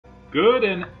Good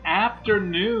and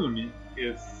afternoon.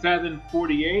 Is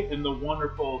 7:48 in the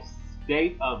wonderful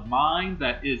state of mind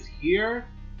that is here.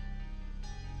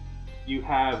 You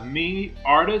have me,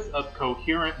 artist of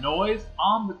Coherent Noise,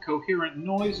 on the Coherent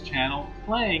Noise channel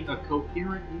playing a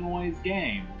Coherent Noise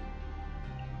game.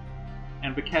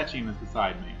 And Baketchim is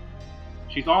beside me.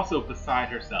 She's also beside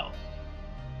herself.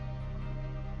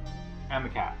 And the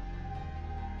cat.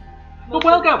 But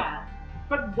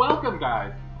welcome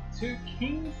guys to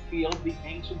Kingsfield, the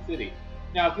ancient city.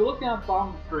 Now if you look down at the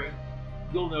bottom of the screen,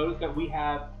 you'll notice that we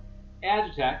have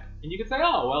Agitech, and you can say,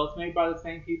 oh, well, it's made by the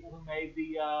same people who made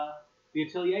the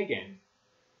Atelier games.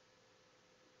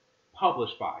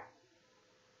 Published by.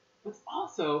 But it's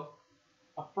also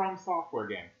a From Software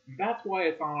game. And that's why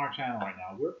it's on our channel right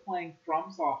now. We're playing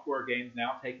From Software games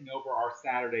now, taking over our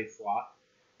Saturday slot,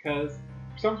 because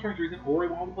for some strange reason, Ori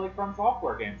wanted to play From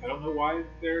Software games. I don't know why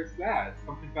there's that. It's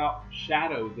something about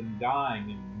shadows and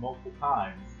dying and multiple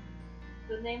times.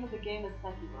 The name of the game is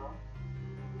Sekiro.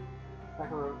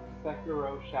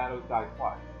 Sekiro Shadows Die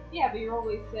Twice. Yeah, but you're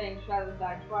always saying Shadows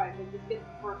Die Twice, and just get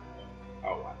the first name.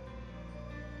 Oh, what?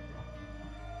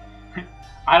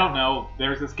 I don't know.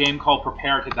 There's this game called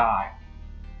Prepare to Die.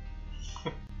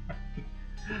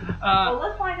 Well,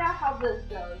 let's find out how this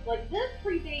goes. Like, this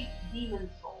predates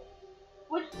Demon's Souls.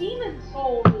 Which Demon's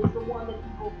Souls is the one that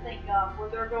people think of where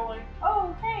they're going,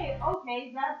 oh, hey,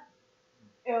 okay, that's,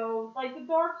 you know, like the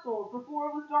Dark Souls, before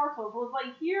it was Dark Souls. Well, it's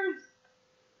like, here's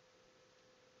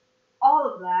all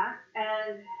of that,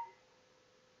 and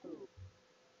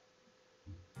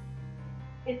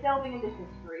it's delving into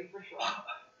history, for sure.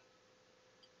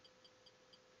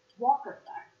 Walk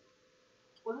effect.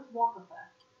 What is walk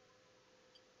effect?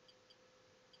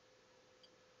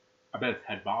 I bet it's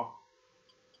head bob.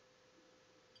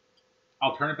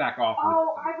 I'll turn it back off.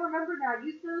 Oh, I remember now.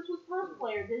 You said this was first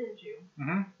player, didn't you?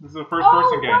 Mm-hmm. This is a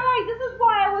first-person game. Oh, right! This is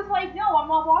why I was like, no, I'm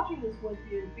not watching this with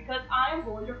you, because I am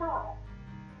going to hurl.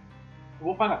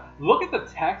 We'll find out. Look at the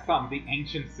text on the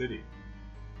ancient city.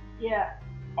 Yeah.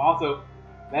 Also,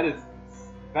 that is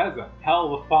a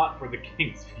hell of a font for the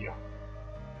Kingsfield.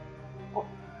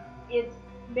 It's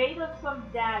made of some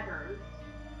daggers.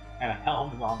 And a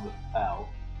helm on the bell.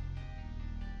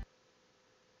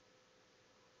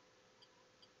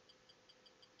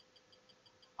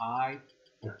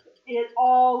 It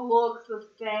all looks the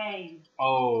same.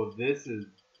 Oh, this is...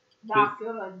 Not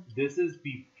good. This is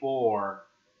before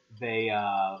they,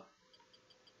 Unless...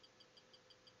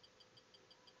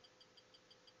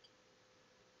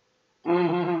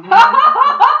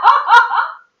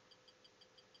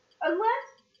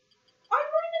 I'm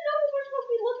going to know what we're supposed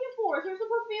to be looking for. Is there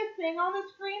supposed to be a thing on the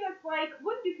screen that's like,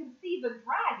 when you can see the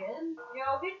dragon, you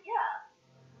know, hit yes.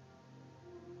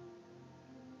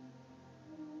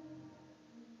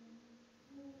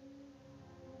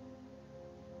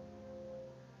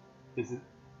 This is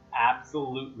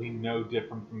absolutely no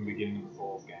different from the beginning of the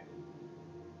Souls game.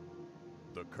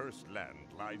 The cursed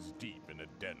land lies deep in a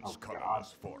dense,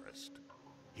 colorless forest.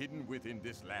 Hidden within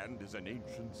this land is an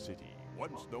ancient city,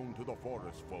 once known to the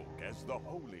forest folk as the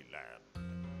Holy Land.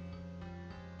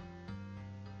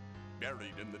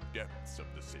 Buried in the depths of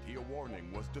the city, a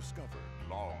warning was discovered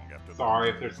long after. Sorry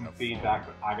if there's some feedback,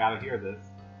 but I gotta hear this.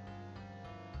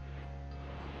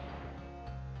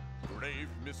 Grave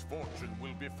misfortune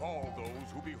will befall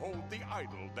those who behold the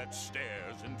idol that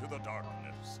stares into the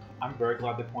darkness. I'm very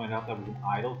glad they pointed out that was an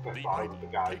idol, because I thought it was the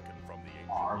guy taken from the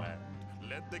ancient land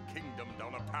led the kingdom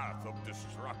down a path of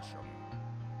destruction.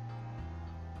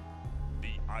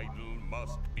 The idol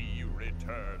must be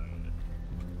returned.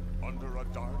 Under a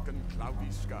dark and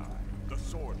cloudy sky, the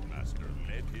Swordmaster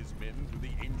led his men to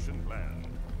the ancient land.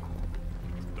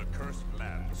 The cursed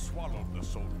land swallowed the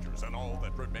soldiers, and all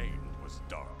that remained was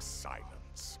dark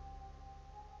silence.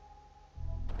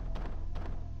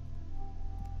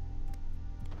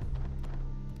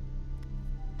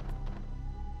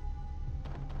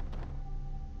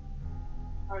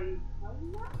 Are you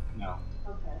playing that? No.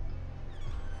 Okay.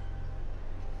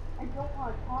 I don't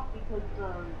want to talk because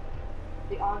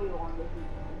the audio on this is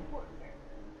important there.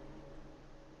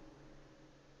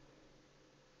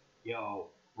 Yo,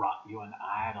 brought you an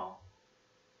idol.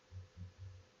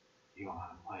 You want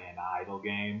to play an idol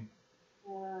game?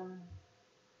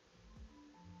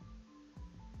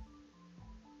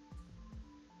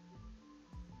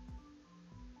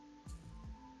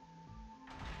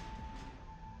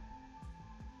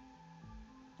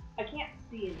 I can't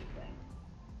see anything.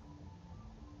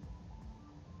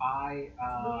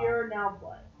 We're now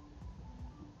what?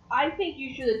 I think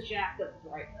you should have jacked up the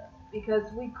brightness,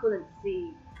 because we couldn't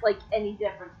see, like, any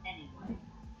difference anyway.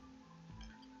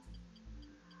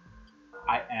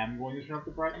 I am going to turn up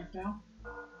the brightness now.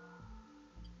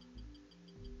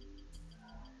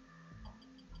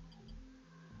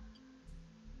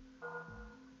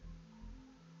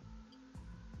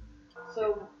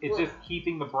 So it's just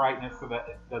keeping the brightness so that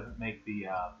it doesn't make the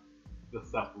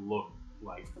stuff look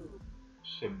like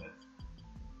shimness.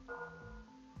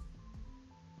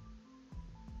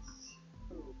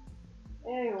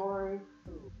 Hey, Ori.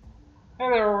 Hey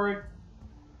there, Ori.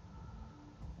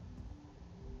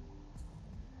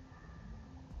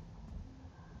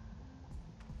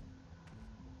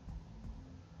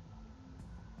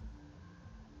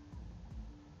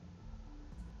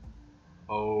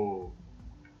 Oh.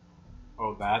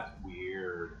 Oh, that's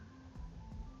weird.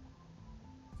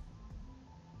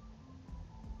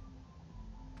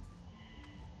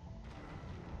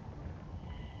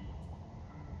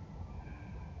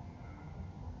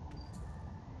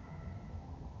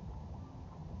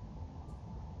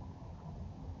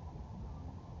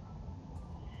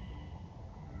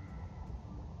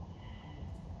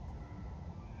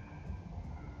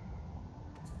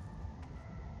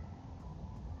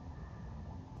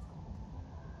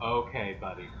 Okay,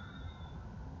 buddy.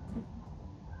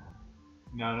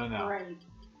 No. Great.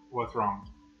 What's wrong?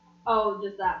 Oh,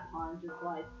 just that time. Just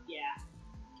like, yeah.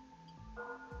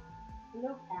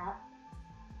 Hello, cat.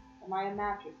 Am I a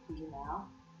mattress to you now?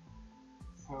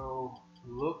 So,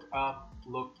 look up,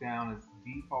 look down is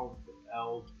default to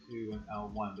L2 and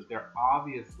L1, but they're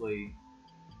obviously...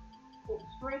 Well,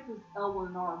 strength is L1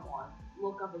 and R1.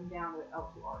 Look up and down at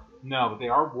L2, R2. No, but they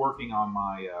are working on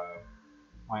my,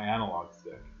 my analog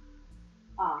stick.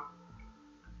 Ah.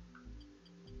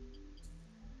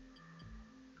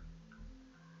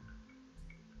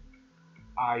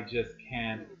 I just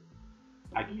can't...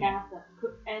 I can't... Math that.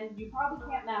 And you probably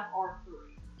can't map R3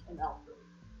 and L3.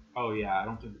 Oh yeah, I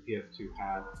don't think the PS2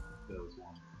 had those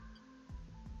ones.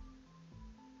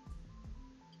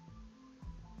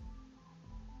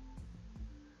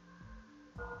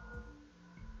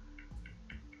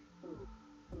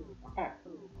 Okay.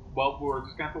 Well, we're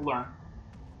just going to have to learn.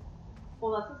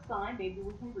 Well, that's a sign. Maybe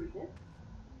we can read it.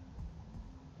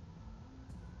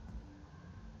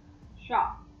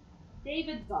 Shop.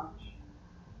 David Bunch.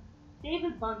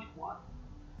 David Bunch what?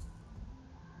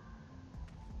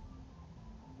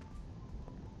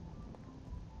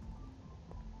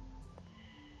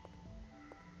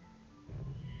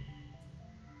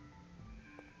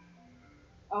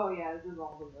 Oh yeah, this is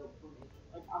all the notes for me.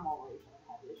 Like, I'm always gonna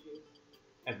have issues.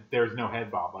 And there's no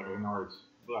head bob, like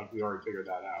we already figured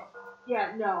that out.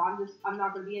 Yeah, no, I'm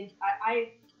not gonna be in.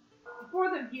 For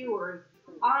the viewers,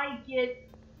 I get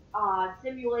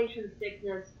simulation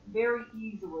sickness very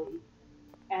easily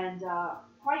and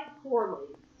quite poorly.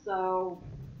 So,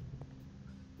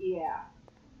 yeah.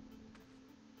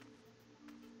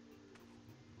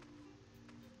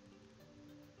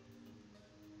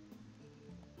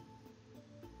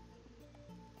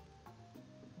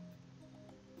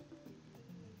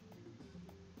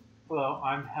 Hello,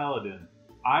 I'm Helidon.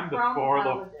 I'm the From forlorn.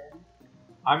 Paladin.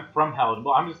 I'm from Helidon.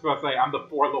 Well, I'm just about to say I'm the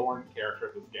forlorn character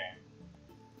of this game.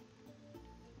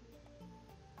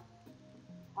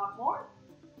 Talk more?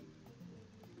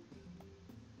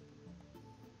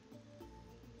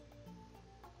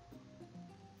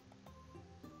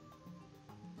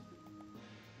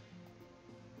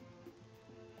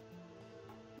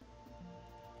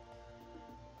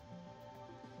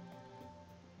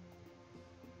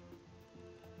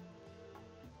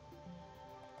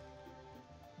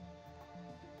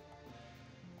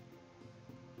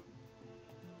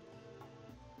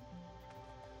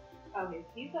 Okay,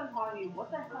 Steve's done talking to you. What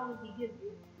the hell did he give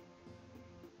you?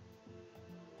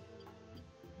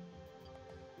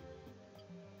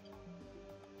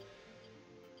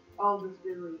 Oh, the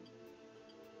spirit.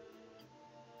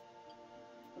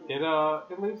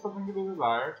 It leaves something to be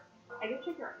desired. I can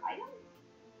check your items?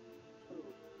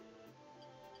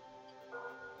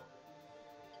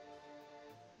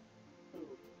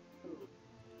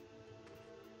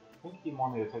 I think he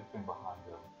wanted me to take the thing behind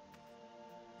him.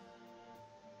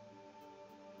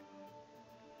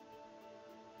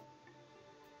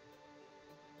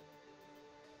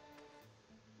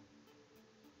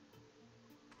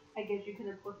 I guess you can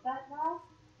equip that now?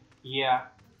 Yeah.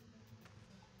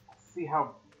 Let's see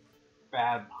how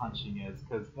bad punching is,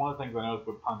 because one of the things I noticed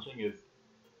with punching is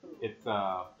it's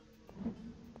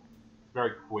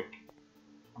very quick.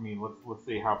 I mean, let's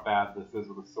see how bad this is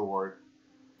with a sword.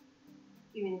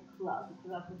 You mean a club,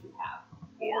 because that's what you have.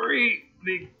 Ori,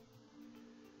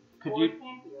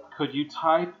 could you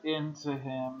type into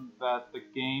him that the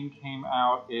game came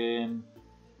out in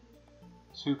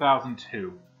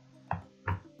 2002?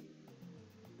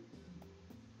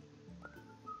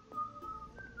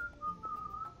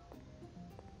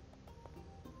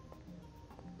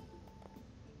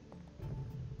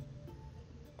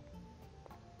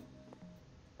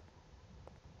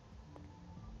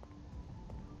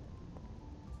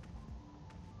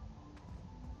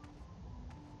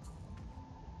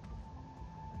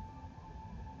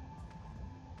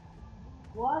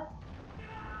 What?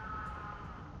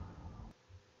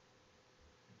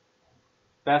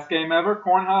 Best game ever,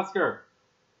 Cornhusker.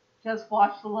 Just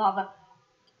watch the lava.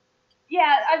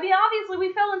 Yeah, I mean, obviously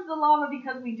we fell into the lava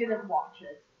because we didn't watch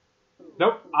it.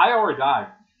 Nope, I already died.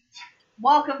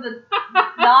 Welcome to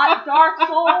not Dark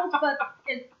Souls, but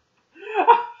it's...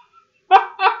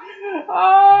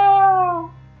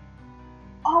 Oh!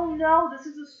 Oh no, this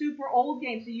is a super old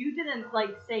game, so you didn't,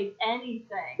 like, save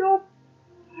anything. Nope.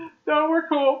 No, we're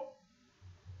cool.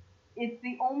 It's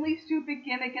the only stupid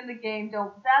gimmick in the game,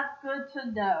 that's good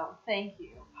to know. Thank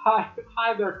you.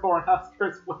 Hi there,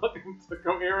 Cornhuskers. Welcome to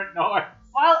Coherent Noise.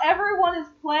 While everyone is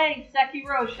playing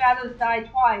Sekiro Shadows Die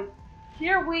Twice,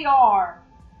 here we are,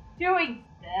 doing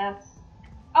this.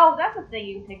 Oh, that's a thing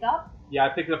you can pick up. Yeah, I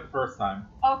picked it up the first time.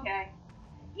 Okay.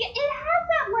 Yeah, it has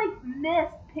that, like,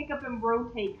 mist, pick up and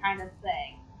rotate kind of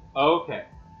thing. Okay.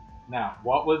 Now,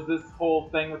 what was this whole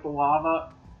thing with the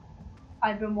lava?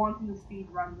 I've been wanting to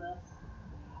speedrun this.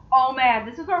 Oh man,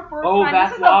 this is our first time. Oh, that's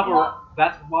this is lava.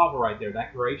 That's lava right there.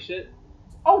 That gray shit.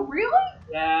 Oh really?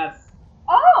 Yes.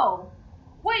 Oh.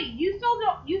 Wait, you still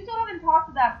haven't talked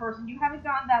to that person. You haven't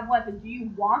gotten that weapon. Do you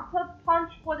want to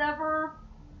punch whatever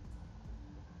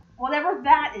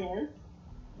that is?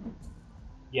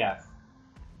 Yes.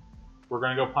 We're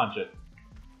gonna go punch it.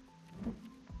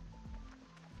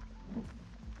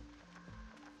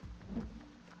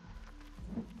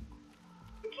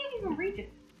 You can't even reach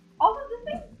it. Also, this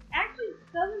thing actually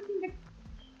doesn't seem to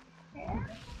care.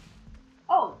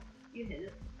 Oh, you hit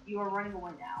it. You are running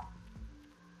away now.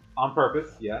 On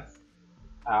purpose, yes.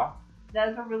 Ow. That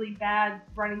is a really bad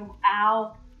running.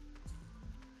 Ow.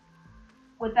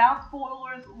 Without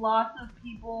spoilers, lots of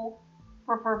people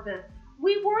prefer fists.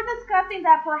 We were discussing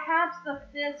that perhaps the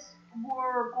fists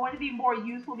were going to be more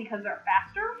useful because they're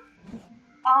faster.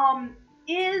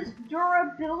 Is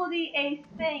durability a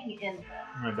thing in this?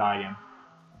 I'm gonna die again.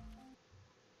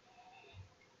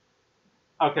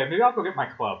 Okay, maybe I'll go get my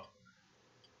club.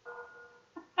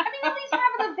 I mean, at least have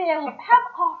it available. Have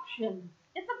options.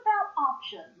 It's about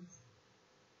options.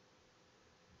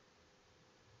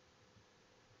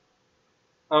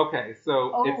 Okay,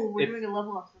 so we're doing a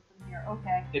level up system here.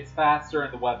 Okay. It's faster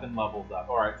and the weapon levels up.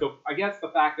 Alright, so I guess the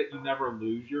fact that you never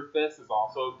lose your fist is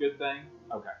also a good thing.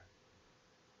 Okay.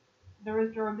 There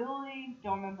is durability.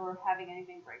 Don't remember having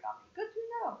anything break on me. Good to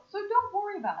know. So don't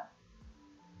worry about it.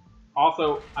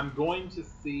 Also, I'm going to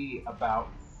see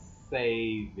about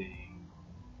saving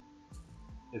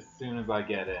as soon as I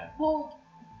get in. Well,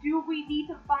 do we need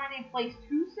to find a place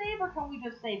to save, or can we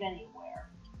just save anywhere?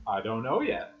 I don't know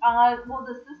yet. Will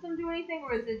the system do anything,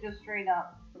 or is it just straight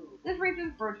up? This region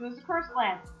is referred to as the Cursed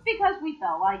Land, because we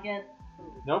felt like it.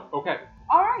 Nope, okay.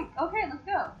 Alright, okay, let's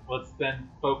go. Let's then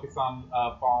focus on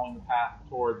following the path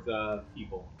towards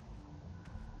people.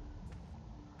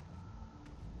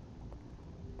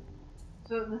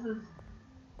 So this is...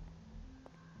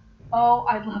 Oh,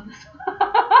 I love this one.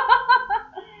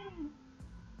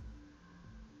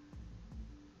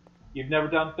 You've never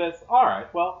done fists?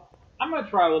 Alright, well, I'm going to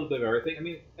try a little bit of everything. I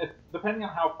mean, depending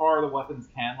on how far the weapons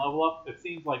can level up, it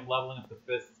seems like leveling up the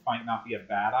fists might not be a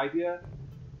bad idea.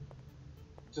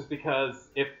 Just because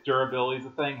if durability is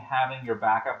a thing, having your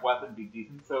backup weapon be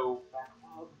decent, so...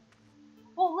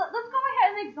 Well, let's go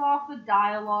ahead and exhaust the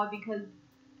dialogue, because,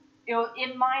 you know,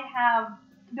 it might have...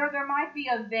 There might be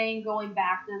a vein going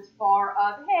back this far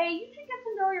of, hey, you should get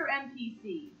to know your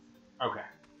NPCs. Okay.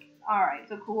 Alright,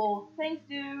 so cool. Thanks,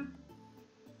 dude.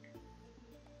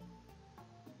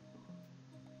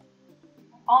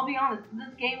 I'll be honest,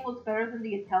 this game looks better than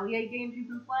the Atelier games you've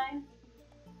been playing.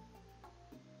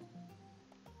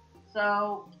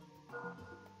 So...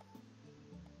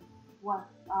 What?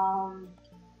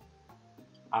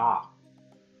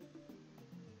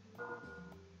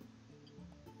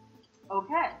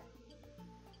 Okay.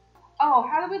 Oh,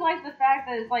 how do we like the fact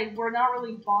that it's like we're not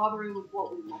really bothering with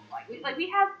what we look like? We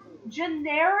have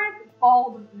generic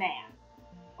bald man.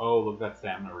 Oh, look, that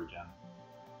stamina regen.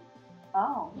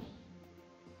 Oh.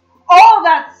 Oh,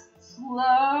 that's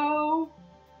slow.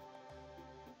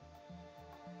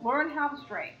 Learn how to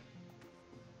strike.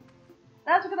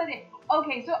 That's a good idea.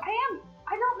 Okay, so I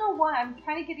don't know why, I'm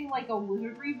kind of getting like a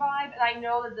wizardry vibe, and I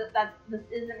know that this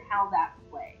isn't how that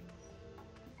plays.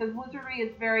 Because wizardry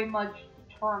is very much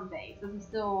turn-based. This is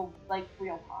still, like,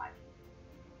 real-time.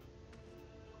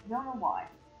 I don't know why.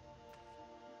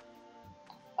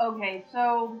 Okay,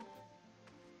 so...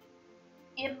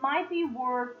 It might be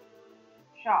worth...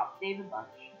 Shop, David Bunch.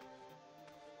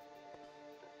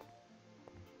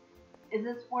 Is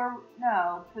this where...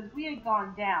 No, because we had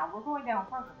gone down. We're going down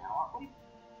further now, aren't we?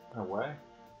 No way.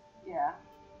 Yeah.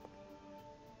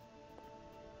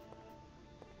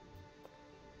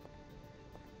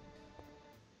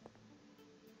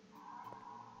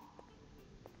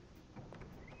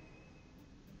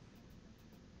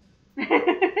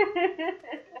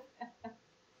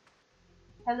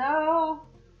 Hello,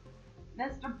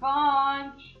 Mr.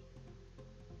 Bunch.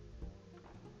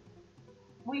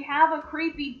 We have a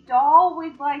creepy doll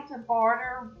we'd like to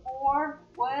barter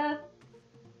with.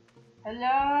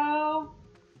 Hello?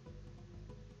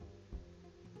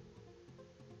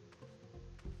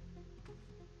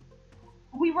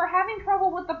 We were having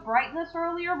trouble with the brightness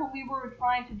earlier when we were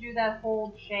trying to do that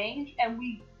whole change, and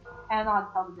we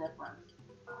cannot tell the difference.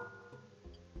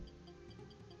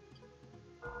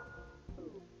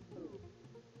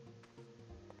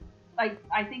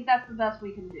 I think that's the best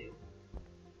we can do.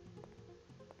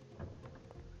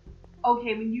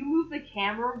 Okay, when you move the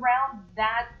camera around,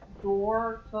 that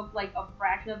door took like a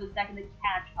fraction of a second to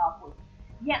catch up with.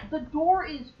 Yeah, the door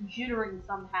is jittering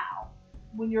somehow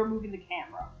when you're moving the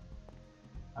camera.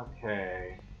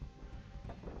 Okay.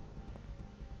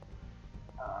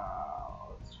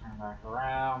 Let's turn back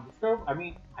around. Let's go. I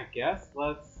mean, I guess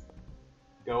let's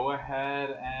go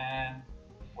ahead and.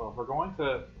 Well, if we're going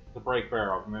to break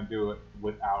barrels, I'm going to do it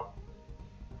without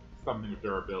something with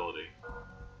durability.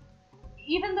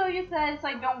 Even though you said it's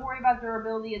like, don't worry about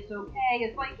durability, it's okay,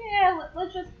 it's like, yeah,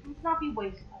 let's not be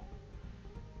wasteful.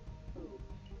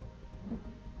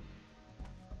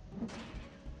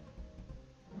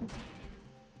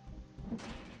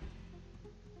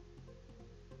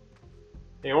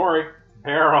 Hey, Ori,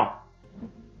 barrel.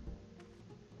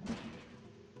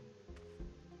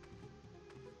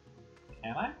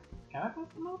 Can I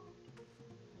bust them up?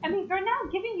 I mean, they're now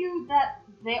giving you that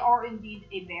they are indeed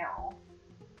a barrel.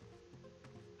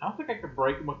 I don't think I could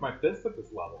break them with my fist at this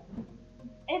level.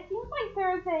 It seems like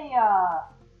there's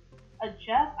a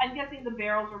chest. I'm guessing the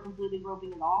barrels are completely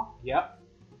roping it off. Yep.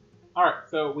 Alright,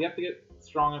 so we have to get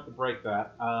strong enough to break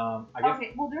that. I guess...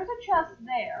 Okay, well, there's a chest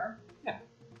there. Yeah.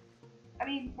 I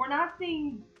mean, we're not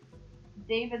seeing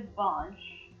David Bunch.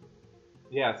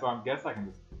 Yeah, so I guess I can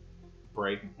just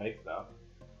break and take stuff.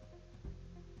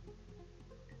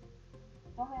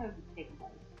 Don't think it would take place.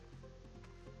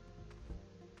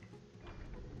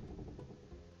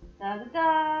 Da da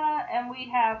da, and we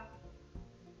have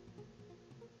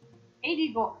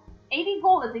 80 gold. 80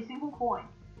 gold is a single coin.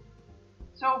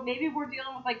 So maybe we're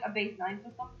dealing with like a base 9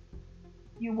 system.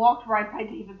 You walked right by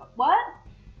David. What?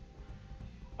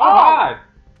 Oh, hi!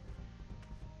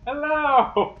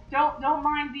 Hello! Don't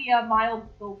mind the mild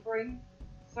filtering,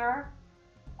 sir.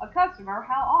 A customer?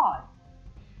 How odd.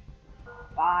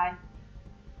 Bye.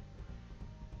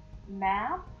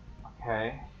 Map.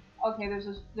 Okay. Okay,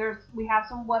 we have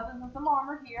some weapons and some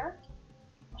armor here.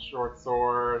 Short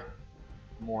sword,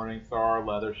 morning star,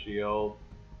 leather shield,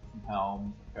 some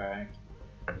helms. Okay.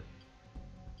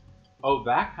 Oh,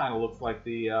 that kind of looks like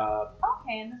the.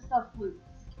 Okay, and this stuff loots.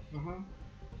 Mm-hmm.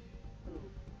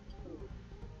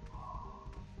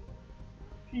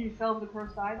 Can you sell the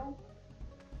cursed idol?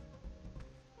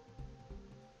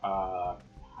 I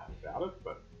doubt it,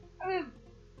 but. I mean,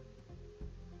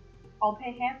 I'll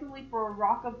pay handsomely for a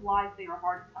rock of life they are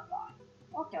hard to come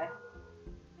by. Okay.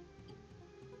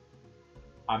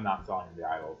 I'm not selling the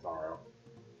idol, sorrow.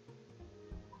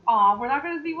 Aw, we're not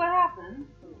gonna see what happens.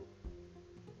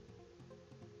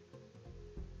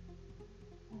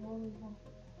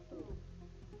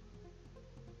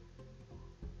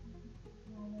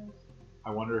 I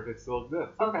wonder if it still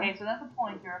exists. Okay, so that's a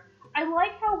pointer. I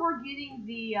like how we're getting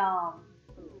the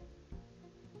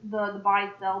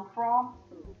buy sell prompt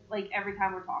like every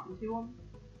time we're talking to him.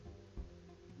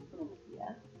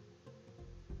 Yes.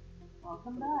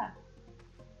 Welcome back.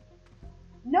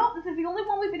 Nope, this is the only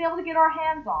one we've been able to get our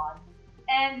hands on.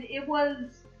 And it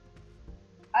was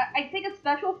I think a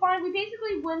special find. We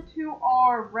basically went to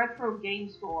our retro game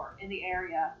store in the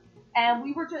area, and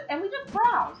we just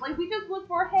browsed. Like we just looked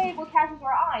for, hey, what catches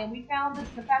our eye, and we found this.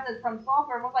 The fact that it's from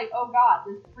software, and we're like, oh god,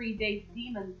 this predates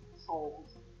Demon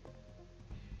Souls.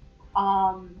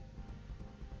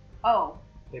 Oh.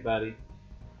 Hey, buddy,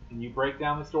 can you break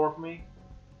down this door for me?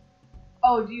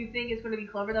 Oh, do you think it's going to be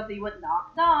clever enough that you went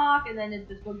knock knock, and then it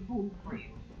just goes boom for you?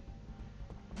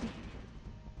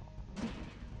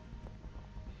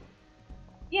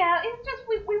 Yeah, it's just,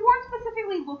 we weren't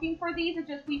specifically looking for these, it's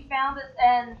just we found it,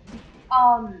 and,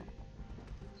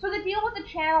 so the deal with the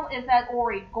channel is that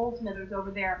Ori, Goldsmithers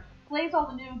over there, plays all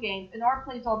the new games, and Art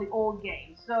plays all the old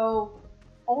games, so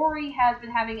Ori has been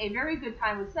having a very good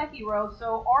time with Sekiro,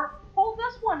 so Art pulled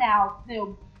this one out, you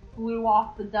know, blew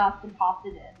off the dust and popped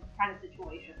it in, kind of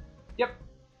situation. Yep.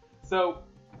 So,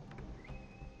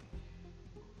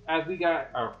 as we got,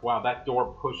 oh wow, that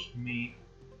door pushed me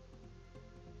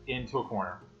into a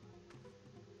corner.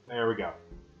 There we go.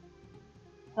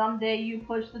 Some day you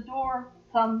push the door,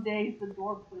 some days the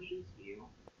door pushes you.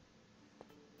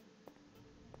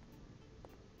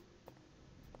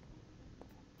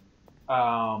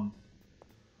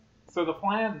 So the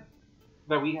plan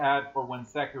that we had for when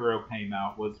Sekiro came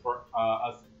out was for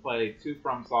us to play 2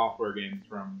 From Software games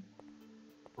from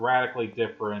radically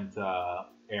different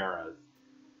eras.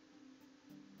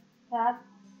 That's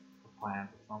A plan of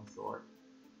some sort.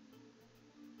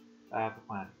 That's a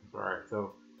plan of some sort. Alright,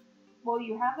 so... Well,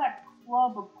 you have that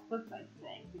club equipped, I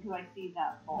think, because I see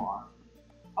that far.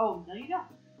 Oh, no you don't.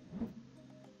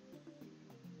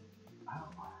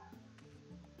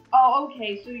 Oh,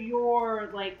 okay, so you're,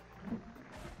 like...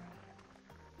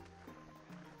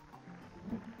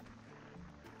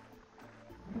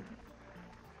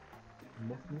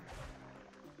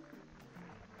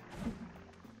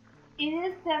 It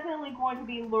is definitely going to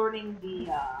be learning the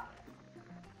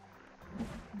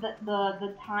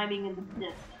timing and the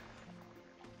distance.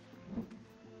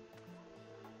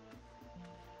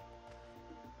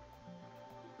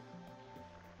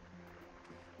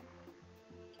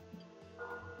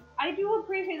 I do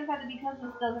appreciate the fact that because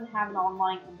this doesn't have an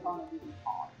online component, you can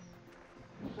pause.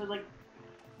 So, like...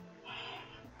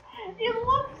 It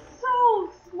looks so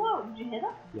slow. Did you hit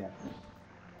it? Yes.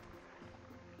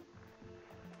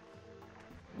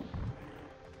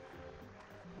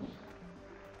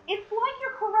 It's like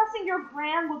you're caressing your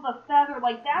brand with a feather.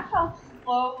 Like, that's how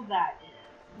slow that is.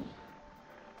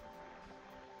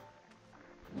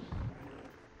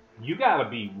 You gotta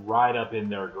be right up in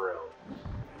their grill.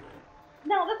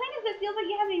 Now, the thing is, it feels like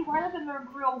you have to be right up in their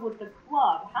grill with the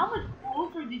club. How much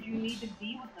closer did you need to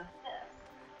be with the fist?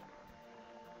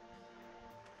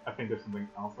 I think there's something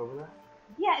else over there.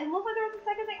 Yeah, it looks like there's a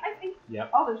second thing. I think... Yep.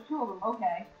 Oh, there's 2 of them.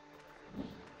 Okay.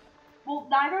 Well,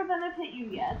 neither of them have hit you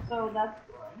yet, so that's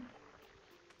good.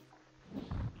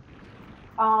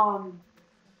 Oh,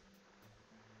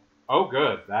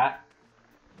 good. That...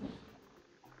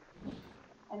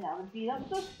 And now to beat up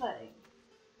this thing.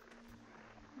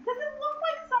 Does it look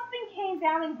like something came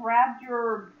down and grabbed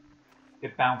your...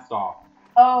 It bounced off.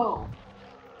 Oh.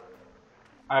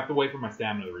 I have to wait for my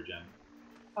stamina to regen.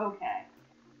 Okay.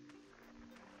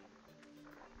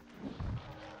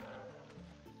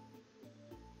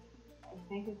 I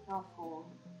think it's not full.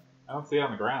 I don't see it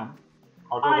on the ground.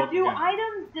 I'll go look Do again.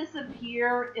 items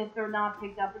disappear if they're not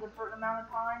picked up in a certain amount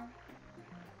of time?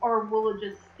 Or will it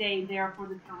just stay there for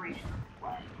the duration of the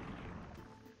play?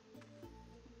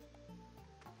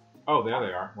 Oh, there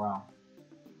they are. Wow.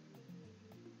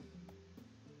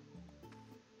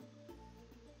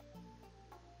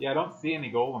 Yeah, I don't see any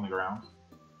gold on the ground.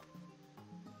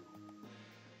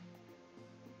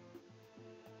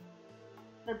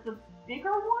 That's a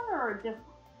bigger one or a different,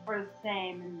 or the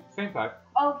same? And... Same type.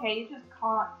 Okay, it's just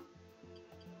caught.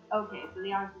 Okay, so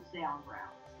the items will stay on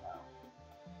ground. So.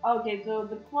 Okay, so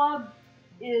the club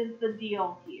is the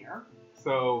deal here.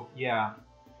 So, yeah.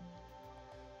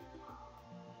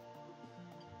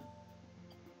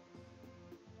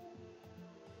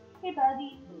 Hey,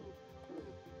 buddy.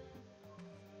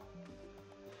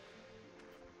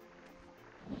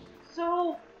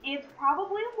 So, it's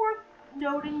probably worth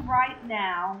noting right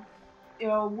now,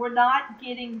 we're not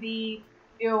getting the,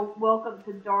 welcome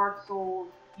to Dark Souls,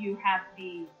 you have to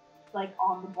be, like,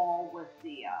 on the ball with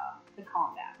the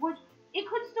combat, which it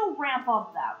could still ramp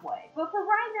up that way. But for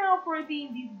right now, for it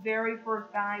being these very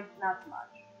first guys, not so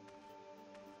much.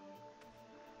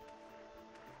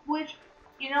 Which,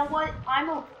 you know what, I'm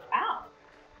ow.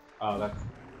 Oh, that's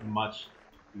much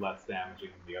less damaging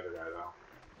than the other guy, though.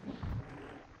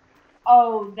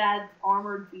 Oh, that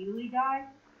armored beetly guy?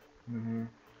 Mm-hmm.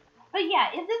 But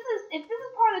yeah, if this is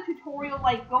part of the tutorial,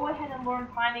 like, go ahead and learn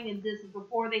timing and distance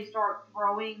before they start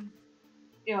throwing,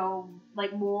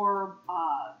 like, more,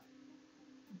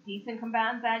 decent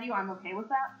combatants at you, I'm okay with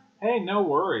that. Hey, no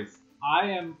worries. I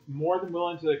am more than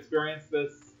willing to experience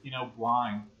this,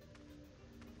 blind.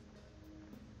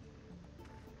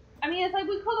 I mean, it's like,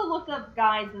 we could have looked up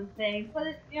guides and things,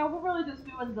 but, we're really just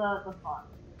doing the fun.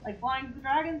 Like, flying the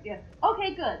dragons? Yeah.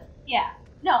 Okay, good. Yeah.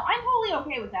 No, I'm totally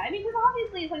okay with that. I mean, because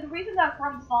obviously, it's like, the reason that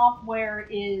From Software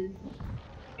is,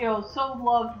 so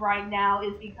loved right now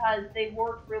is because they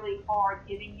worked really hard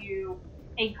giving you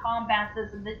a combat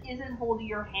system that isn't holding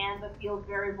your hand but feels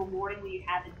very rewarding when you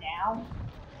have it down.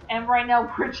 And right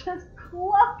now, we're just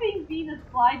clubbing Venus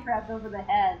flytraps over the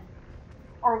head.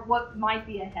 Or what might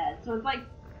be a head. So it's like,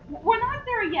 we're not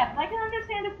there yet, but I can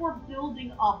understand if we're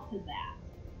building up to that.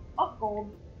 Oh, gold.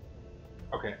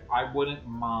 Okay, I wouldn't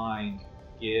mind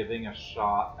giving a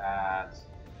shot at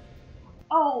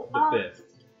the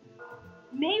fist.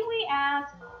 May we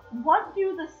ask, what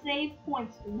do the save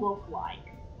points look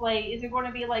like? Like, is it going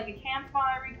to be like a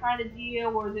campfire kind of deal,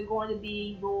 or is it going to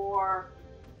be your,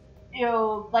 you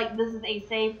know, like this is a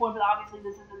save point, but obviously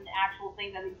this isn't an actual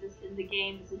thing that exists in the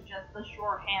game. This is just the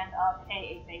shorthand of,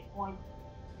 hey, a save point.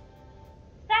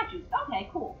 Statues. Okay,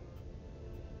 cool.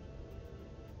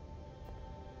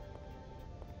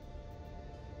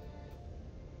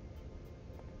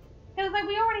 Because like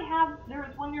we already have, there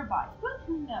is one nearby. Good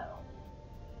to know.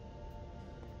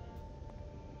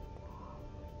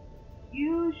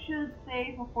 You should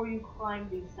save before you climb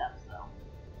these steps, though.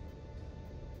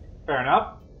 Fair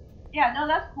enough. Yeah, no,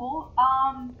 that's cool.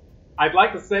 I'd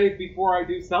like to save before I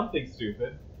do something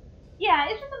stupid. Yeah,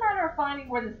 it's just a matter of finding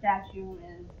where the statue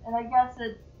is, and I guess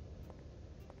it's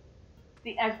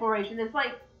the exploration. It's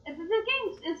like the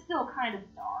game is still kind of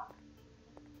dark.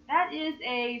 That is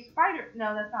a spider.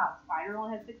 No, that's not a spider. It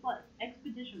only has 6 legs.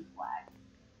 Expedition flag.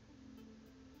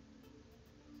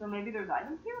 So maybe there's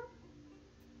items here.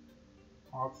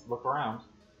 Well, let's look around.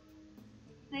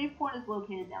 Save point is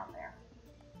located down there.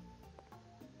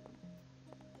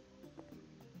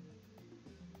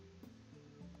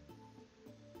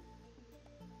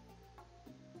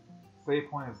 Save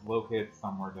point is located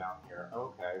somewhere down here.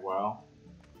 Okay, well,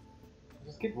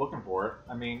 just keep looking for it.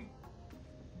 I mean,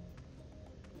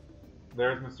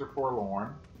 there's Mr.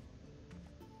 Forlorn.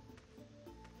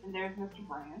 And there's Mr.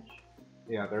 Branch.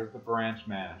 Yeah, there's the branch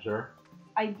manager.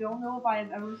 I don't know if I have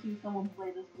ever seen someone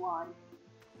play this one.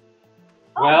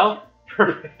 Well,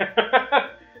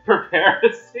 prepare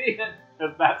to see it,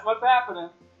 because that's what's happening.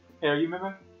 Hey, are you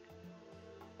Mimic?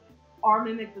 Are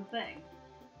Mimic the thing?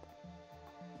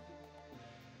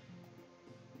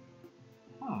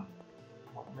 Oh,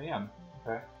 man.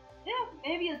 Okay. Yeah,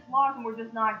 maybe it's locked and we're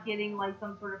just not getting like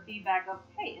some sort of feedback of,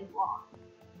 hey, it's locked.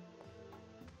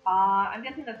 I'm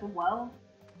guessing that's a well.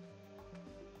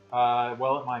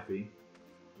 Well, it might be.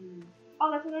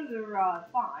 Oh, that's another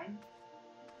sign.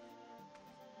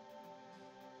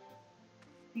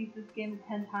 Beat this game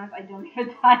 10 times, I don't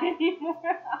even die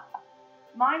anymore.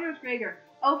 Miner's Gregor.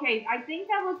 Okay, I think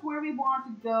that was where we want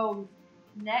to go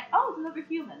next. Oh, it's another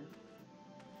human.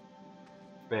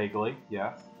 Vaguely,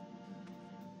 yes.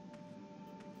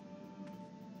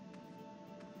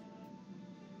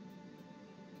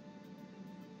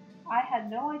 I had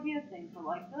no idea things were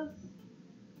like this.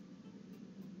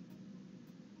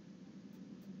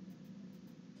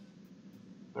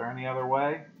 Is there any other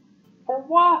way? For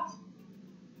what?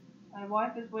 My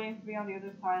wife is waiting for me on the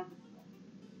other side of the trip.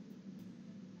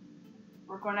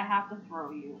 We're gonna have to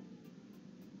throw you.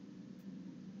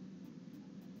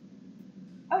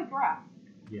 Oh, grass.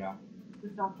 Yeah.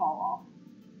 Just don't fall off.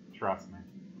 Trust me.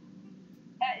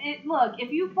 Look,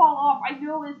 if you fall off, I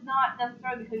know it's not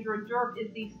necessarily because you're a derp,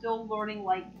 it's the still learning,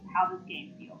 like, how this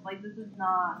game feels. Like, this is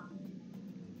not...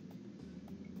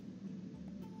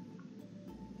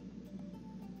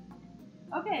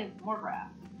 Okay, more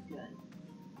grass. Good.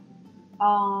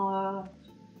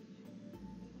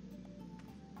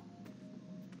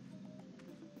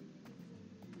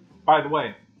 By the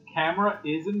way, camera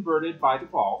is inverted by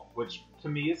default, which to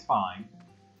me is fine.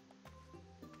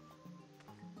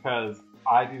 Because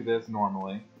I do this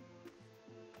normally.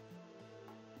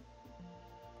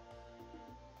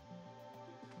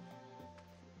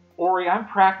 Ori, I'm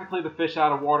practically the fish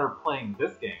out of water playing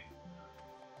this game.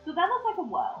 So that looks like a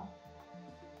well.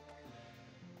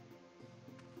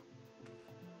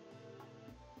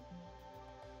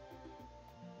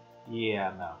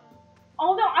 Yeah, no.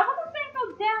 Oh no, I wasn't saying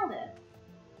go down it.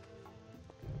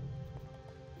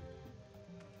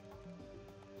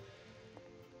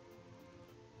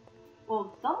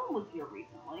 Well, someone was here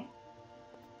recently.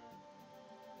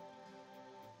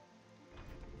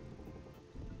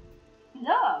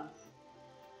 Gloves.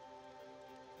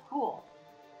 Cool.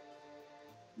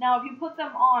 Now, if you put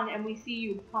them on and we see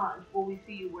you punch, will we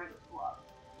see you wear the gloves?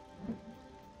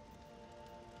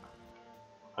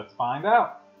 Let's find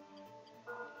out.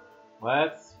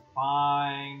 Let's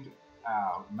find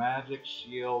out. Magic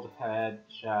shield, head,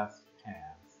 chest,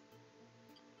 hands.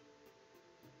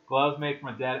 Gloves made from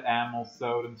a dead animal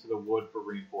sewed into the wood for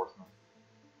reinforcement.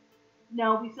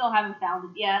 No, we still haven't found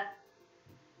it yet.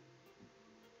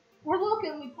 We're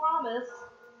looking, we promise.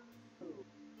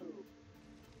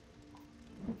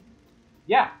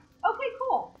 Yeah. Okay,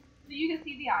 cool. So you can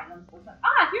see the items.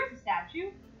 Ah, here's a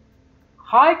statue.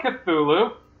 Hi,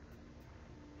 Cthulhu.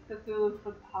 Cthulhu's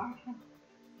photography.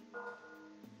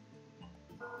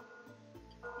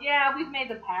 Yeah, we've made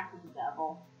the pact with the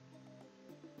devil.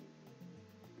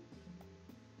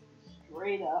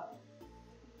 Straight up.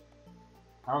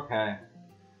 Okay.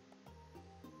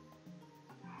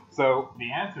 So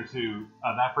the answer to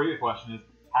that previous question is,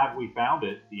 have we found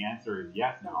it? The answer is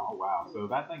yes now. Oh wow. So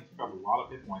that thing took up a lot of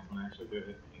hit points when it actually did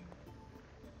hit me.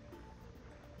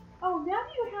 Oh, now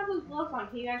that you have those gloves on,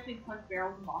 can you actually punch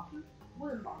barrels and boxes?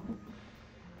 Wooden boxes.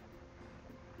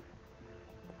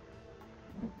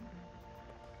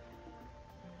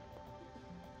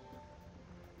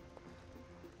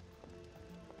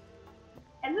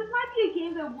 And this might be a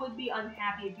game that would be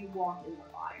unhappy if you walked in the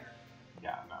fire.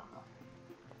 Yeah, no.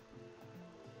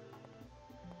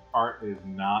 Art is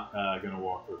not gonna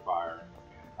walk through fire in this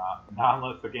game. Not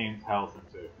unless the game tells him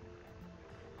to.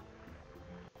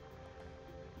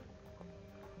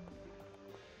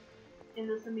 In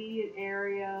this immediate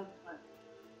area,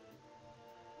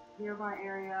 nearby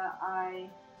area, I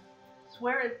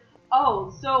swear it. Oh,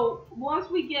 so once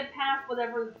we get past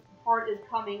whatever part is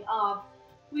coming up,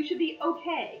 we should be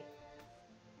okay.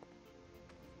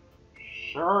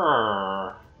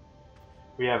 Sure.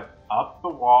 We have up the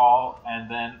wall,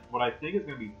 and then what I think is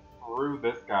going to be through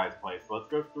this guy's place. Let's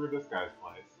go through this guy's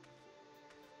place.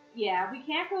 Yeah, we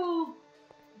can't go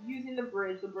using the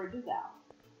bridge. The bridge is out.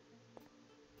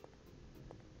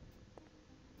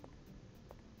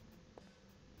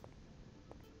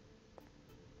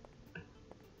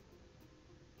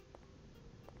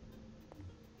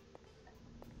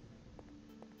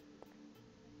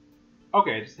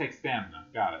 Okay, it just takes stamina.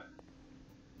 Got it.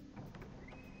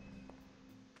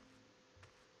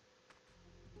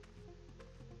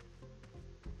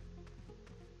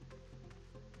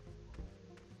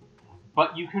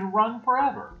 But you can run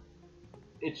forever.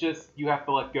 It's just, you have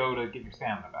to let go to get your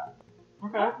stamina back.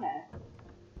 Okay.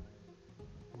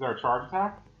 Is there a charge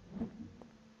attack?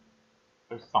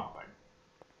 There's something.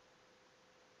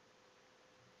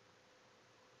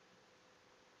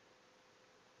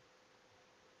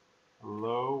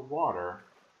 Low water.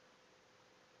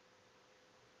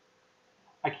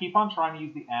 I keep on trying to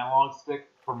use the analog stick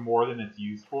for more than it's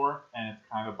used for, and it's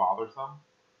kind of bothersome.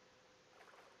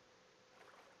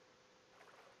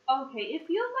 Okay, it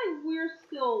feels like we're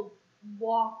still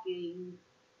walking.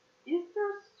 Is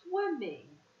there swimming?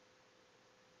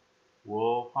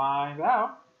 We'll find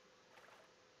out.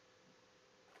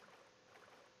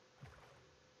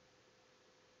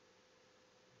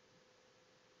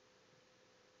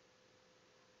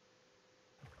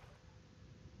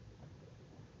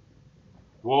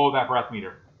 Whoa, that breath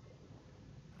meter.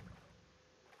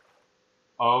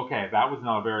 Okay, that was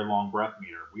not a very long breath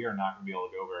meter. We are not going to be able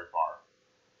to go very far.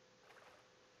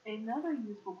 Another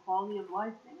useful quality of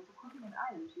life thing is equipping an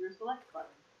item to your select button.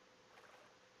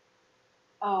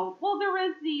 Oh, well, there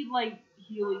is the, like,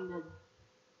 healing the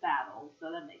battle,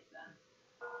 so that makes sense.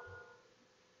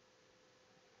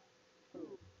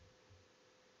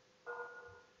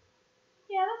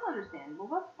 Yeah, that's understandable.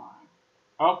 That's fine.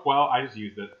 Oh, well, I just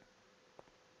used it.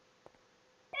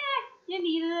 You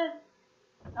needed it.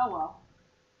 Oh well.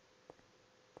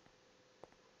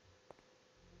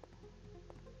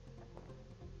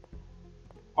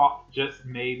 Just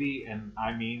maybe, and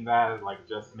I mean that, like,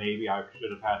 just maybe I should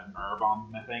have had an herb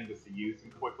on the thing just to use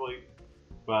him quickly,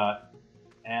 but,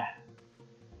 eh.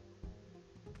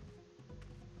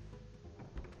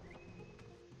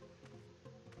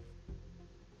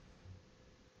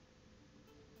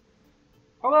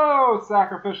 Hello,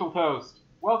 Sacrificial Toast!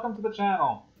 Welcome to the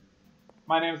channel.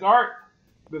 My name's Art,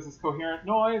 this is Coherent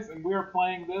Noise, and we are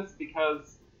playing this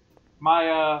because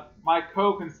my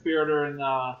co-conspirator in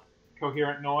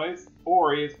Coherent Noise,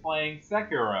 Ori, is playing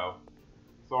Sekiro.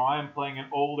 So I am playing an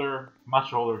older,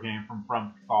 much older game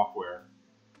from Software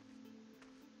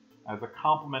as a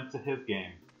compliment to his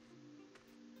game.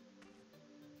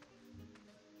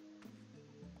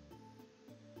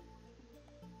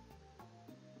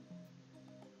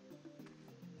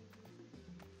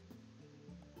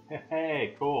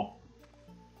 Hey, cool.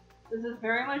 This is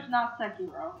very much not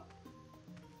Sekiro.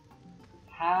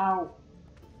 How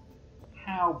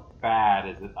bad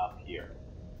is it up here?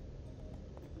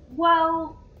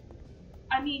 Well,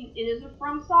 I mean, it is a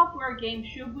From Software game.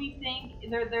 Should we think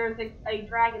there's a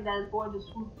dragon that is going to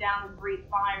swoop down and breathe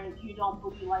fire if you don't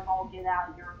believe, like, all get out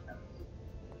of your toes?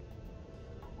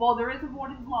 Well, there is a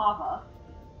void of lava.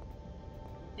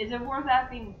 Is it worth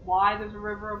asking why there's a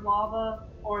river of lava,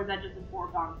 or is that just a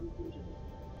foregone conclusion?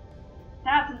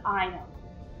 That's an item.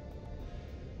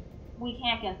 We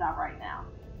can't get that right now.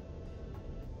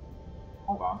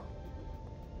 Hold on.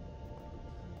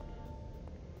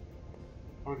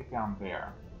 What have we found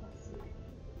there? Let's see.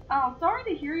 Oh, sorry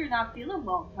to hear you're not feeling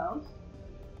well, Toast.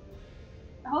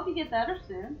 I hope you get better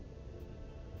soon.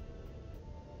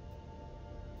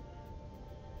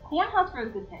 Cornhusker is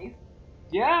a good taste.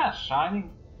 Yeah, Shining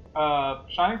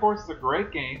Force is a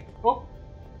great game. Oh.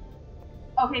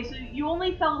 Okay, so you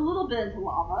only fell a little bit into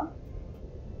lava.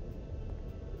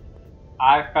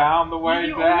 I found the way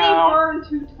you down. only burned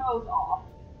 2 toes off.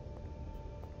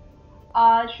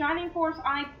 Shining Force,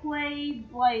 I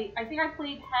played, like, I think I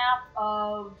played half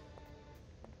of...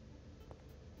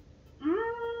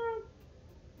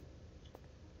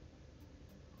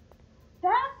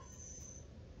 That's...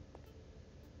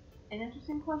 an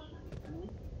interesting question, really.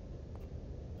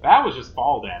 That was just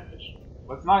fall damage.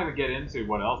 Let's not even get into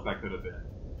what else that could have been.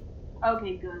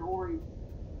 Okay, good, Ori.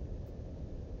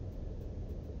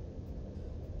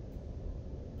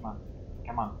 Come on.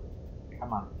 Come on.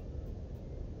 Come on.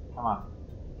 Come on.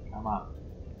 Come on.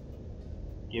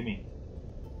 Gimme.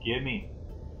 Gimme.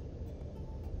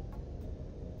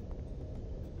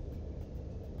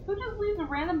 Who just leaves a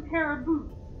random pair of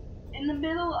boots in the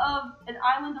middle of an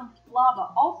island of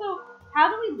lava? Also, how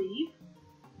do we leave?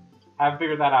 Haven't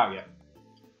figured that out yet.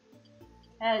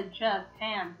 Head, chest,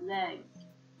 hands, legs.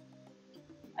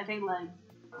 I think legs.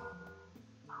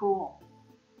 Cool.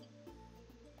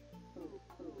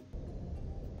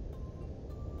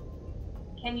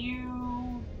 Can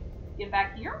you get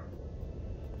back here?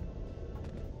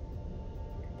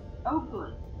 Oh,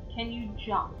 good. Can you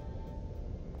jump?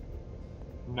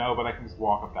 No, but I can just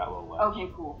walk up that little ledge. Okay,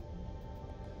 cool.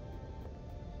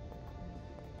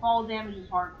 Fall damage is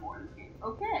hardcore in this game.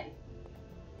 Okay.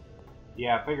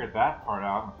 Yeah, I figured that part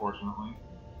out, unfortunately.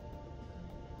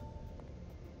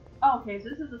 Okay, so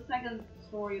this is the second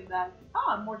story of that.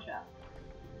 Ah, more chests.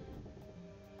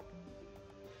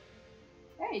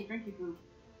 Hey, drinky poop.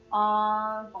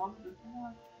 Falls to the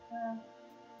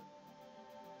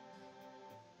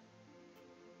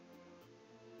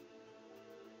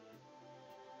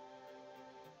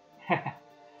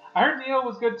I heard Neo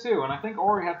was good too, and I think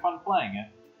Ori had fun playing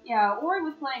it. Yeah, Ori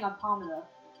was playing Automata.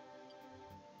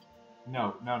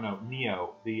 No,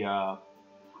 Neo. The,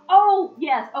 Oh,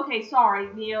 yes, okay, sorry.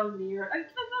 Neo, those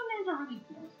names are really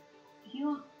close.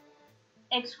 Heal...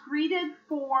 Excreted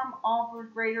form offers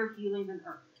greater healing than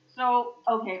Earth. So,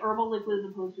 okay, herbal liquid as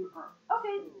opposed to Earth.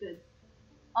 Okay, good.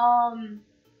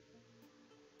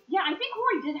 Yeah, I think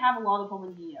Ori did have a lot of fun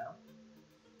with Neo.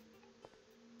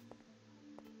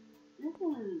 This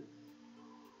is...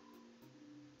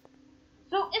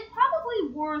 So, it's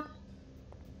probably worth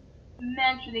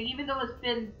mentioning, even though it's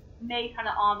been made kind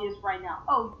of obvious right now.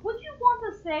 Oh, would you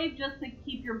want to save just to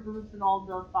keep your boots and all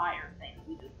the fire things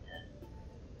we just did?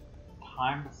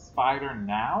 time the spider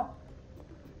now?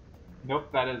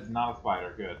 Nope, that is not a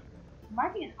spider. Good. It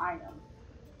might be an item.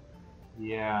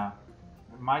 Yeah.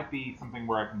 It might be something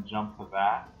where I can jump to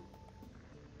that.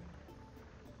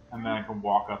 And then I can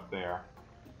walk up there.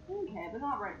 Okay, but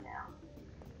not right now.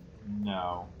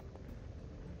 No.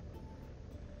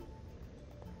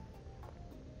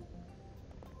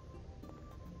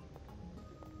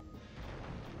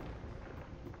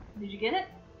 Did you get it?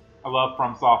 I love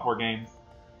From Software games.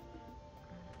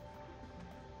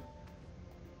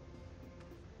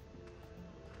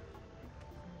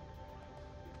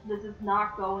 This is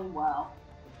not going well.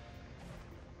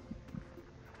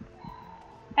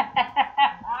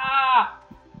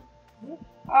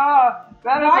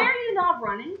 Why are you not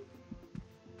running?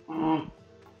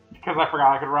 Because I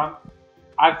forgot I could run.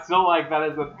 I still like that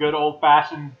is a good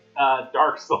old-fashioned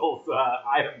Dark Souls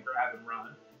item grab and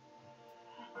run.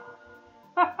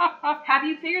 Have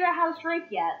you figured out how to strafe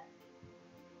yet?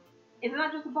 It's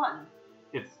not just a button.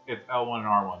 It's L1 and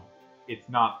R1. It's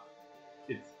not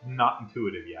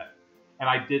intuitive yet. And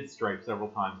I did strafe several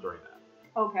times during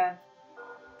that. Okay.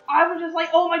 I was just like,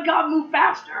 oh my god, move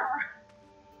faster!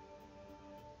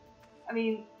 I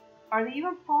mean, are they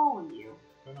even following you?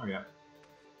 I don't know yet.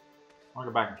 I want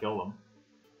to go back and kill them.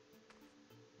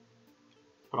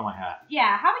 Put on my hat.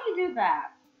 Yeah, how do you do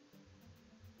that?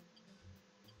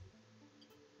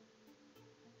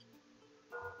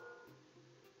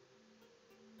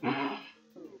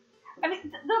 I mean,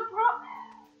 the problem...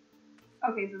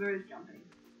 Okay, so there is jumping.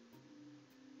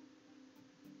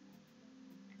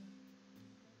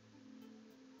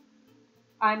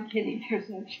 I'm kidding, there's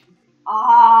no jumping.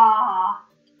 Ah!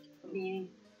 Meaning.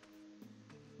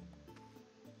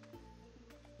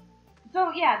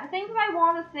 So, yeah, the thing that I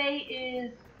want to say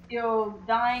is, you know,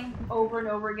 dying over and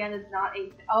over again is not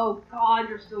a... Oh, God,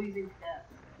 you're still using tips.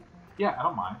 Yeah, I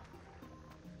don't mind.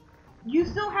 You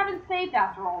still haven't saved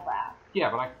after all that.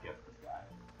 Yeah, but I can get this guy.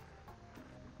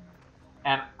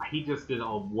 And he just did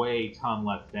a way ton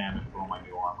less damage with all my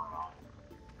new armor on.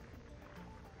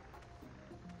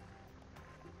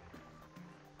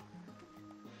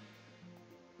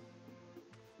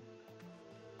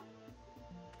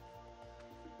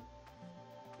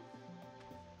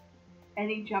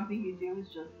 Any jumping you do is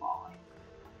just falling.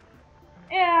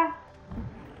 Yeah,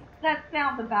 that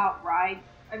sounds about right.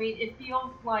 I mean, it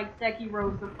feels like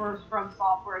Sekiro's the first From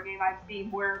Software game I've seen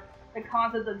where the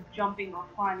concept of jumping or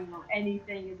climbing or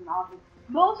anything is an option.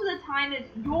 Most of the time, it's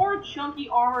your chunky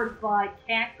armored butt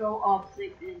can't go up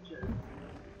 6 inches.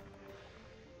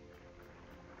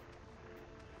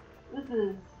 This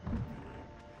is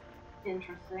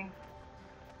interesting.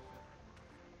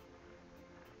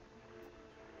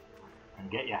 I'm gonna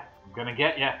get ya. I'm gonna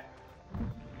get ya.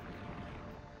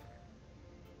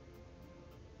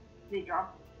 Did he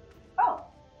drop? Oh.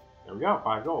 There we go.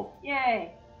 5 gold.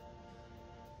 Yay.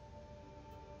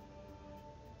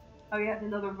 Oh, you have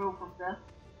another vote for fists.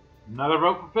 Another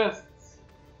vote for fists.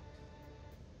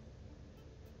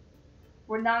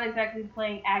 We're not exactly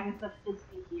playing Agatha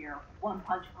Fisty here. One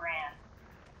Punch Grand.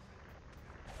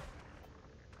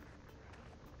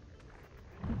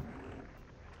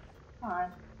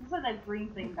 Alright. Looks like that green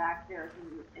thing back there is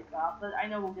going to pick up, but I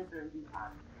know we'll get there in due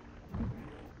time.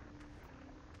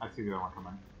 I see the other one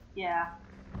coming. Yeah.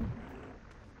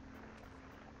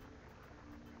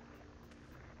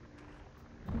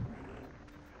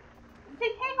 They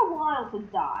take a while to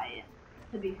die,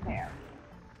 to be fair.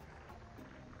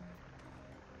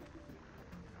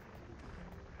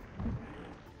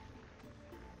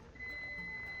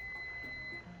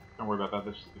 Don't worry about that.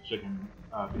 That's just the chicken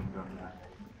being done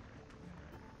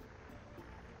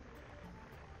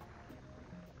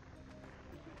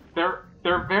there.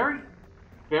 They're very,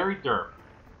 very derp.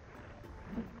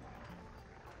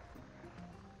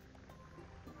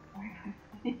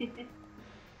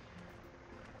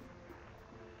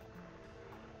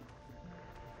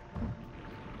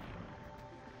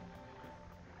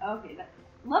 Okay,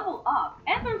 level up,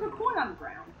 and there's a coin on the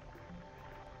ground.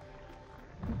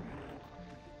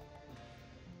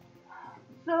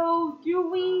 So, do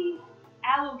we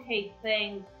allocate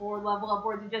things for level up,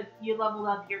 or is it just you leveled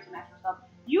up, here's some extra stuff?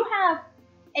 You have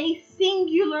a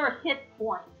singular hit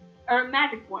point, or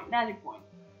magic point.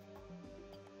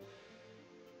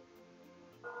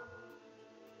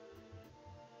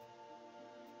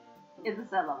 It's a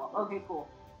set level. Okay, cool.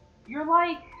 You're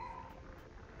like...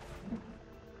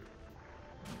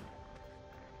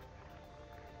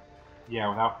 Yeah,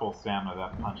 without full stamina,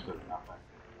 that punch does nothing.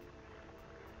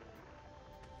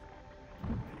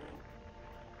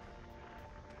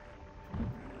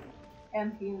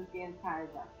 MP in this game is kind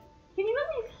of dumb. Can you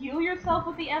at least heal yourself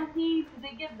with the MP? Do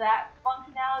they give that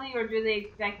functionality, or do they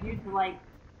expect you to, like,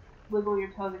 wiggle your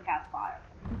toes and cast fire?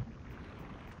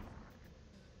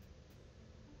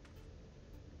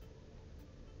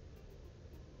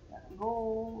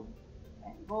 Gold,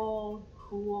 and gold,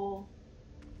 cool.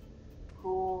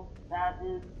 That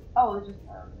is... Oh, it's just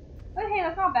nerfed. But hey,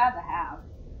 that's not bad to have.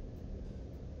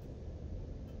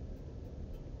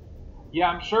 Yeah,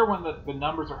 I'm sure when the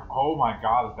numbers are... Oh my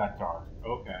god, is that dark.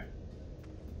 Okay.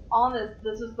 Honest,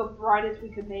 this is the brightest we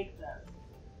could make this.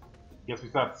 Guess we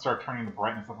have to start turning the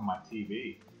brightness up on my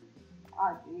TV.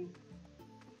 Ah, jeez.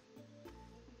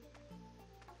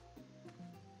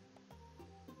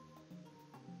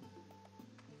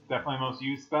 Definitely most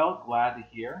used spell. Glad to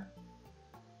hear.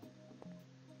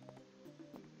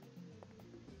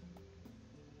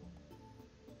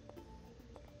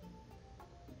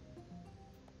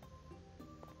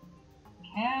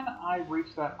 Can I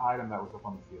reach that item that was up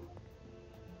on the ceiling?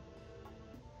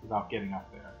 Without getting up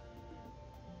there.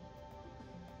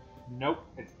 Nope,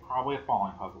 it's probably a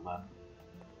falling puzzle then.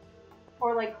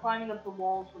 Or like climbing up the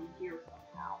walls from here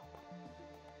somehow.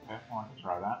 Okay, well I can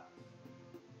try that.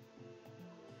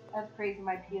 That's crazy,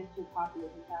 my PS2 copy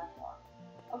isn't that dark.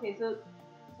 Okay, so it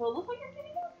looks like you're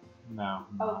getting up? No.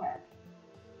 Okay.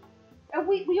 And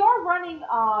we are running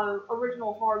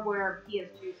original hardware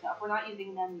PS2 stuff. We're not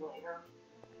using an emulator.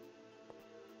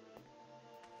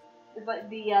 It's like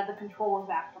the controller's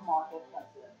aftermarket,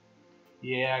 that's it.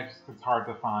 Yeah, it's hard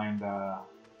to find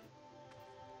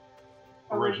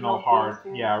Original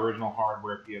original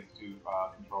hardware PS2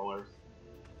 controllers.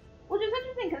 Which is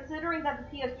interesting considering that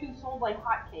the PS2 sold like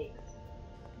hotcakes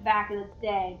back in its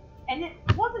day. And it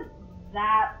wasn't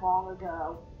that long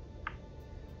ago.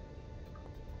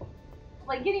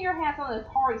 Like, getting your hands on an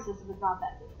Atari system is not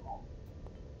that difficult.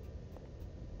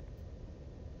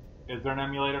 Is there an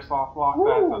emulator soft lock? Ooh.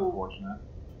 That's unfortunate.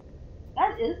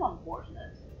 That is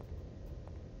unfortunate.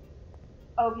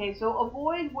 Okay, so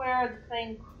avoid where the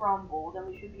thing crumbled, and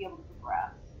we should be able to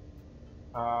progress.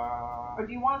 Or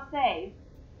do you want to save?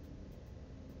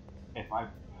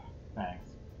 Thanks.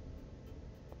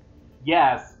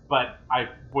 Yes, but I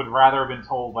would rather have been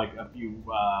told like a few,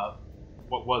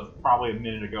 what was probably a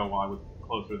minute ago while I was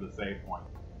closer to the save point.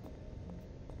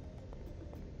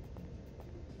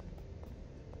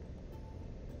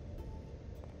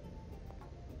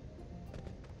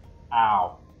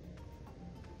 Ow.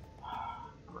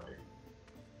 Great.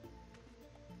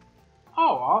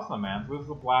 awesome, man. So this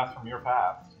is a blast from your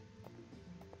past.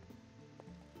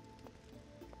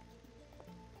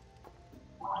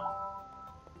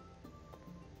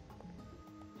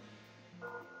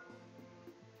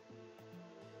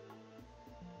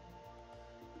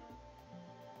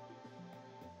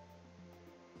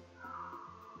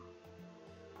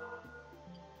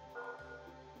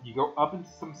 You go up into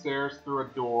some stairs through a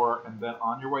door, and then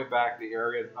on your way back, the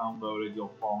area is unloaded.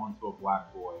 You'll fall into a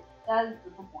black void. That is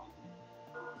disappointing.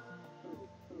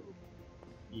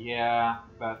 Yeah,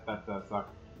 that does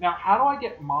suck. Now, how do I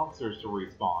get monsters to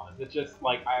respawn? Is it just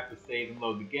like I have to save and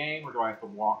load the game, or do I have to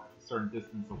walk a certain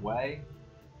distance away?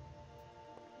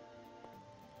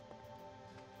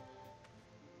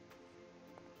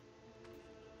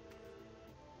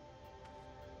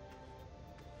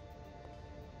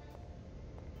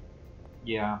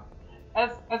 Yeah.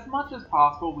 As much as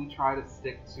possible, we try to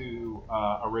stick to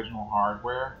original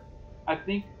hardware. I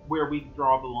think where we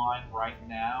draw the line right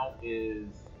now is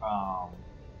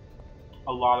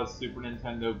a lot of Super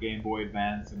Nintendo, Game Boy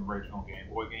Advance, and original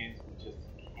Game Boy games. We just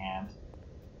can't.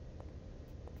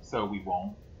 So we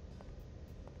won't.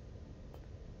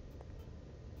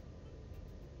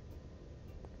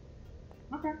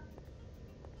 Okay.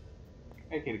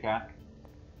 Hey, kitty cat.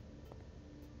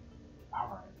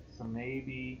 Alright, so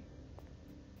maybe...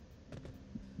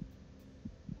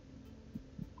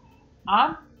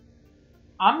 I'm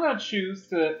gonna choose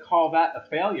to call that a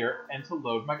failure and to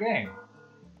load my game.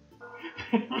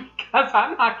 Because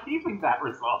I'm not keeping that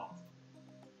result.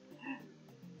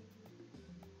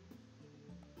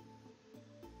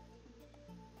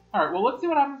 Alright, well let's see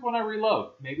what happens when I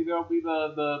reload. Maybe there'll be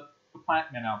the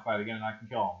plant man outside again and I can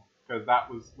kill him. Because that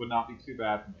would not be too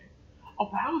bad for me. Oh,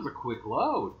 that was a quick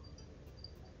load.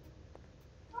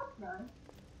 That's nice.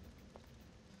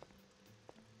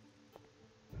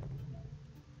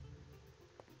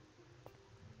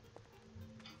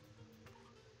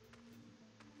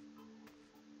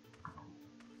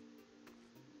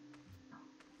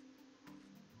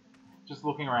 Just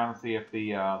looking around to see if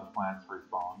the plants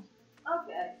respawned.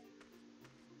 Okay.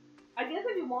 I guess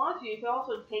if you want to, you could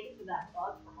also take it to that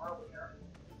bug from earlier.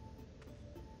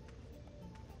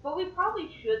 But we probably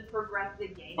should progress the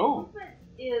game. Oh. Movement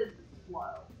is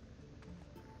slow.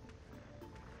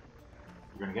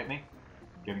 You're gonna get me?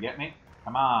 You're gonna get me?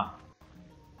 Come on.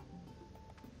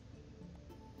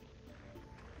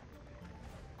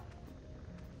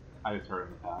 I just heard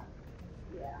an attack.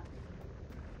 Yeah.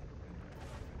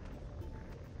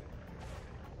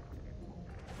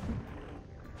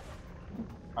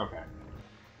 Okay.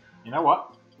 You know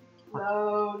what?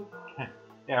 Load.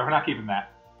 Yeah, we're not keeping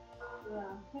that.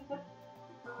 Yeah.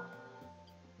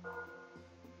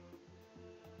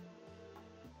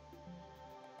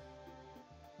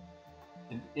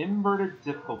 An inverted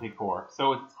difficulty core.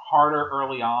 So it's harder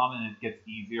early on and it gets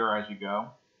easier as you go.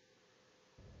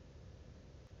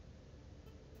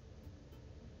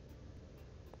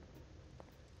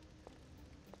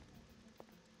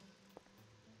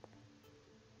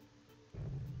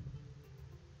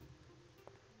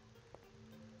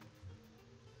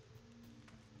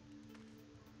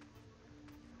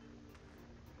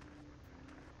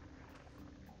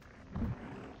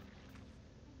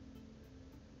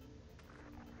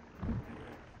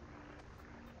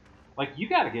 Like, you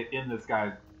gotta get in this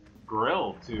guy's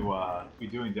grill to be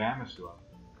doing damage to him.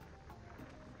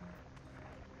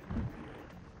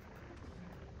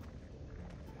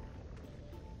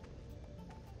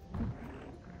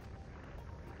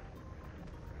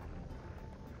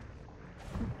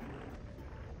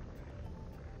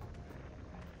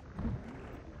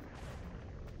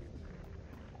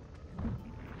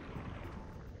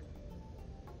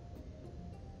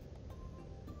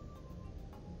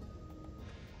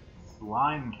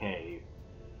 Slime cave.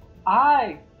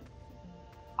 I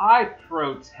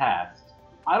protest.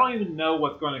 I don't even know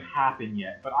what's going to happen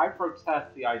yet, but I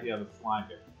protest the idea of a slime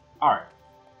cave. Alright,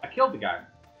 I killed the guy.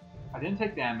 I didn't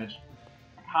take damage.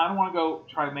 I kind of want to go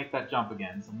try to make that jump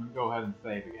again, so I'm going to go ahead and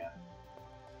save again.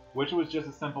 Which was just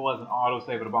as simple as an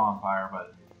autosave at a bonfire,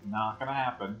 but it's not going to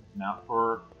happen. Not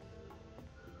for...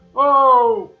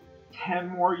 Oh! 10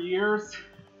 more years?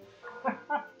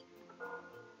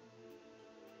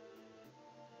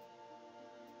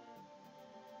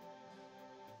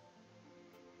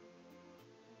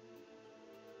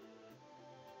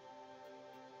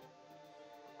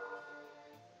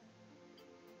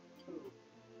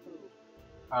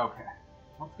 Okay,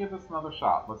 let's give this another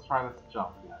shot. Let's try this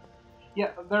jump again.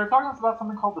 Yeah, they're talking to us about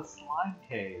something called the Slime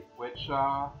Cave, which,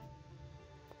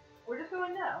 We're just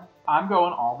going no. I'm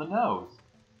going all the no's.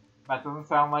 That doesn't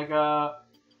sound like a...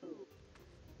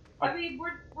 I mean,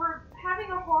 we're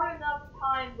having a hard enough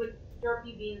time with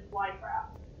Jerky Bean's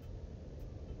Flytrap.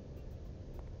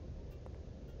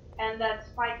 And that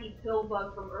spiky pill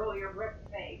bug from earlier ripped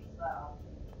face, so.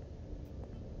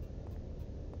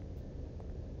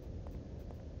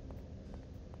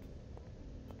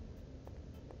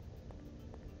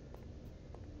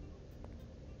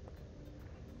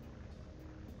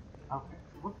 Okay,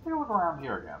 so let's take a look around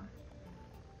here again.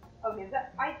 Okay,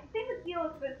 I think the deal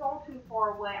is if it's all too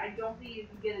far away, I don't think you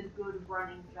can get a good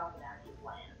running jump and actually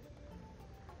land.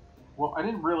 Well, I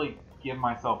didn't really give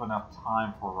myself enough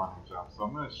time for a running jump, so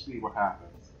I'm going to see what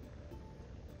happens.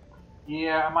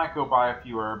 Yeah, I might go buy a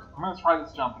few herbs. I'm going to try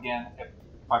this jump again. If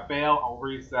I fail, I'll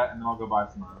reset and then I'll go buy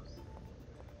some herbs.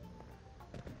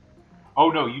 Oh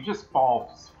no, you just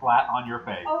fall flat on your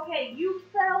face. Okay, you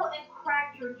fell and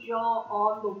cracked your jaw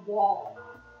on the wall.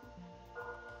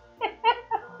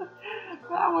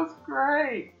 That was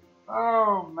great.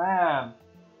 Oh man.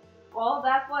 Well,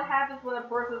 that's what happens when a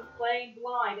person's playing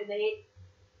blind, and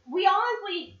we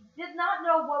honestly did not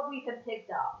know what we had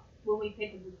picked up when we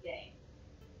picked this game.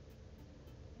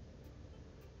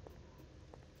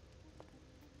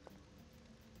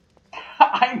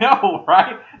 I know,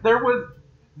 right? There was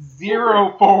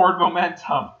zero forward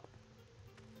momentum.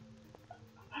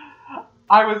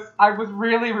 I was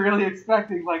really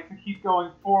expecting like to keep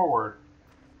going forward.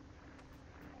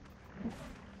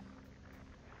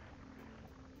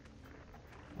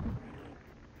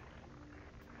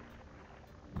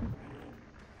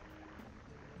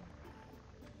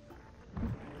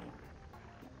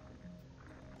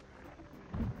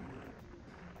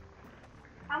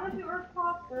 How much do Earth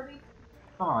cost? 30?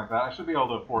 Something like that. I should be able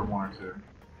to afford one or two.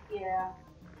 Yeah.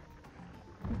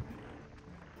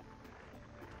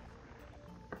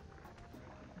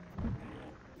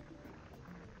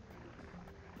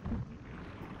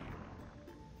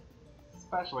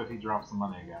 Especially if he drops some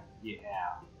money again. Yeah.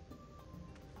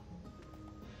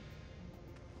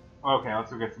 Okay,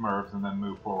 let's go get some herbs and then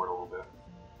move forward a little bit.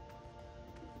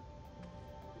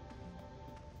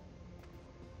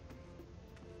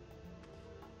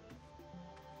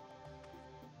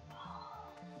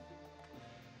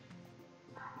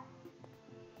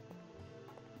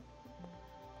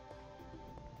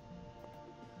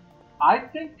 I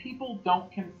think people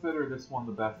don't consider this one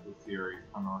the best of the series,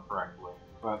 if I remember correctly,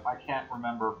 but I can't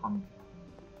remember from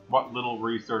what little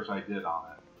research I did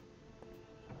on it.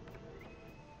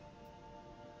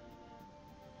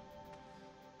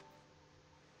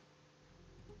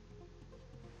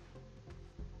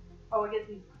 Oh, I guess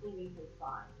he's cleaning his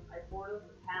sign. I boarded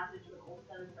the passage to an old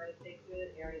cemetery to take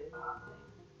good area is not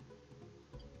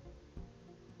safe.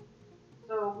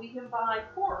 So we can buy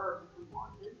 4 herbs if we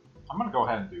wanted. I'm gonna go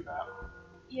ahead and do that.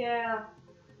 Yeah.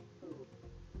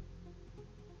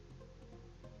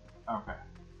 Okay.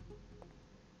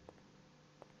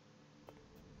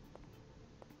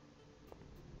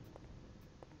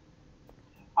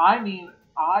 I mean,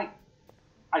 I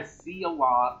see a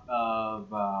lot of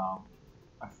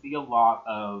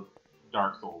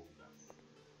Dark Souls in this.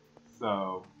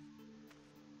 So.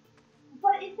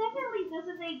 But it definitely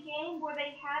isn't a game where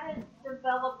they hadn't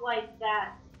developed like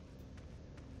that.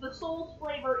 The Souls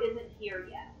flavor isn't here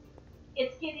yet.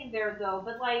 It's getting there though,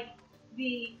 but like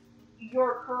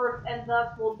you're cursed and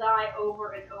thus will die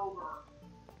over and over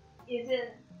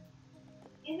isn't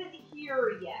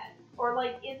here yet. Or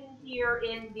like isn't here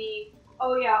in the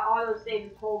oh yeah, autosave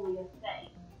is totally a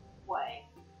thing way.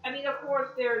 I mean of course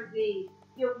there's the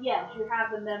yes, you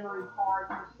have the memory card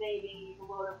for saving, you can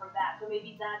load it from that. So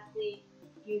maybe that's the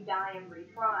you die and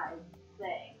retry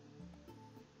thing.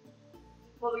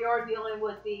 But we are dealing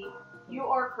with the you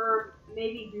are cursed,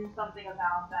 maybe do something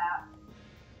about that.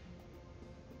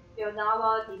 You know, not a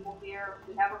lot of people here.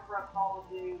 We have a first call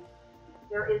to do.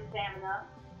 There is stamina.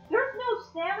 There's no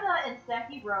stamina in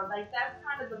Sekiro. Like, that's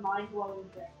kind of the mind-blowing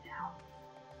thing now.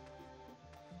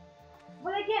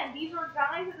 But again, these are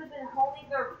guys that have been honing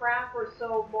their craft for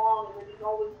so long and they're just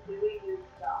always doing new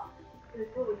stuff. And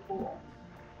it's really cool.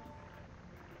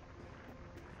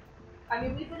 I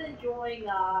mean, we've been enjoying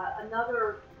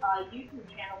another YouTube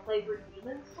channel, Play for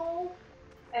Demon's Souls,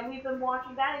 and we've been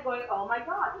watching that and going, oh my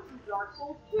god, this is Dark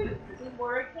Souls 2. This is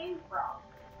where it came from.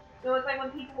 So it's like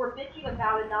when people were bitching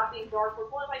about it not being Dark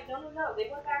Souls 1, like, no, they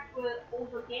went back to an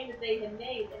older game that they had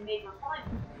made and made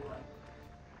refinements to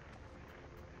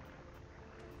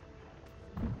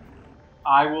it.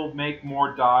 I will make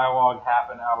more dialogue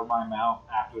happen out of my mouth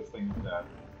after this thing is dead.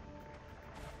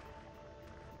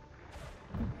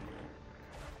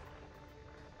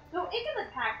 So it can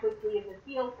attack quickly if it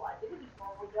feels like it. It just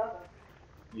normally doesn't.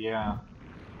 Yeah.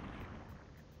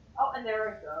 Oh, and there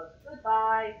it goes.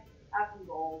 Goodbye. Have some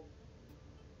gold.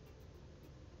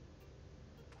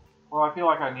 Well, I feel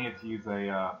like I needed to use a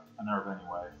nerve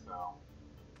anyway, so...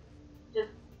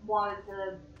 Just wanted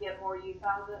to get more use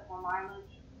out of it, more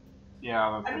mileage.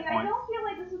 Yeah, that's a good point. I don't feel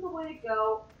like this is the way to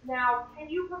go. Now, can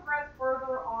you progress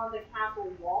further on the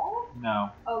castle wall?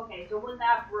 No. Okay, so when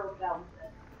that broke, that was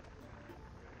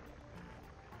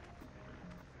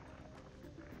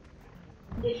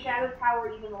it. Is Shadow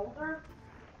Tower even older?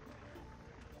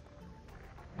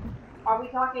 Are we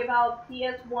talking about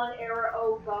PS1 era,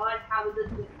 oh god, how did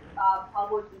this get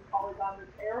published and Polygons are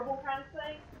terrible kind of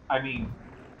thing? I mean,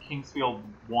 Kingsfield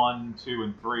 1, 2,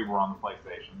 and 3 were on the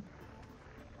PlayStation.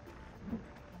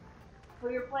 So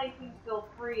you're playing Kingsfield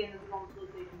 3 and this is on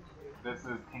PlayStation 2. This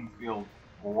is Kingsfield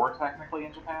 4, technically,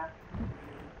 in Japan.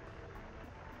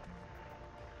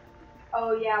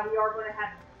 Oh yeah, we are going to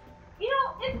have... You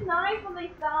know, it's nice when they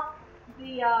stop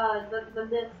the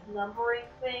misnumbering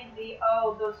thing.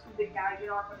 Those stupid guys,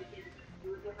 you aren't going to get it just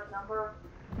do a different number.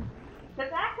 Because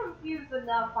that confused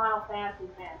enough Final Fantasy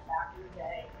fans back in the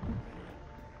day.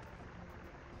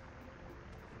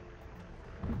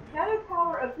 Shadow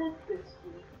Tower Abyss this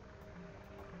week.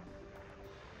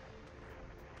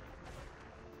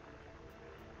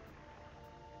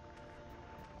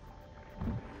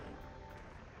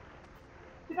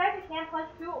 Too bad you can't punch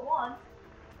two at once.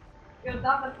 You know,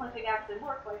 not that punching actually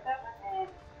works like that, but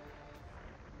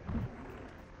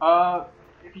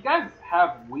If you guys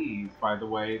have Wii's, by the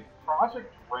way,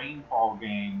 Project Rainfall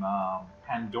game,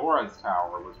 Pandora's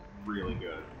Tower was really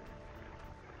good.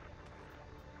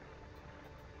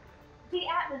 The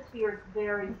atmosphere is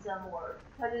very similar,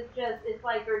 because it's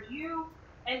like there's you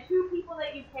and two people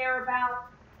that you care about,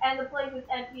 and the place is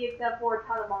empty except for a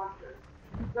ton of monsters.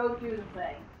 Go do the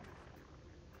thing.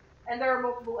 And there are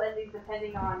multiple endings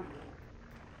depending on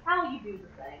how you do the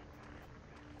thing.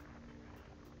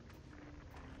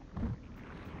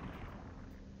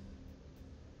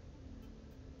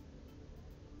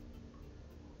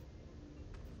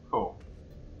 Cool.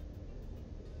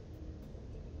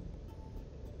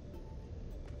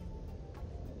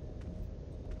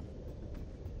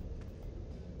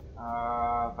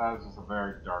 That is just a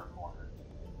very dark corner.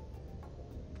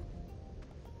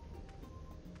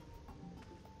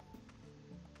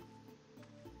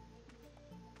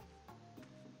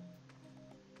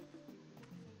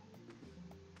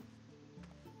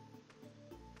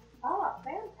 Ah,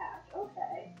 fan patch,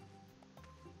 okay.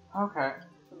 Okay.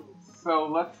 So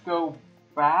let's go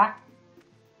back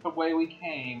the way we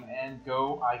came and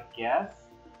go, I guess,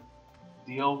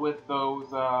 deal with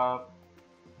those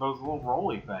little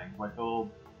rolly things, like the little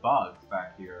bugs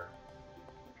back here.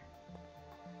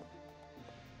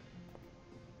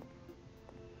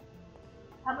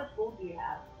 How much gold do you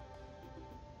have?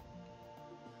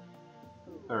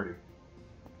 30.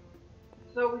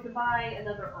 So we can buy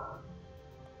another urn.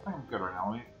 I think I'm good right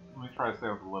now. Let me try to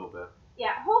save up a little bit.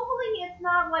 Yeah, hopefully it's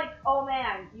not like, oh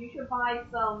man, you should buy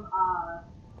some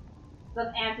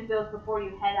antidotes before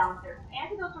you head out there.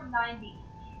 Antidotes are 90 each.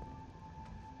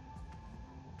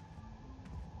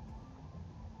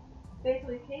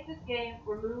 Basically, change this game,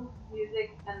 remove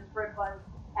music and spread buttons,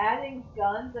 adding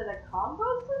guns and a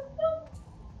combo system?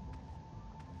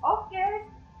 Okay.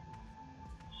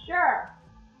 Sure.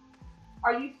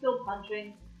 Are you still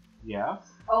punching? Yes?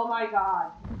 Oh my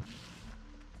god.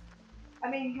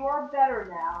 I mean, you're better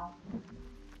now.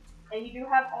 And you do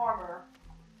have armor.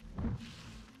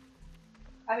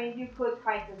 I mean, you could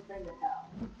kite this thing to hell.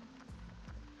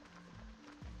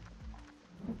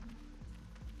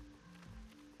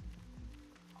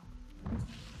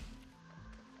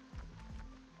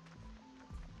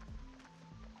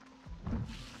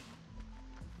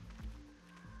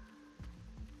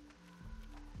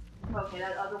 Okay,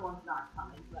 that other one's not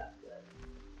coming, so that's good.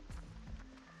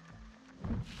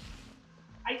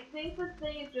 I think this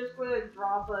thing is just going to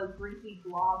drop a greasy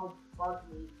blob of bug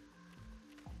meat.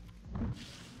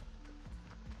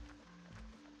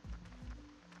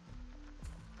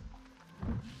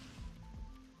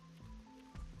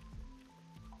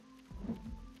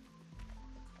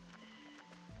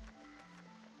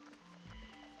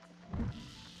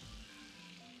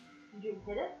 Did you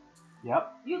hit it?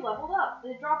 Yep. You leveled up.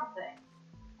 Did it drop a thing?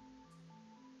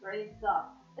 Ready stuff.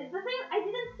 It's the thing, I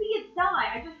didn't see it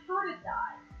die. I just heard it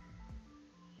die.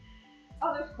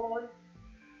 Oh, there's gold.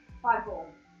 5 gold.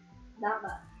 Not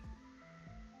much.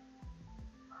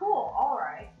 Cool,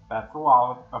 alright. That's the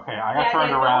lava. Okay, I got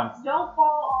turned around. Don't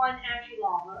fall on ashy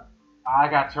lava. I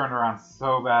got turned around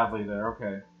so badly there.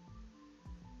 Okay.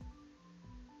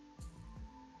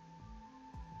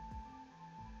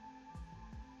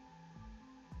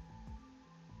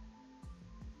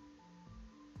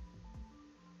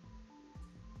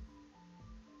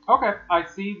 Okay, I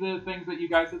see the things that you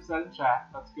guys have said in chat.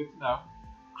 That's good to know.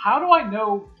 How do I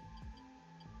know...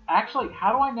 Actually,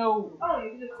 how do I know... Oh, you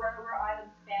can just run over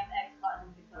items, spam X button,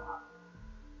 and pick them up.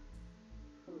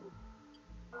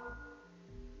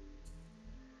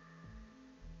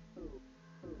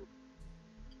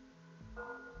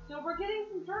 So we're getting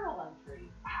some journal entries.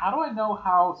 How do I know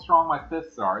how strong my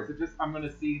fists are? Is it just I'm going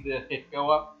to see the hit go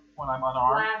up when I'm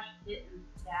unarmed? Slash, hit, and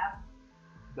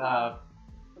stab.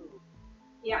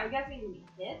 Yeah, I'm guessing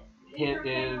hit. Hit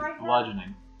is right bludgeoning.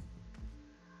 Now?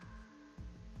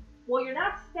 Well, you're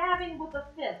not stabbing with a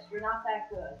fist. You're not that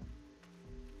good.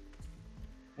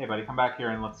 Hey, buddy, come back here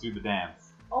and let's do the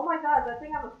dance. Oh my god, does that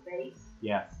thing have a face?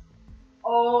 Yes.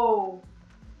 Oh.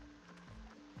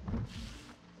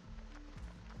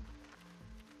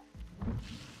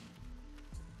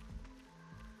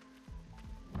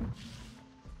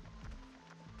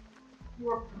 You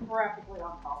are practically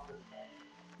on top of this thing.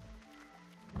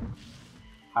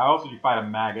 How else would you fight a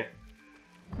maggot?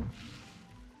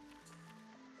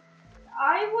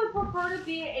 I would prefer to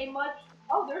be a much...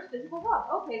 Oh, there's physical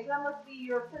help. Okay, so that must be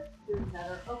your fist doing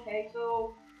better. Okay,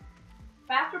 so...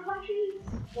 Faster punchies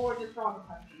or just stronger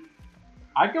punchies?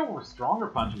 I'd go for stronger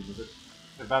punches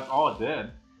if that's all it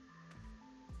did.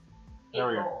 There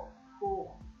we go.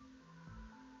 Cool.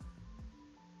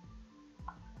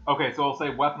 Okay, so I'll say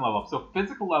weapon level up. So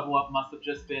physical level up must have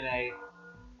just been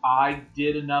I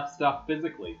did enough stuff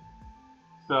physically.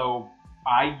 So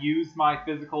I used my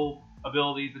physical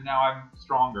abilities and now I'm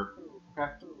stronger.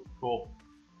 Okay, cool.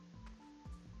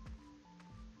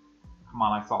 Come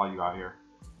on, I saw you out here.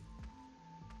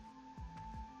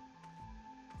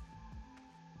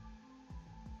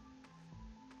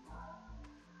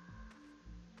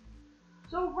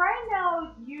 So right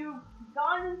now, you've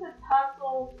gone into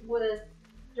tussles with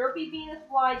Derpy Venus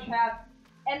flytraps,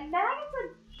 and maggots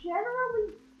that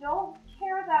generally don't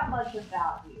care that much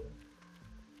about you.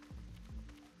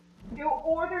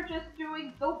 Or they're just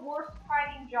doing the worst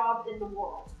hiding job in the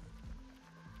world.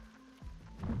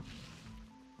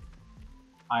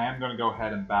 I am going to go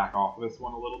ahead and back off this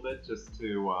one a little bit just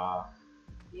to...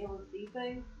 Be able to see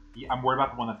things? Yeah, I'm worried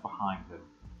about the one that's behind him.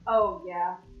 Oh,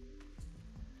 yeah.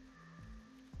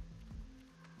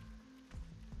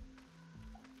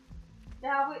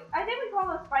 Now, I think we call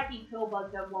them spiky pill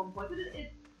bugs at one point, but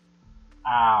it's...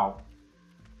 Ow.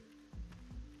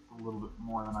 A little bit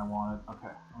more than I wanted. Okay,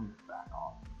 let me back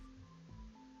off.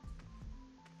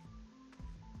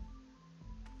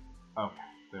 Okay,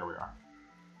 there we are.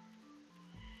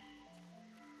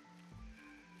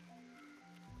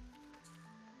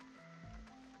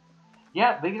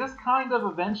 Yeah, they just kind of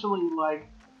eventually, like,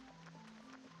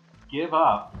 give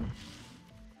up.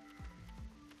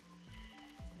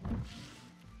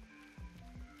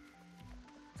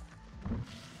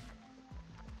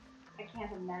 I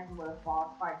can't imagine what a boss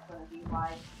fight's gonna be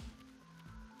like.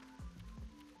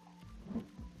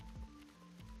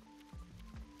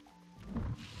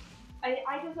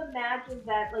 I just imagine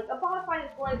that, like, a boss fight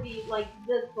is going to be like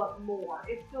this, but more.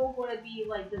 It's still going to be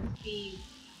like this speed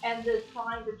and this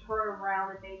trying to turn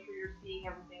around and make sure you're seeing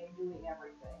everything and doing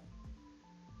everything.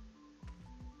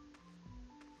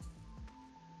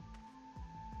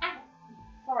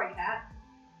 Sorry, cat.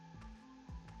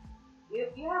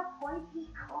 You have pointy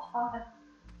claws.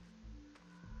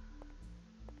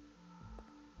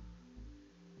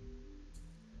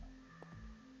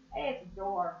 Hey, it's a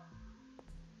door.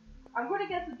 I'm going to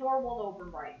guess the door won't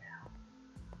open right now.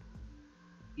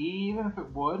 Even if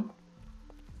it would?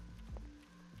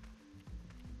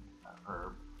 That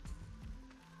herb.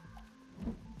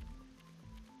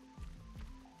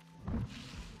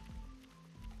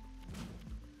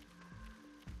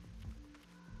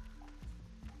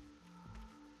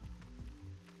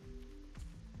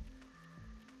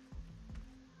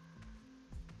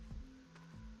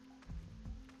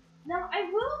 Now, I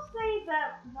will say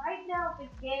that right now the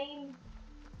game,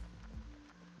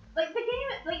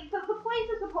 the place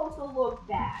is supposed to look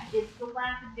bad. It's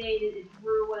dilapidated, it's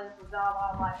ruined, there's not a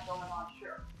lot of life going on,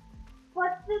 sure.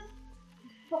 But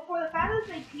for the fact that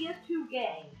it's a PS2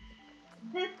 game,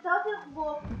 this doesn't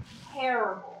look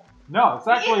terrible. No, this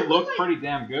actually looks pretty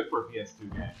damn good for a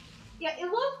PS2 game. Yeah, it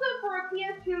looks good for a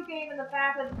PS2 game, and the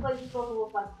fact that the place is supposed to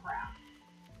look like crap.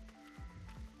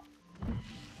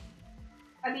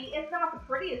 I mean, it's not the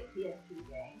prettiest PS2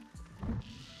 game.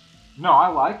 No, I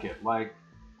like it. Like,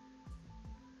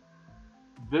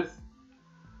 this...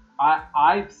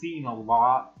 I've seen a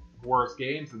lot worse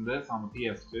games than this on the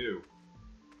PS2.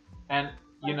 And,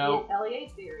 you know... the Atelier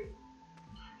series.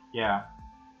 Yeah.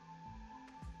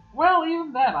 Well,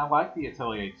 even then, I like the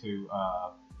Atelier 2,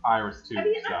 Iris 2 I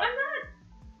mean, stuff. I'm not,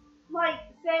 like,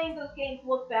 saying those games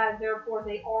look bad, therefore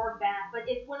they are bad. But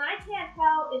when I can't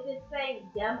tell if it's saying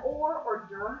dem or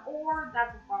Dern or,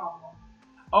 that's a problem.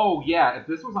 Oh yeah, if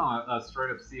this was on a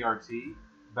straight up CRT,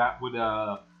 that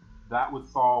would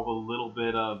solve a little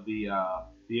bit of the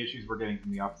issues we're getting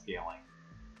from the upscaling.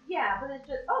 Yeah, but it's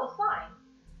just sign.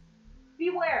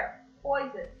 Beware,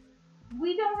 poison.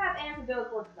 We don't have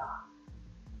antidotes. Let's not.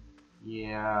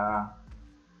 Yeah.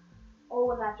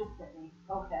 Oh, and that just hit me.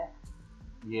 Okay.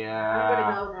 Yeah.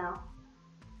 I'm gonna go now.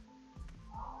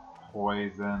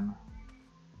 Poison.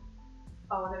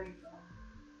 Oh, there you go.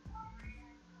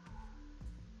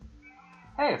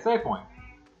 Hey, a save point.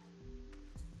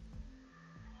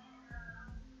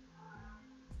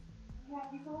 Yeah,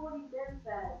 you've already been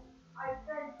fed. I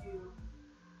fed you.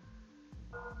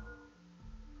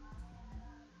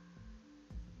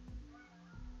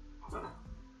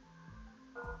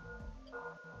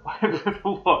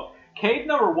 Look, cave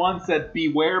number 1 said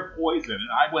beware poison, and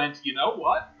I went, you know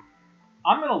what?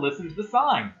 I'm gonna listen to the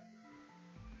sign.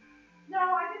 No,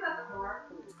 I think that's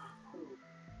correct.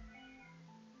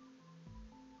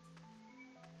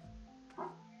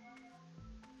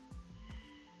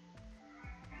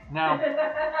 Now,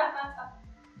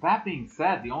 that being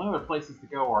said, the only other places to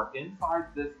go are inside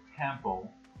this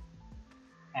temple,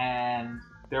 and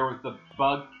there was the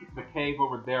cave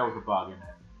over there with a bug in it.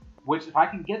 Which, if I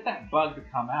can get that bug to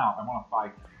come out, I want to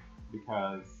fight them,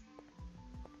 because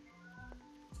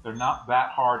they're not that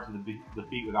hard to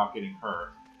defeat without getting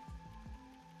hurt.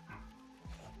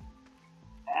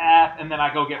 And then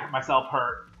I go get myself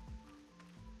hurt.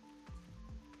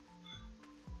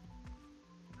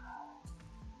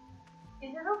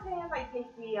 Is it okay if I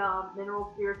take the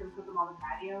mineral spheres and put them on the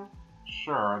patio?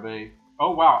 Sure, are they...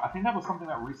 Oh wow, I think that was something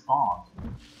that respawned.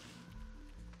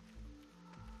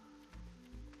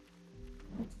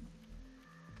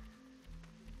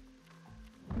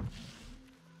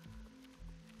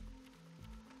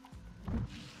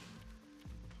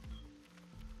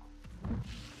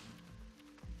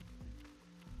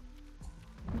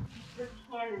 This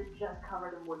can is just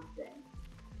covered in wood stain.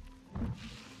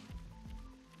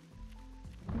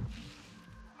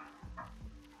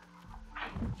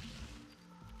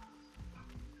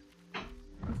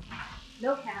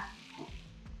 No cat.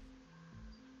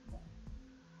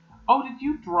 Oh, did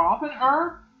you drop an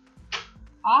herb?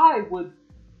 I would...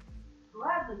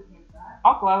 Gladly take that.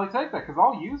 I'll gladly take that, because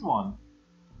I'll use one.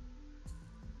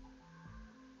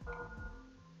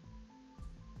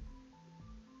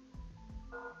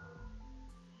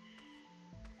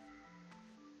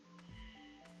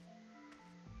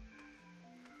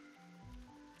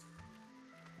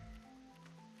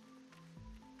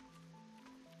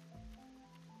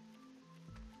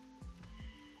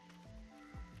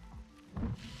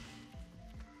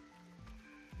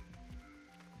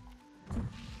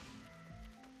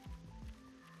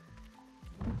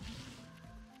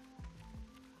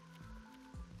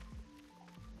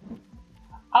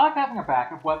 I like having a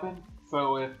backup weapon,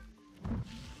 so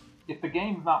if the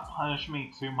game's not punishing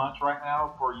me too much right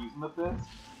now for using the fist,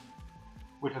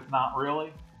 which it's not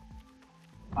really,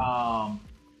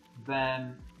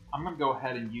 then I'm gonna go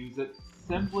ahead and use it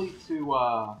simply to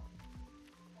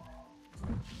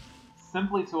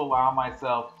allow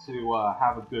myself to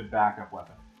have a good backup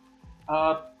weapon.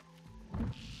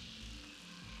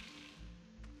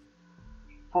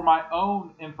 For my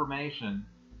own information,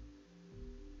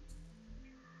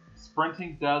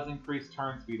 sprinting does increase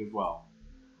turn speed as well.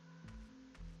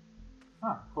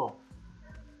 Huh, cool.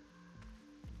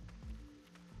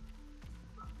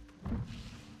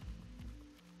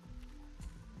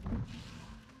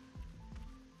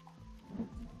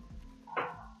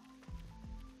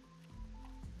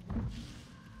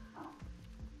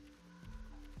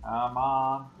 Come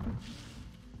on.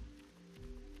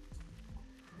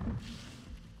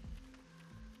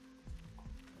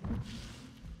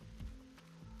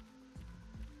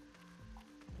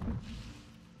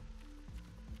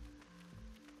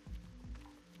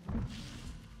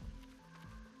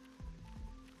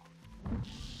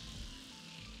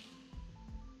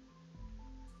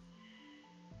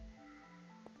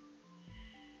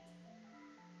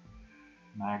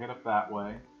 Negative that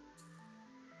way.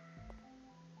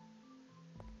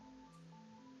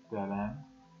 Dead end.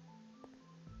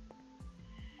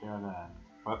 Dead end.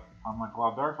 But unlike a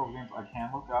lot of Dark Souls games, I can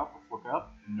look up. Let's look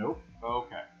up. Nope.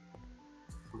 Okay.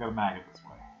 So we got a maggot this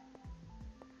way.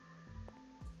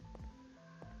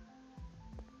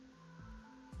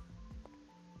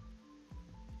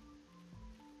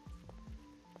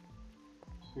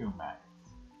 Two maggots.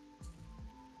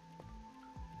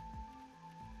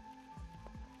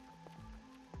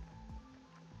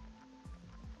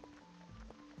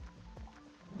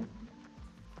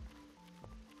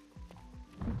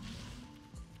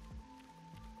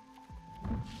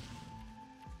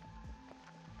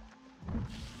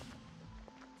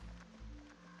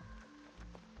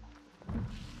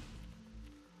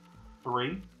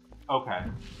 3? Okay.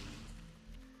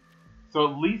 So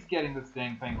at least getting this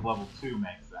dang thing to level 2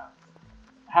 makes sense.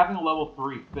 Having a level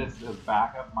 3 fist as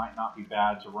backup might not be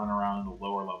bad to run around in the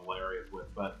lower level areas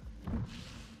with, but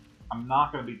I'm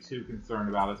not going to be too concerned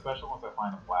about it, especially once I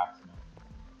find a blacksmith.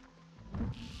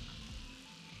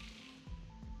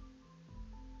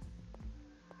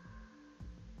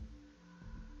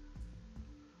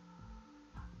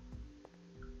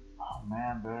 Oh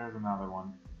man, there's another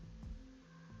one.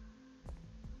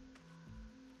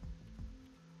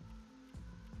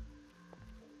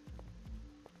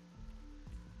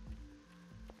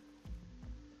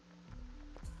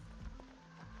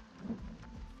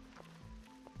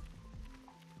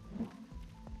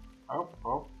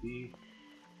 Oh, he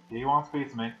wants a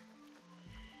piece of me.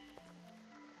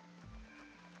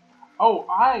 Oh,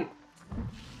 I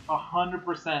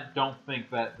 100% don't think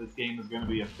that this game is going to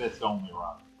be a fist-only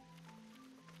run.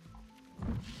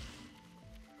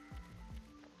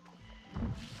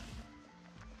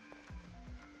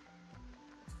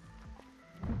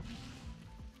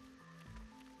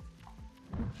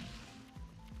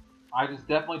 I just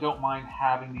definitely don't mind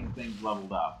having these things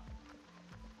leveled up.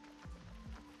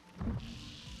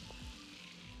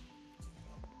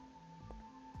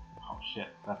 Oh shit,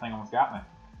 that thing almost got me.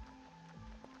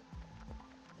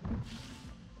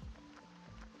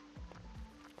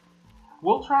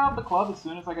 We'll try out the club as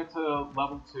soon as I get to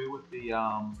level 2 with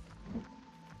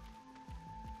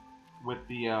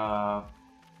the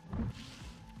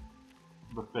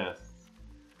fists.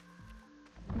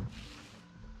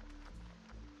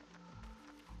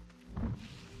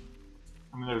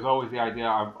 I mean, there's always the idea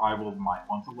I might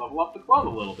want to level up the club a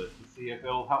little bit to see if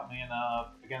it'll help me in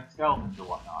against skeletons or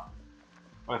whatnot.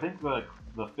 But I think the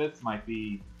fists might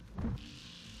be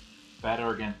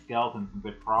better against skeletons since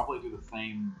they probably do the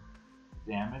same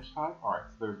damage type. Alright,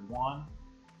 so there's 1,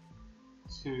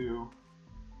 2,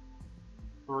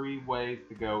 3 ways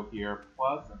to go here,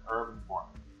 plus an urban form.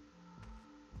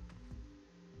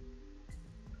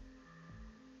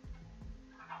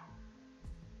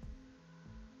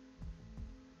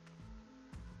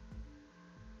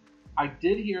 I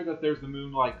did hear that there's a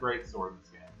Moonlight Greatsword in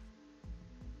this game.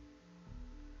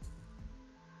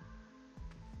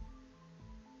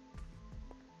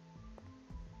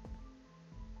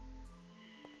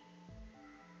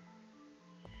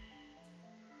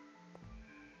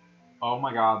 Oh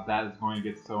my god, that is going to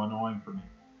get so annoying for me.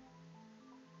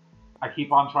 I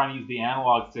keep on trying to use the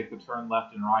analog stick to turn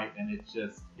left and right, and it's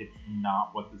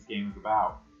not what this game is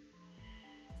about.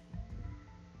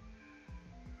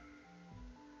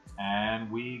 And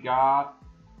we got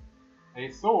a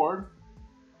sword.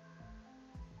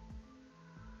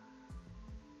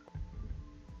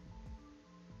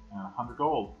 And 100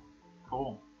 gold.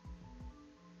 Cool.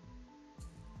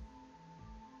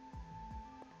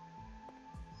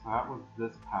 So that was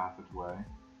this passageway.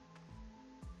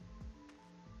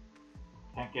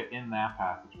 Can't get in that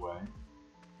passageway.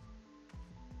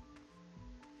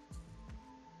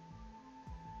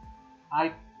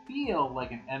 I feel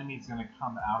like an enemy's gonna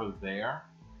come out of there.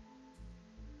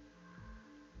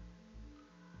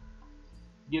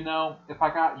 You know, if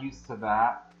I got used to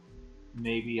that,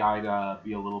 maybe I'd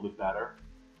be a little bit better.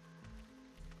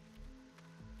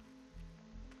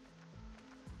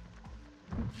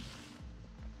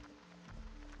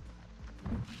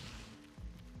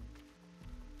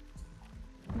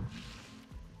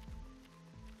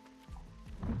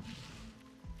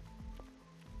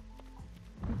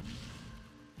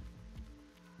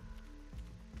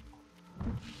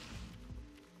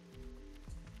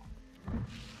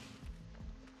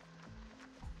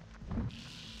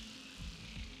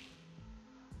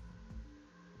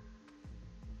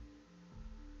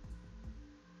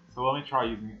 So let me try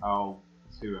using L2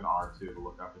 and R2 to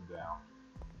look up and down.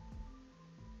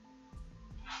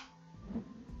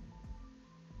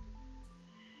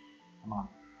 Come on.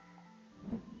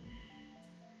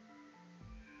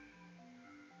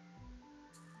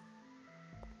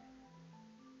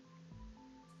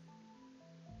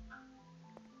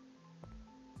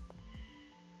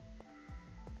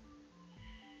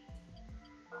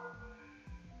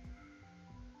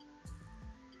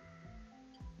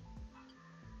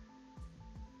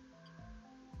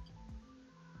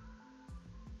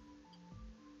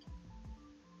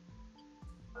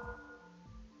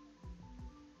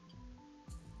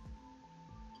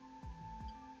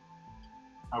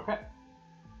 Okay.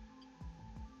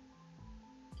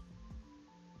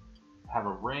 Have a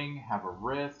ring, have a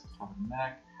wrist, have a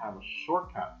neck, have a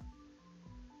shortcut.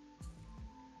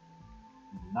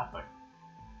 Nothing.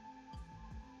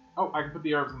 Oh, I can put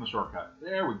the herbs in the shortcut.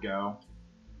 There we go.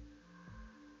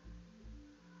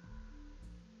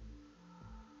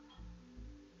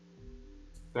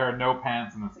 There are no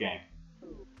pants in this game.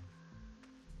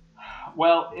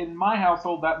 Well, in my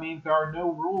household, that means there are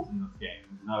no rules in this game.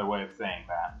 Is another way of saying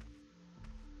that.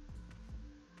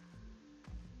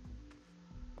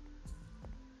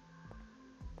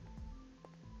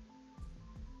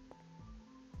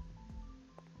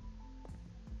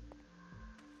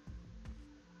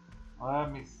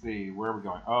 Let me see. Where are we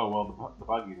going? Oh, well, the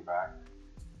buggies are back.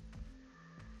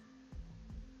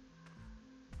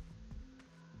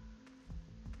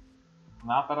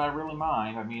 Not that I really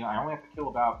mind. I mean, I only have to kill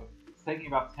about... It's taking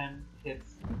about 10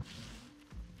 hits.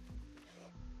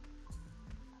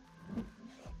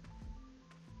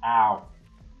 Ow.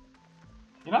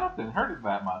 You know, that didn't hurt it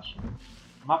that much.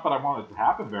 Not that I want it to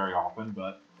happen very often,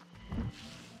 but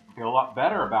I feel a lot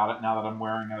better about it now that I'm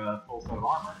wearing a full set of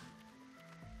armor.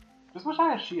 Just wish I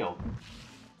had a shield.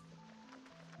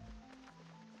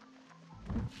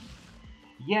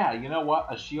 Yeah, you know what?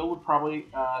 A shield would probably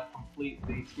complete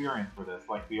the experience for this,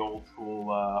 like the old school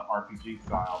RPG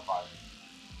style fighting.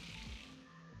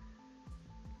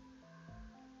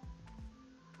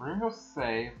 We're gonna go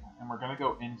save, and we're gonna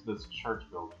go into this church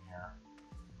building here.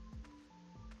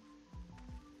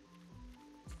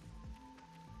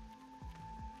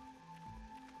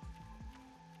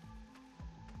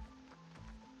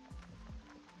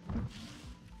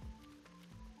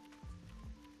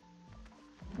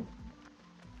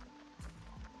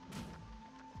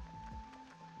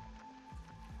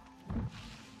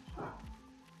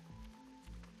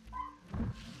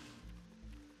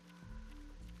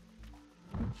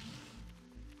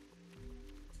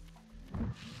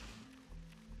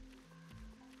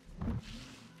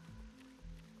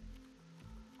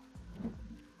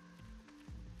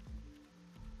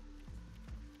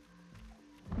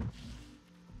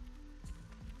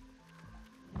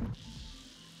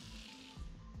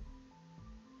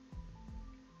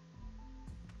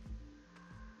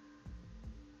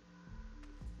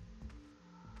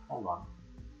 Hold on.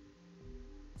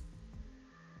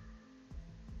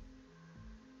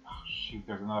 Oh, shoot,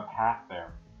 there's another path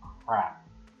there. Crap.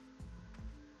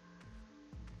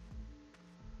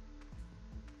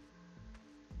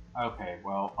 Okay,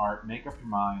 well, Art, make up your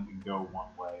mind and go one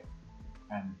way,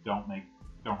 and don't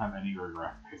have any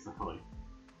regret, basically.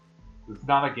 It's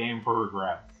not a game for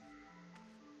regrets.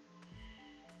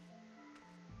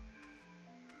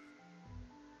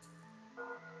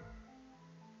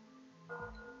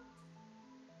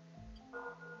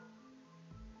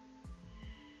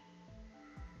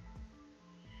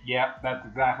 Yeah, that's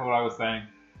exactly what I was saying.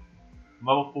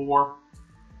 Level 4,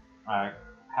 I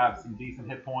have some decent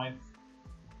hit points.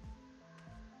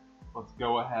 Let's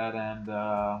go ahead and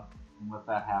let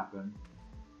that happen.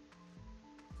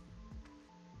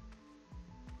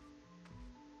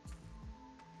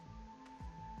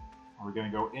 Are we going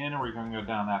to go in, or are we going to go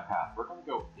down that path? We're going to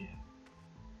go in.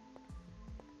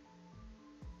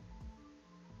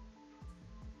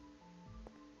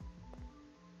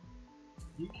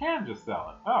 You can just sell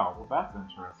it. Oh, well, that's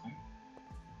interesting.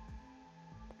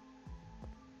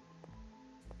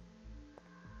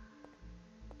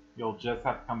 You'll just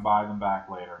have to come buy them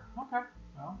back later. Okay,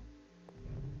 well.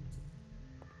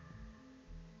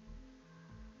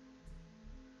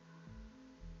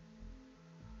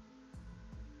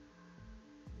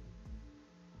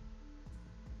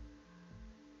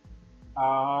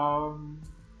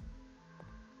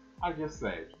 I just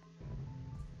saved.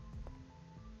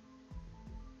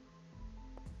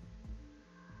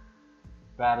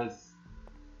 That is...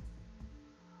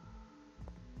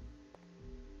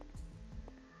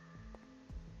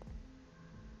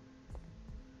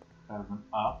 That is an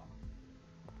up.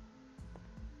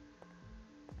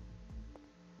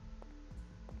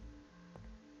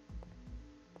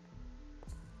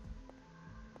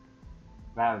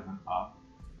 That is an up.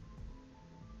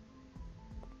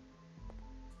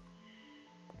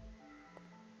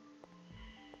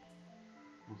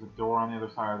 There's a door on the other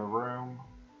side of the room.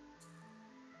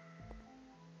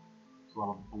 There's a lot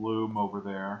of bloom over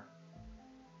there.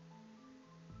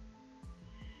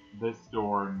 This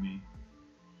door and me.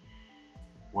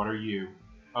 What are you?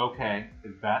 Okay,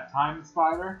 is that Time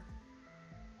Spider?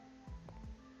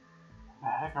 What the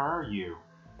heck are you?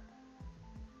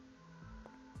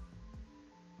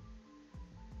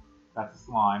 That's a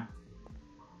slime.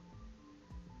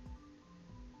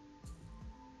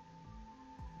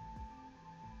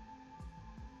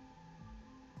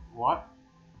 What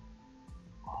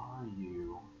are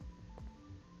you?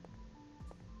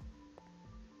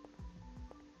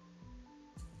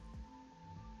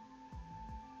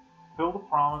 Fill the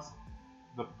promise,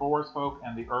 the forest folk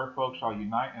and the earth folk shall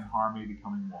unite in harmony,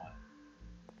 becoming one.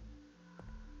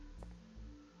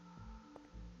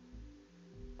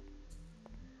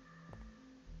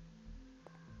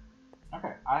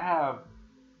 I have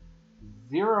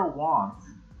 0 wants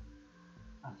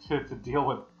to deal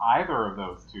with either of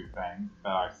those two things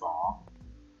that I saw.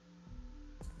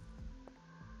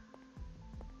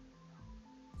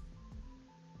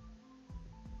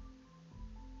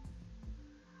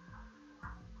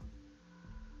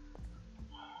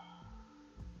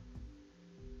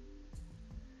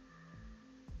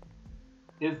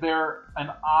 Is there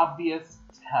an obvious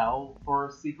tell for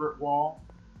a secret wall?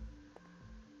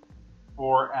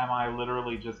 Or am I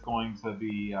literally just going to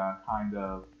be kind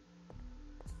of,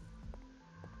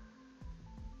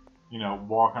 you know,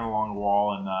 walking along the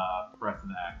wall and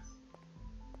pressing X?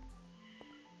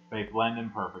 They blend in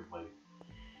perfectly.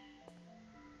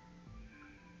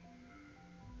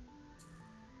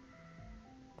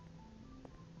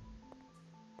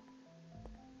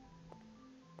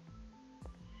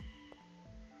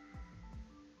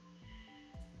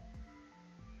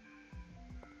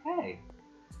 Hey.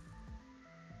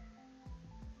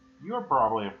 You're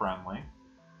probably a friendly.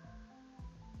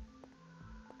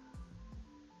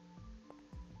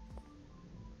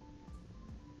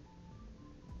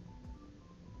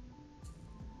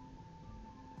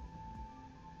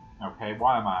 Okay,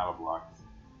 why am I out of luck?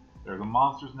 There's a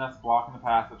monster's nest blocking the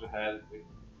passage ahead. If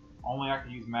only I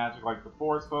could use magic like the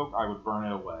forest folk, I would burn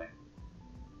it away.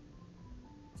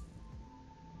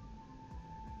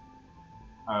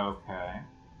 Okay.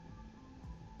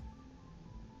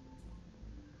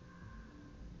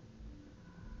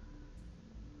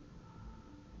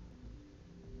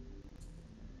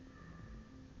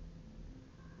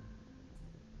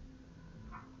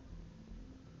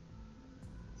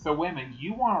 So wait a minute,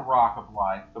 you want a Rock of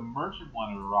Life, the merchant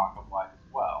wanted a Rock of Life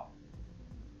as well.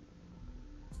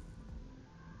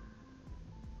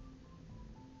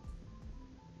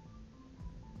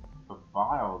 The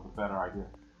vial is a better idea.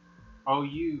 Oh,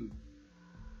 you...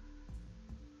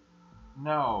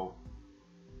 No.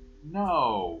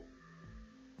 No.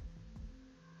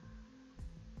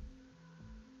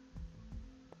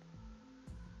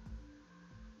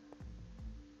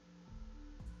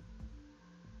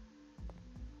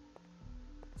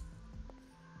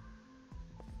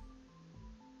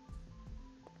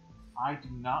 I do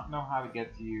not know how to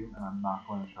get to you, and I'm not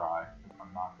going to try.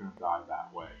 I'm not going to die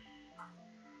that way.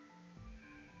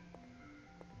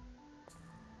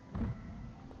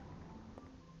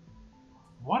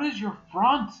 What is your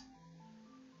front?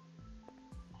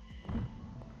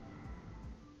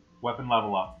 Weapon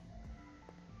level up.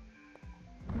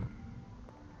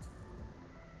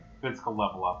 Physical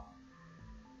level up.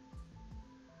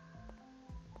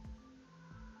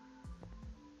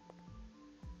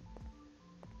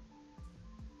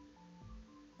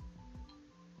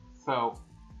 So,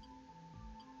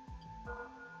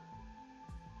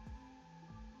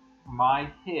 my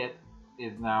hit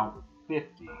is now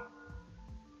 50.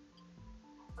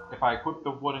 If I equip the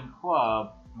wooden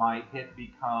club, my hit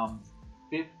becomes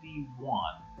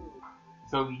 51.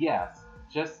 So yes,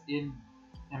 just in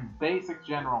basic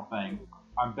general thing,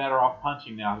 I'm better off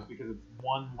punching now just because it's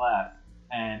 1 less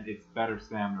and it's better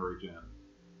stamina regen.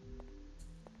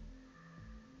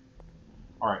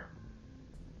 Alright.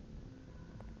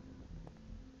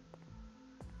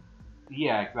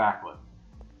 Yeah, exactly.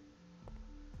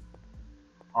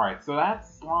 Alright, so that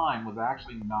slime was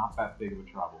actually not that big of a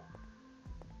trouble.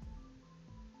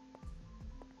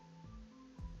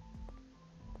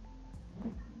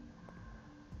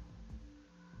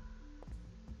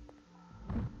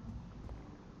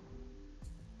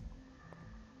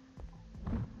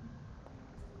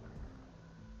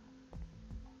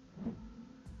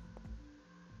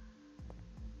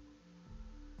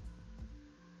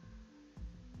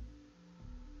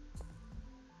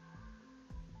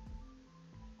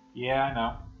 Yeah, I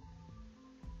know.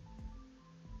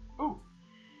 Ooh.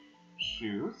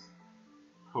 Shoes.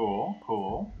 Cool,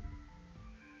 cool.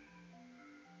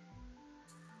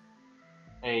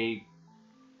 A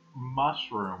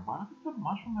mushroom. Why would you put a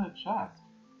mushroom in a chest?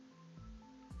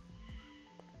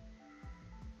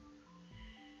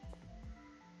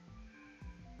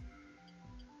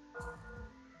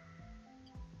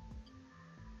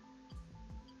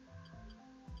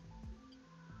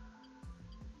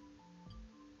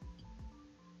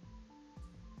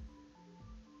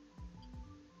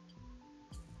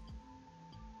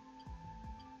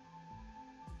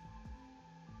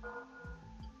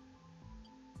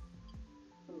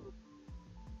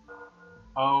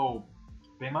 Oh,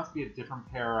 they must be a different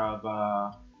pair of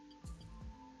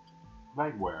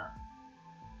legwear.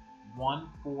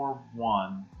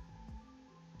 141.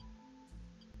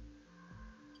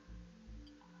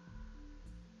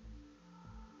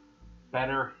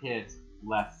 Better hit,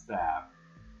 less stab.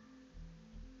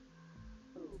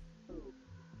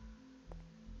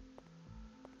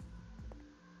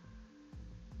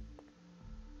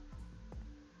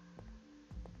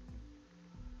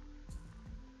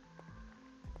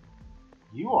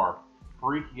 You are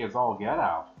freaky as all get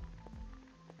out.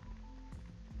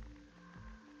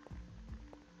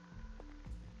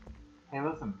 Hey,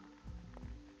 listen.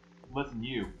 Listen,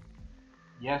 you.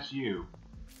 Yes, you.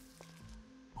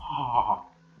 Ah.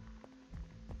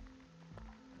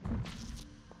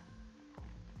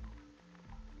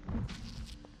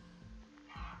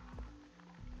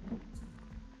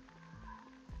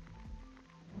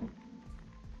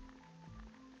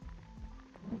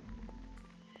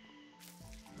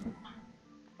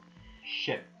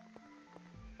 Shit.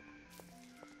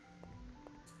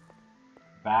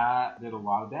 That did a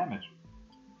lot of damage.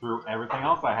 Through everything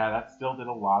else I had, that still did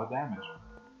a lot of damage.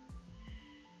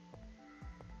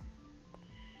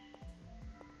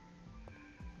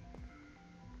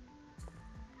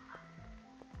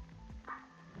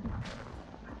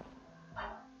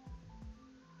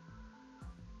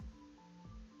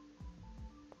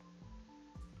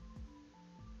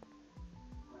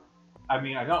 I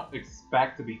mean, I don't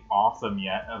expect to be awesome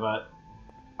yet, but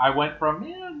I went from,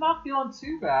 not feeling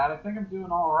too bad, I think I'm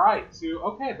doing alright, to,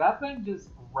 okay, that thing just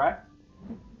wrecked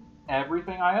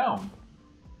everything I own.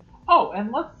 Oh,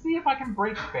 and let's see if I can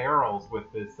break barrels with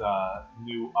this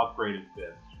new upgraded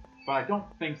fist. But I don't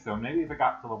think so. Maybe if it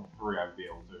got to level 3, I'd be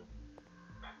able to.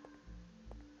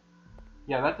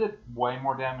 Yeah, that did way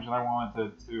more damage than I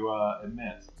wanted to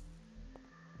admit.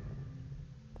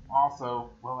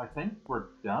 Also, well, I think we're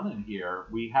done in here.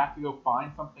 We have to go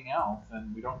find something else,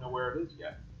 and we don't know where it is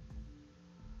yet.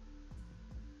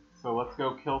 So let's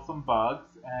go kill some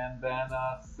bugs, and then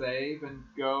save and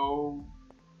go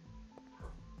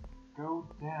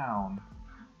down.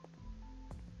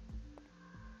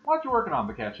 What you working on,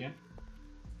 Vakechian?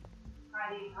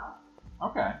 I need help.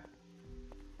 Okay.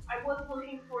 I was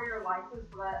looking for your license,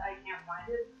 but I can't find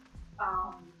it.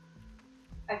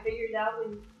 I figured out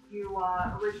when you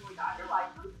originally got your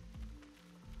license.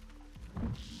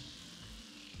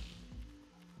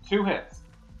 2 hits.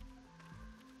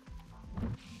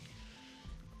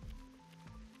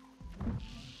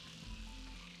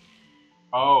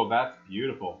 Oh, that's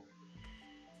beautiful.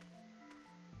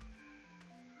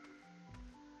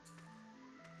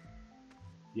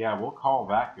 Yeah, we'll call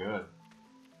that good.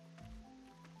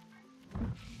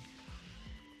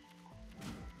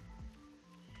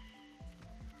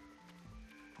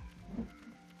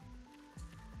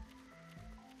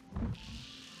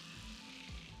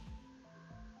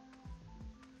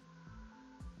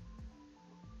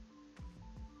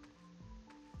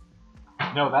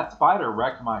 No, that spider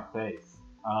wrecked my face.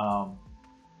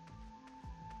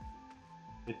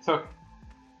 It took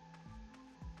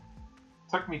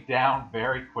me down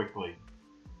very quickly.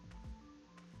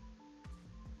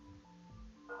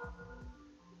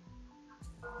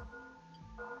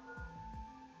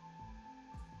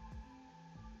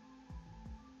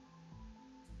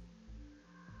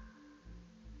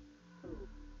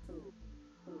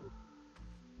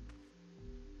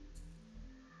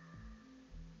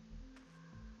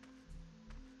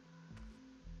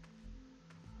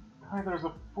 Alright, there's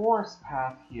a forest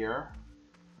path here.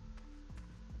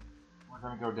 We're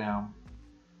gonna go down.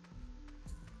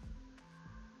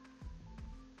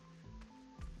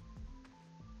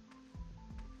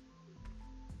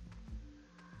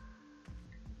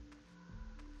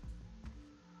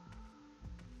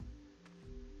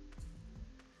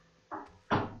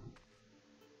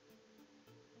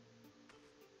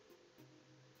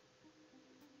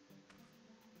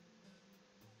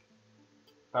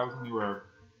 That was when you were...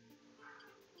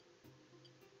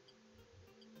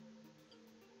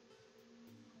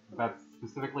 That's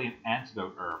specifically an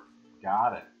antidote herb.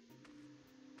 Got it.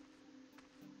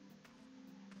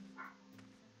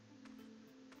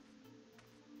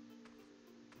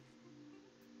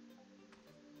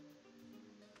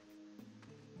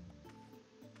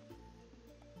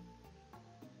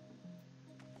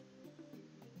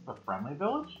 It's a friendly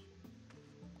village?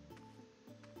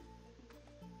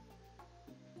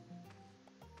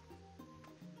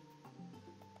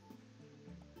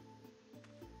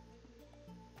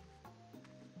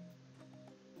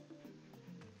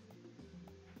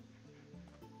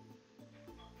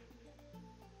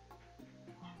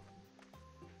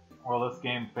 Well, this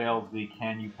game fails the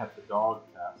can you pet the dog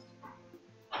test.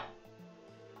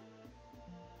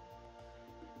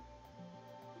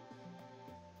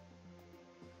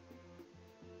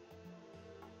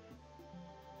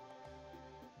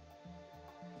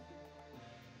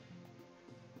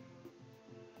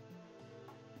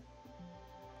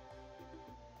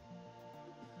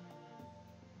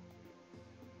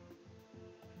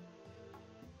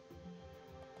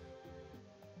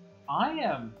 I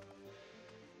am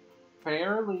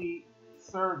fairly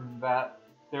certain that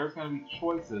there's going to be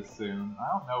choices soon.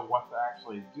 I don't know what to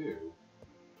actually do.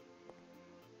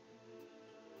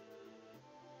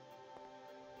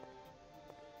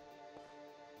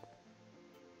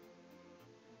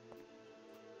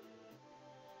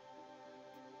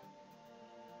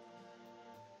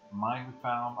 Mine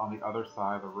found on the other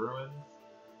side of the ruins.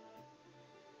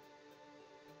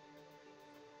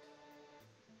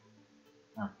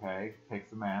 Okay, take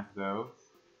some antidotes.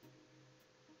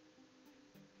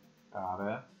 Got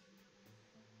it.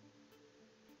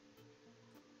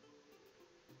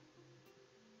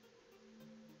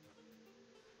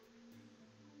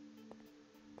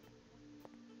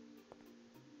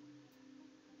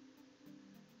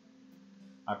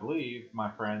 I believe,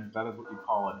 my friend, that is what you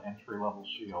call an entry-level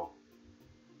shield.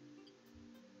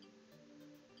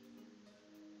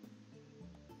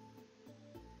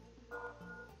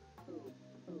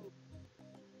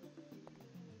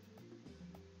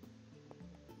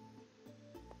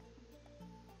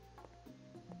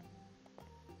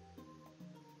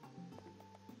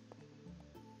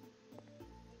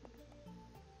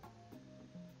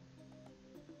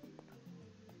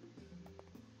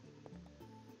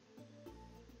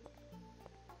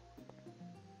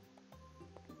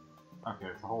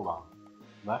 Okay, so hold on.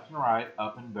 Left and right,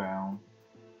 up and down.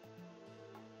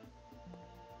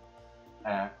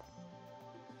 X.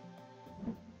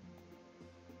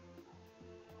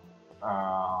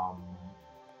 Um...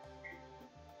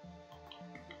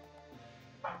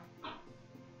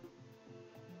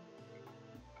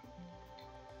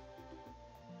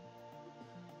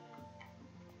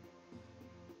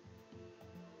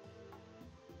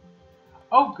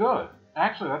 Oh, good.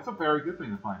 Actually, that's a very good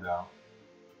thing to find out.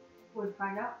 What did you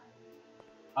find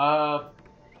out?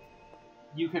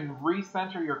 You can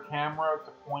recenter your camera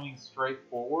to pointing straight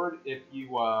forward if you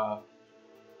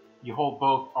you hold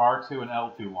both R2 and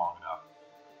L2 long enough.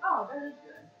 Oh, that is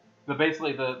good. So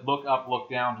basically, the look up, look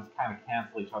down just kind of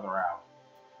cancel each other out.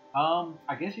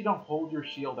 I guess you don't hold your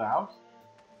shield out.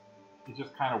 It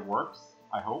just kind of works,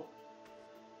 I hope.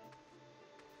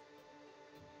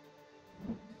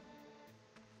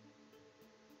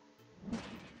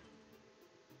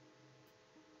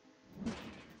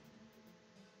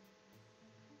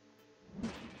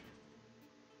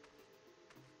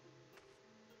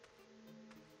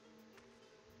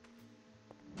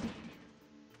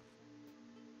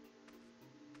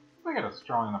 I get a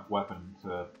strong enough weapon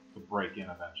to break in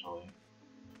eventually.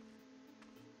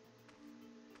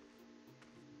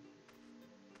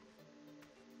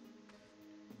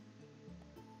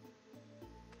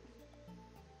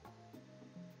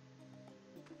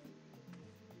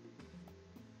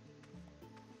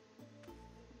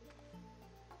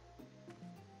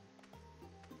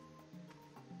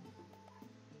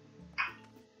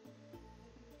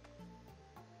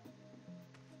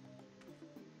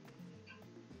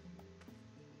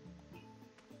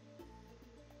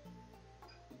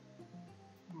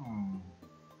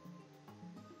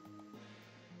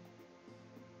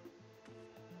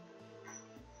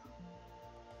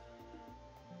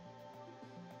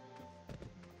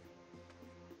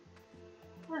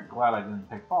 I'm very glad I didn't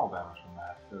take fall damage from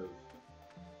that, because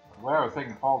the way I was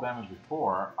taking fall damage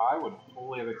before, I would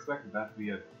fully have expected that to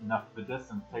be enough of a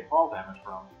distance to take fall damage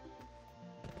from.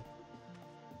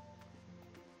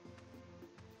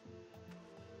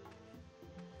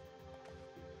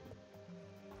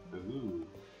 Ooh.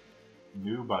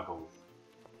 New buckles.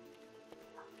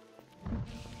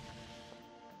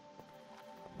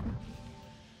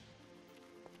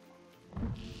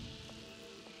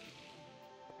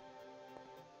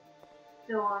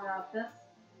 Still on this?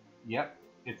 Yep,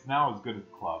 it's now as good as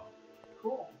club.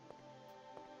 Cool.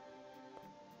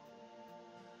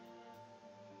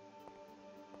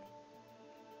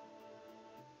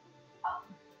 Oh.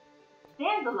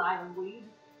 Dandelion weed.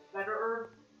 Better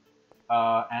herbs?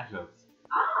 Antidotes.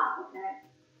 Ah, okay.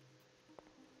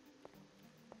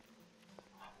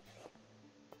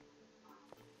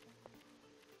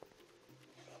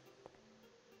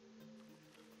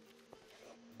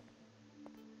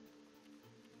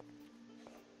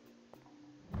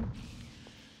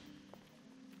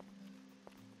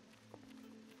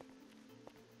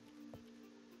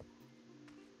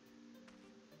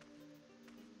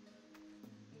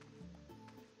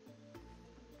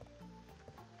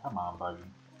 Come on, buddy.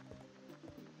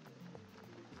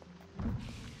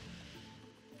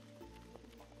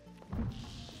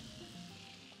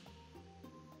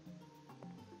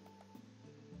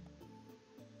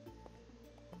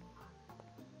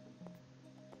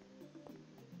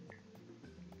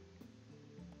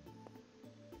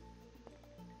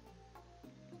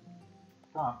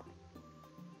 Come on.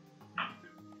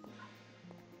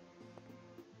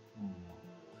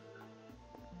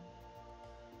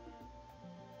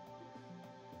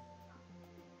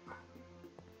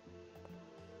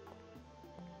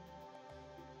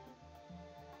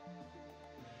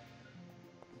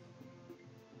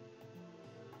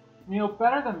 You know,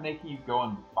 better than making you go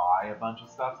and buy a bunch of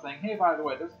stuff, saying, hey, by the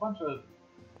way, there's a bunch of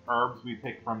herbs we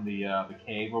picked from the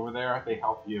cave over there. They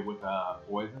help you with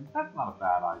poison. That's not a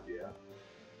bad idea.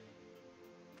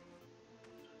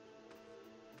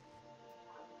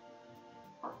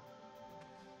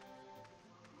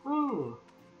 Ooh.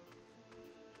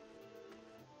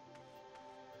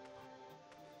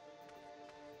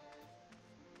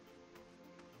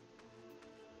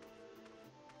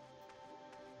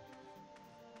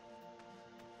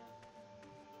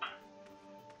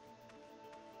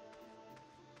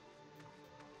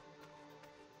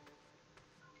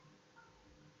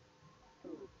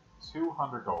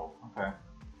 $200 gold. Okay.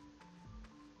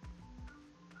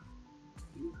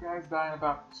 These guys die in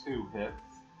about 2 hits.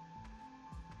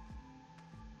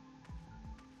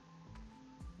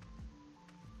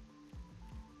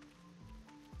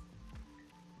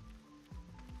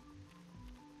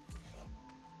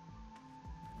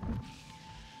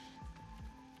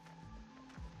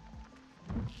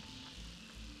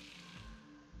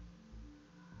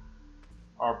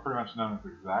 Are pretty much known as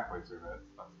exactly 2 hits.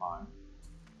 That's fine.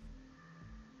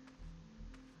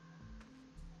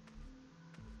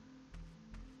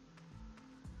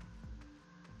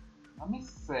 Let me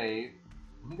save.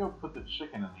 Let me go put the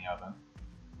chicken in the oven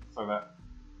so that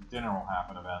dinner will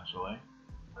happen eventually.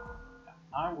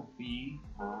 I will be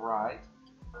right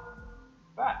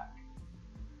back.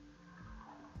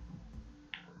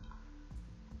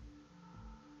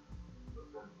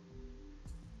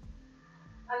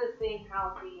 I'm just seeing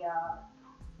how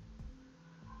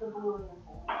the bluing is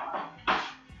going on.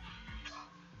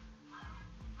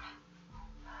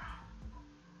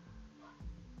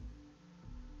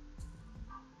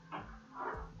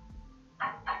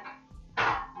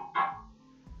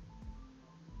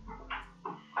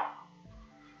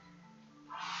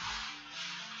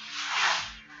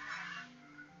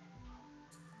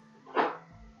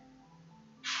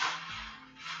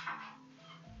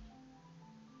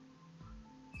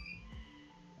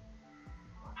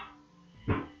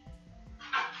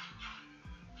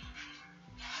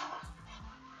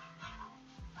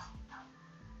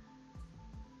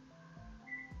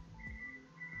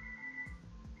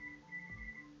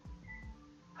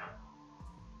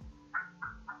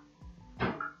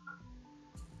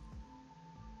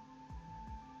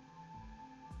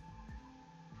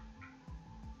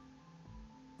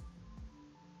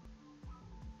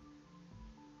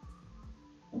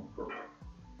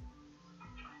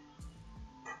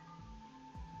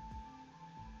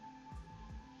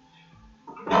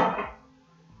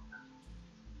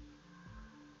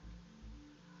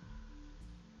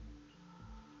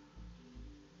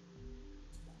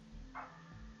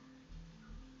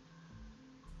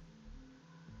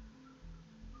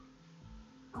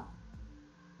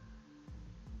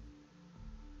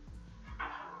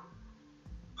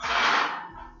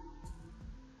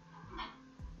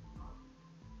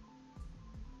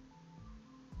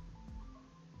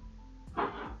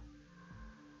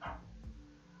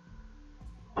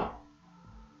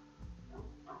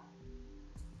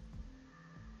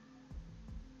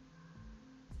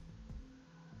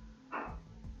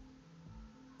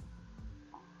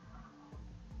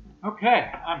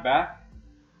 Okay, I'm back.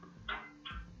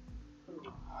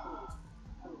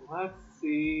 Let's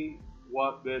see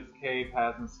what this cave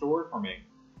has in store for me.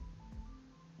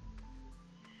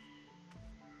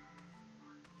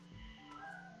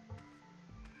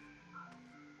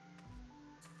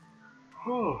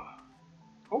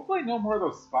 Hopefully no more of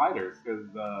those spiders, because,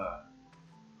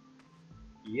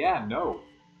 yeah, no.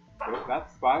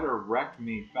 That spider wrecked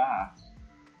me fast.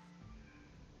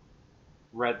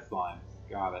 Red slimes,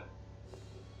 got it.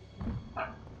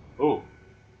 Oh,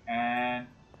 and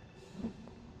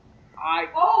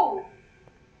Oh!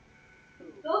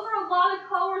 Those are a lot of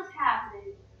colors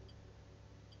happening.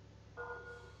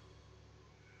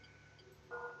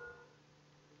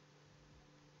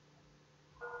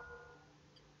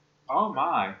 Oh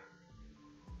my.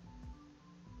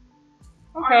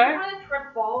 Okay. Are you gonna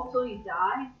trip ball till you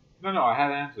die? No, I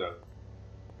had antidote.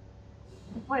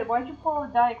 Wait, why'd you pull a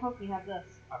Diet Coke when you had this?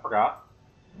 I forgot.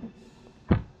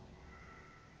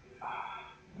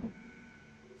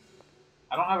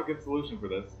 I don't have a good solution for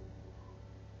this.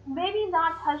 Maybe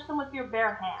not touch them with your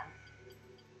bare hands.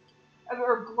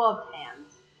 Or gloved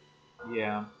hands.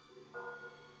 Yeah.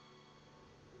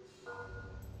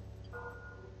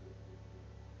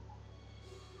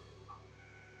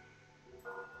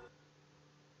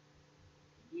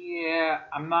 Yeah,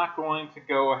 I'm not going to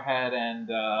go ahead and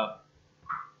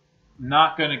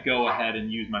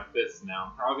use my fists now.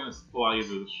 I'm probably going to pull out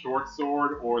either the short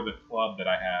sword or the club that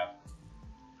I have.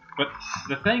 But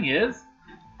the thing is,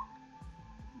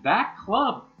 that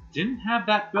club didn't have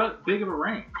that big of a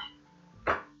range.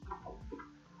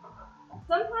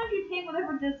 Sometimes you take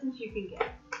whatever distance you can get.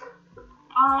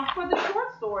 For the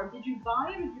short sword, did you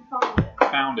buy it or did you find it?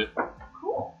 Found it.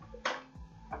 Cool.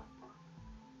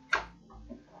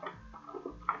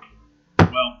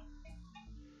 Well,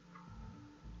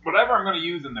 whatever I'm going to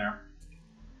use in there,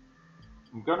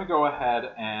 I'm going to go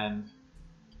ahead and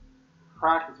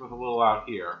practice with a little out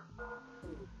here.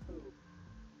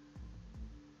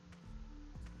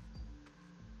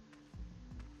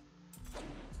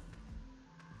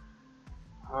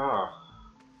 Oh,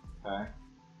 okay.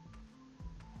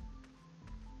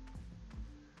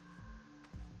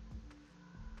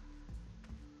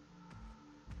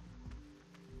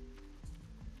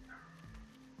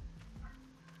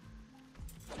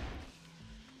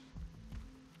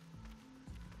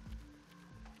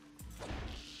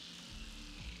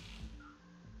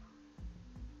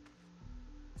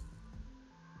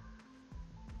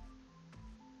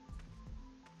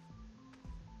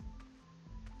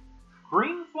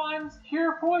 Green slimes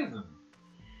cure poison.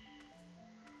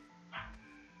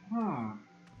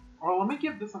 Well, let me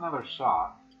give this another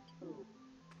shot. I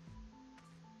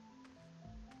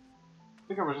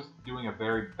think I was just doing a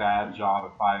very bad job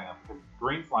of fighting them, because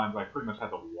green slimes I pretty much had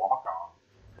to walk on.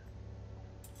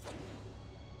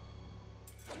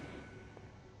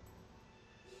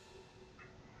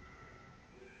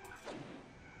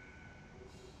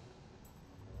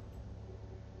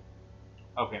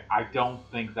 Okay, I don't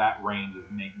think that range is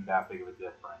making that big of a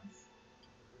difference.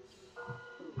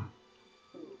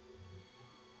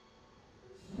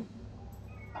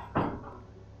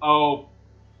 Oh,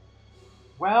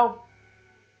 well,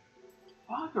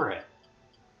 bugger it.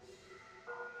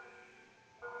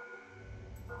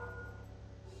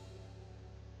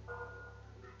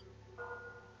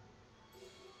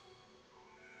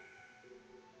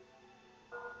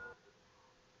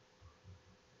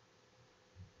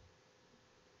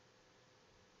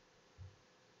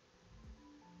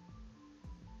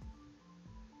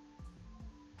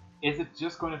 Is it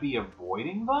just going to be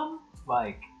avoiding them?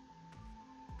 Like...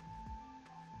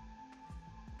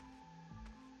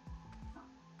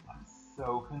 I'm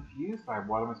so confused by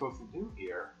what am I supposed to do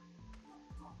here.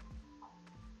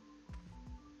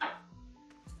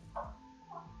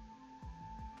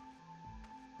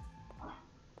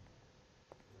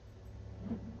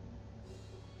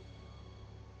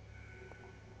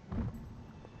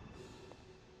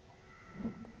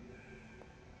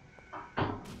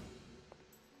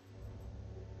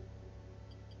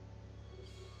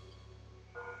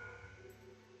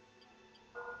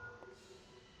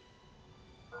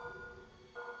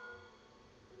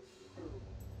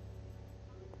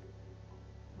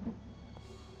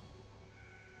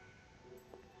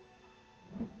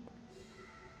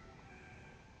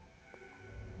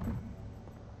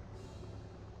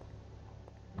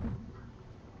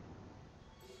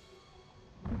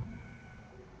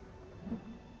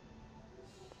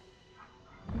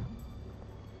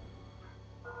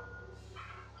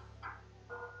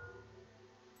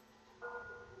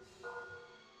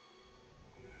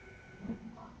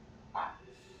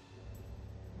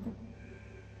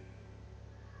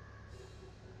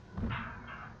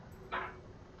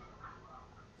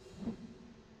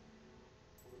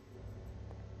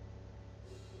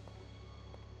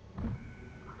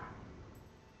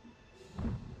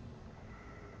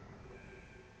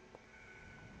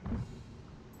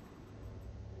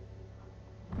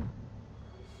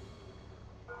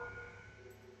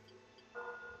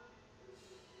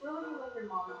 Where would you like your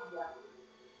mom to be at?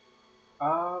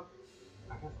 I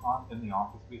guess in the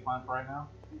office will be fine for right now.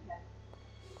 Okay.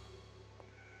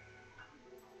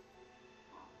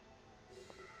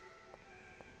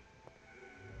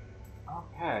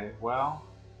 Okay, well...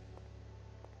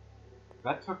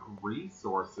 that took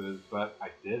resources, but I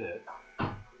did it.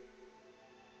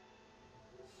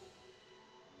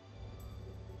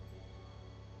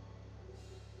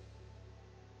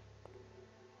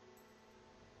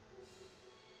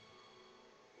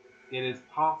 It is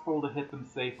possible to hit them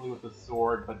safely with the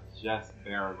sword, but just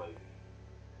barely.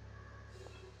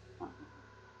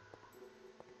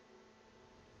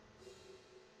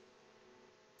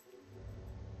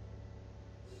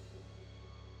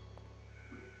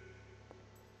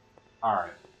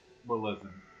 Alright, well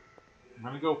listen. I'm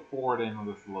gonna go forward in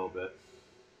with this a little bit.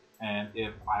 And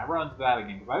if I run into that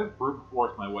again, because I just brute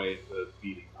force my way into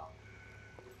beating them.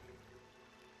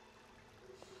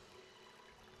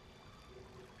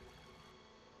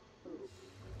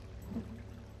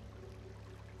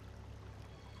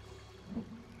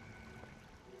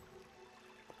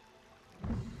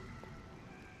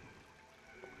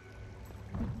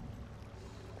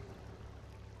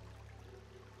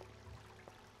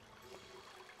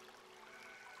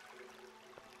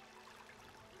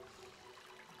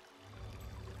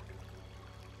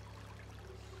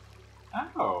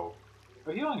 Oh,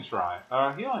 a healing shrine.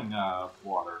 Healing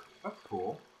water. That's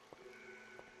cool.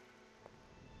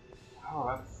 Oh,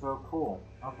 that's so cool.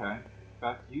 Okay,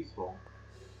 that's useful.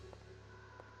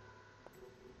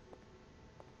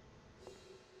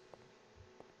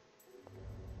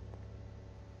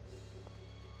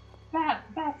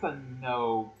 That's a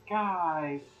no,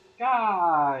 guys.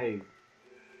 Guys.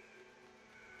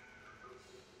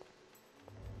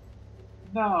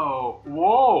 No.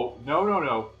 Whoa. No, no,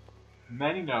 no.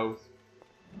 Many no's.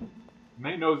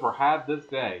 Many no's were had this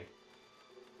day.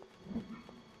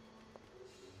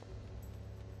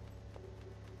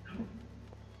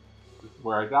 This is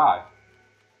where I die.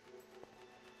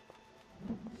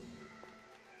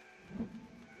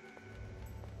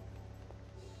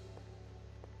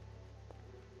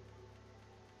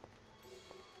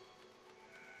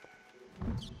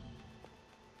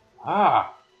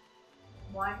 Ah.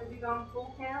 Why have you gone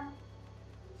full cam?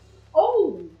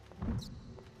 Oh!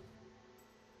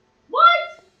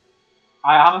 What?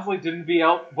 I honestly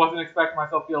wasn't expecting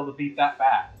myself to be able to beat that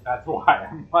fast. That's why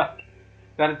I'm like,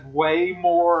 that is way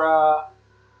more,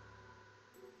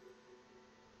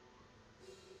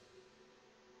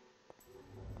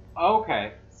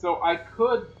 Okay, so I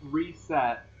could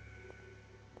reset,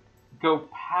 go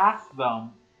past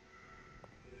them.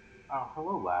 Oh,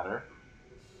 hello, ladder.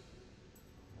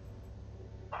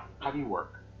 How do you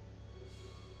work?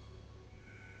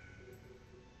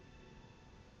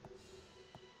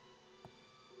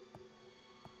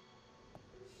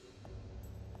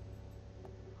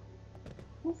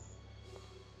 This...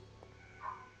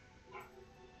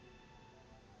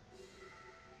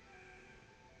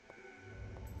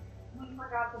 We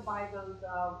forgot to buy those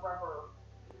rubber.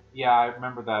 Yeah, I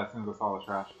remember that as soon as I saw the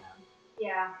trash can.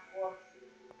 Yeah, whoops.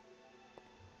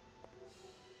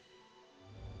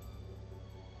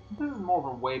 This is more of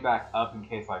a way back up in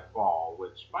case I fall,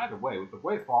 which, by the way, with the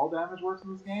way fall damage works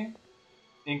in this game,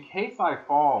 in case I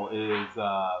fall is,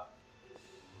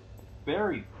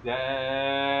 very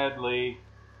deadly.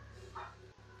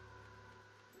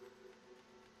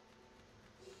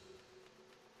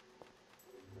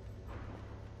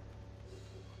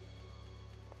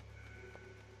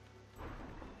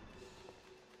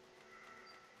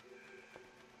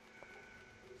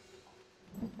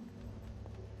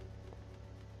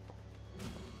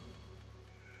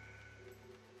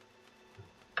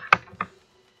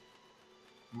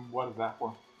 What is that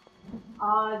for?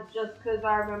 Just because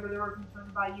I remember there were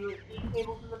concerns about USB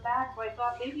cables in the back, so I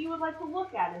thought maybe you would like to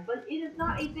look at it, but it is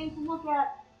not a thing to look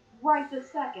at right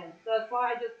this second, so that's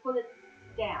why I just put it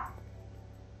down.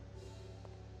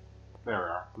 There we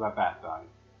are. So that bat died.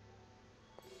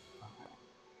 Okay.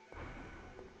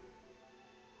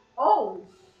 Oh!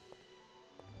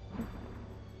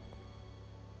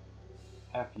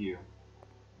 F you.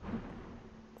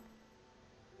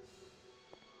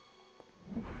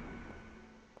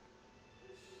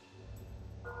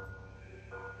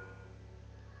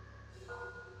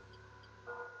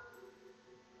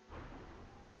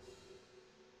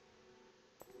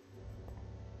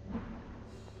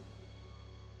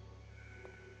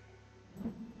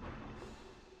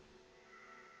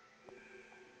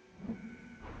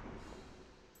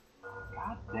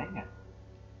 God dang it.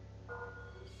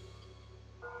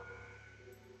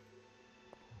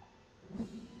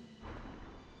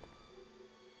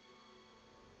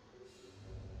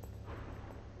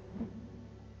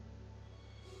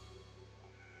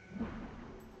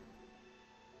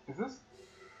 Is this...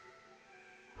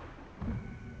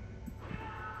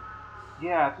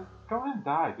 Yeah, just go ahead and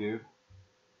die, dude.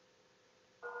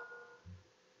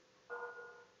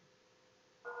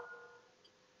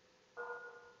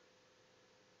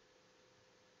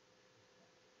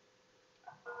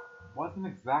 Wasn't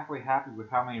exactly happy with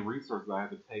how many resources I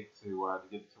had to take to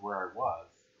get to where I was.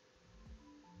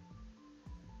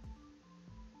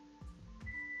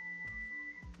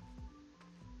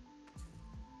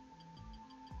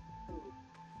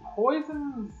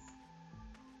 Poison's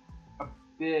a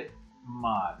bit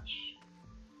much.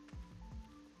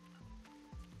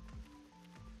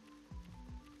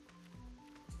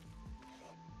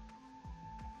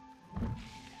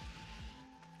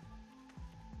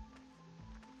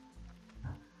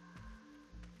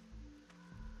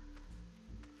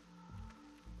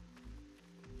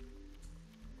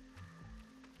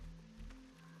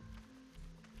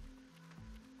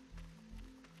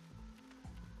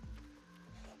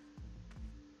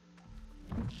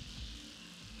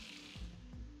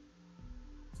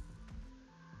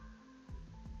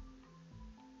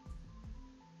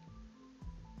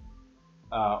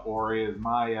 Ori is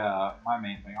my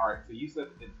main thing. Alright, so you said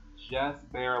it's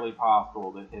just barely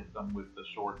possible to hit them with the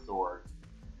short sword.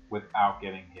 without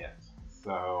getting hit.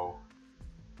 So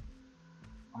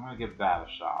I'm going to give that a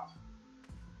shot.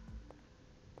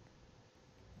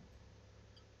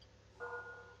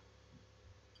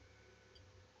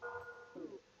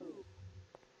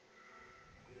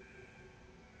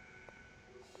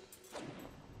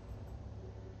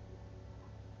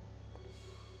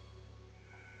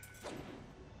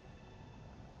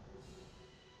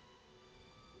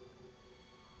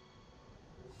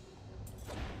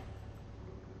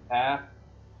 F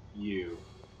you.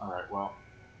 Alright, well.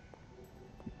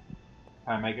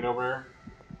 Can I make it over there?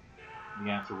 The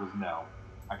answer was no.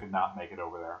 I could not make it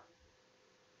over there.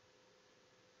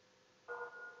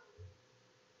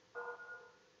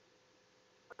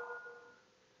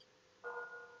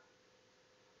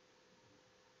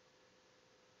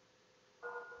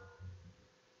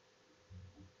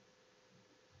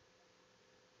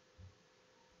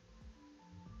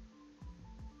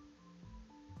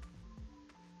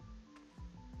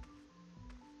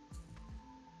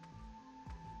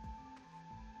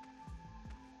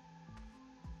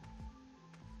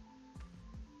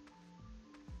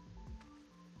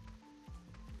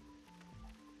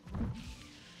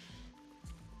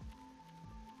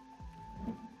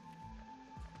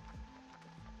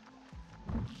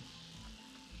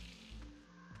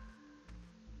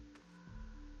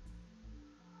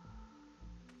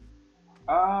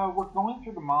 We're going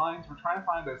through the mines. We're trying to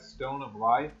find a Stone of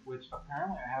Life, which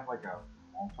apparently I have like a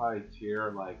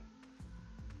multi-tier, like,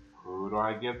 who do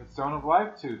I give the Stone of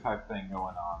Life to type thing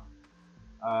going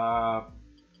on.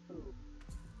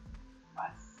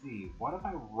 Let's see. What if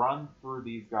I run through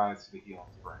these guys to the Healing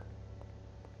Spring?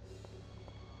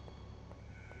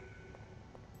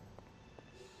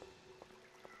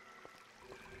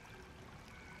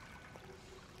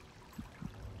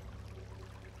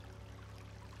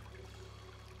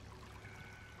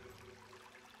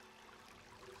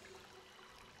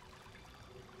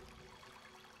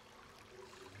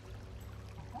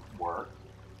 Work.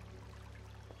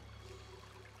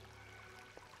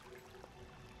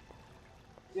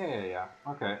 Yeah.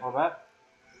 Okay, well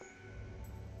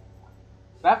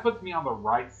that puts me on the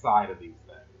right side of these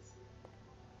things.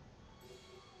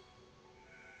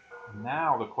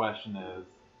 Now the question is,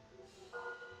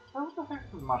 what the heck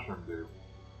does the mushroom do?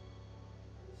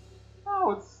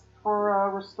 Oh, it's for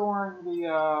restoring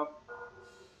the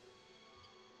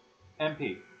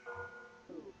MP.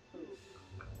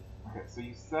 Okay, so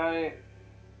you say...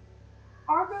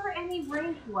 Are there any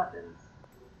ranged weapons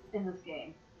in this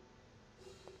game?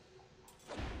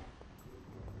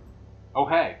 Oh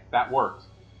hey, that worked.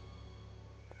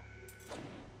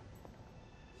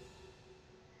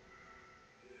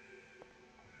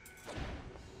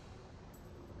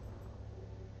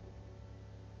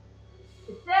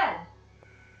 It's dead.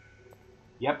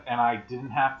 Yep, and I didn't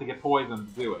have to get poisoned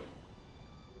to do it.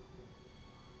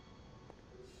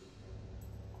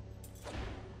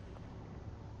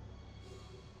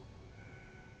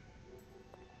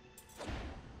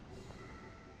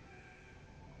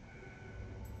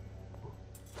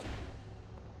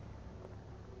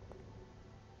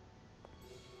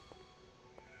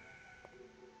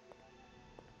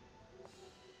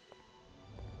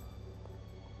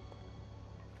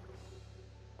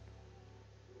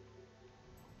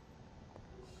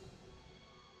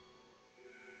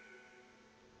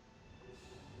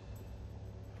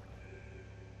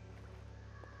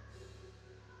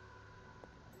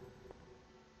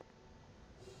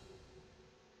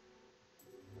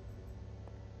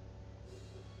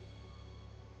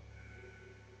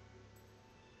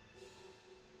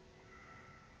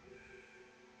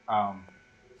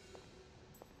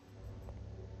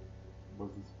 Was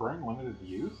the spring limited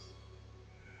use?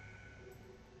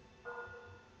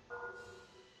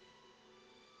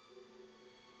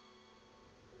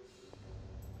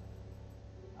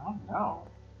 I don't know.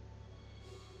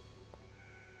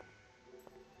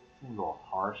 Seems a little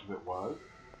harsh if it was.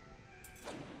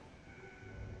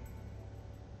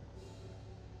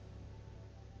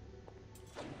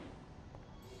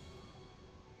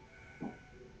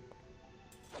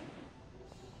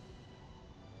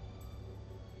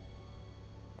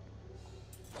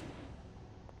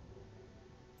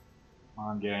 Come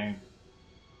on, game.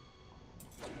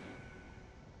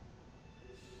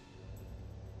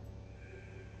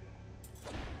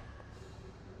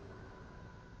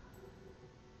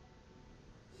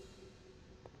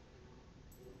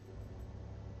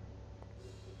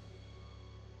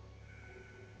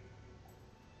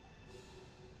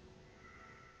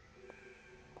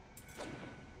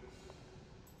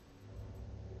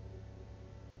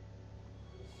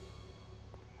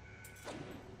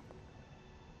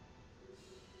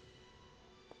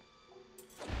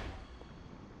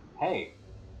 Hey,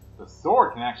 the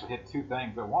sword can actually hit two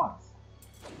things at once.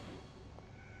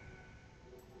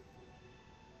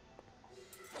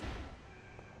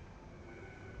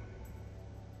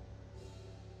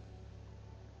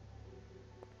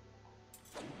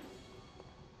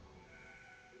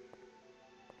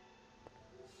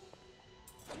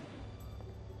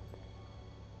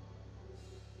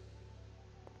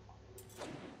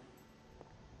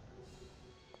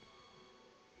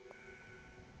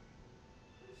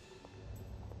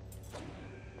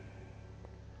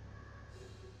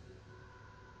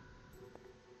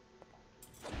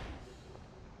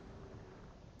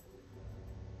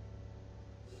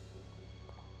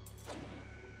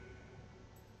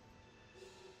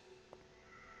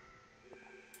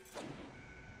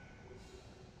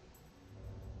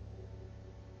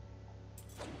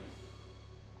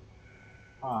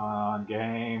 Come on,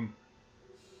 game.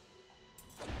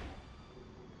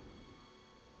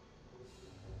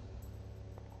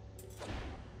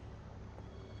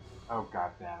 Oh,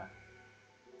 god damn it.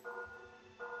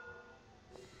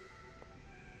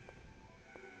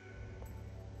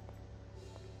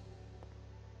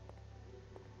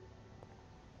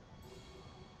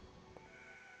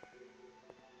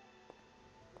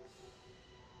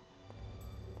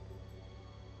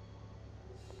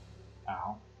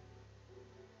 Ow.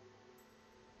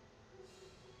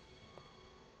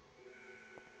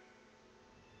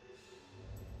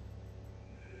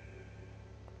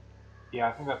 Yeah,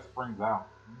 I think that springs out.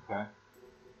 Okay.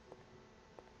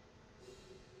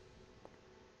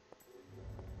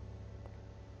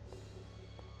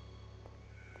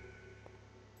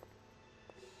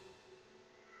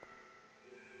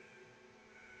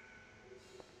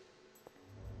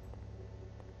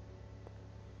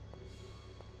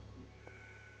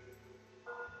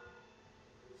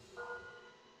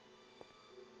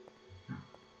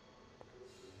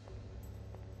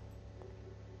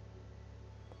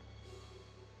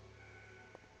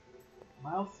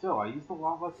 Well, still, I used a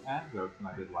lot less antidotes than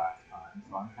I did last time,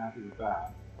 so I'm happy with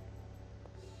that.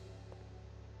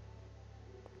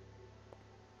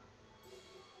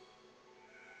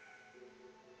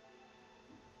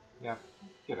 Yeah,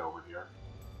 get over here.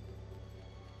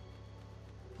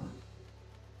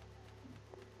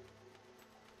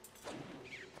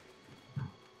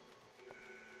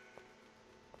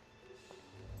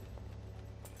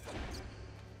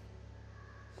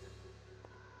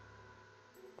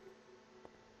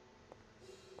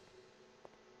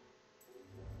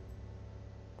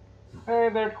 Hey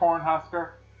there, Cornhusker.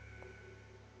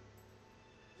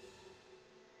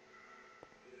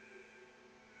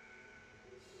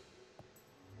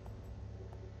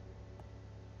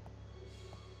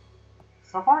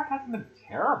 So far, it hasn't been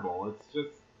terrible. It's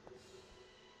just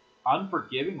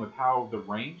unforgiving with how the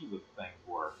ranges of things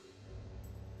work.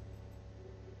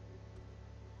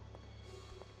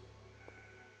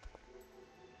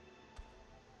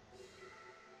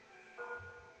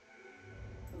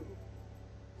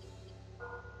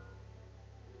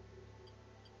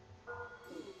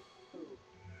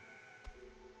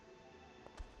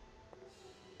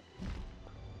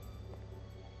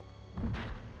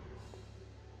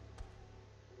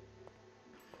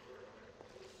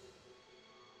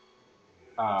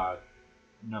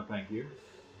 No thank you.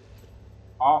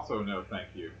 Also, no thank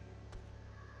you.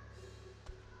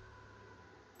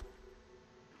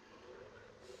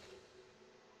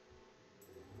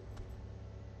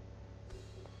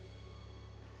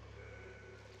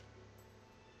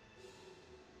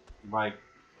 Like,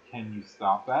 can you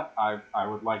stop that? I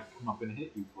would like to come up and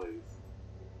hit you, please.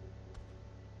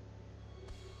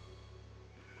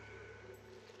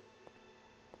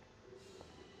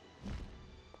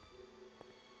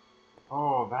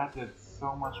 Oh, that did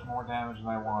so much more damage than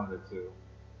I wanted it to.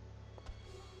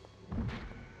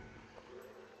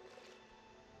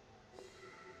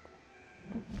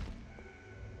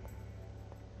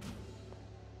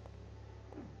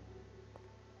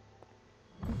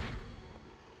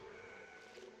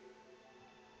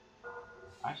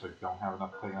 I actually don't have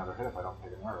enough to take another hit if I don't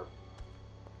take a nerve.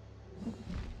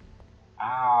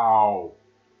 Ow!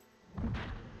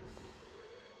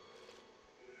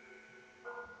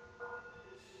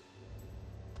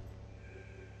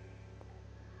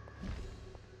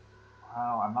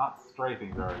 Well, I'm not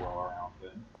strafing very well around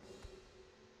him.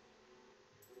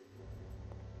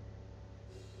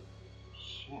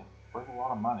 Shit, worth a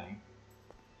lot of money.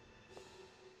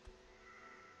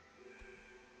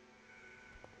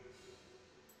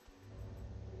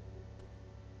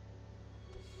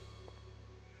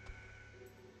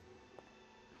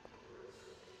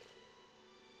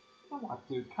 What,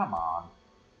 dude? Come on.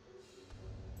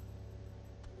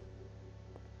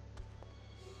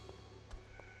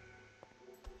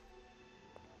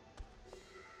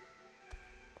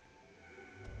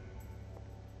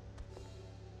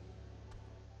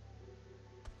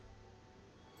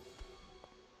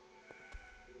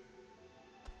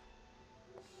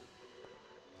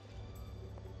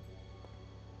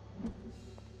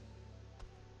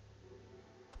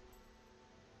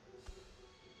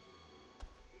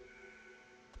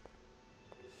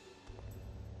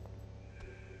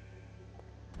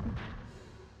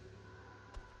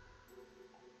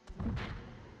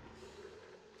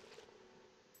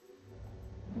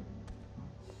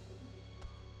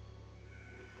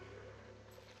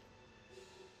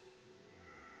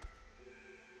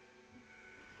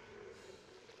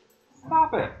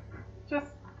 Stop it!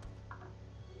 Just...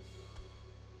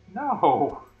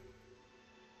 No!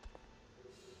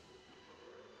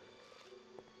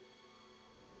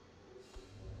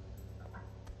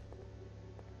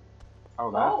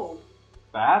 Oh,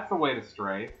 that's the way to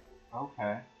strafe.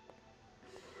 Okay.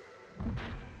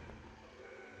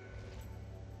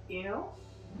 You?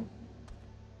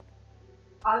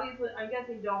 Obviously, I'm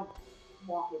guessing don't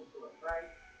walk into it,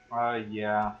 right?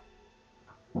 Yeah.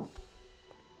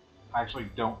 I actually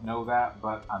don't know that,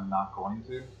 but I'm not going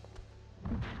to.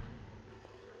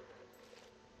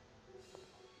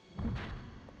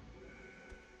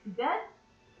 You dead?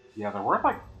 Yeah, they're worth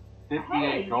like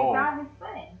 58 gold. You got his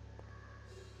thing.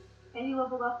 And you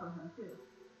leveled up from him, too.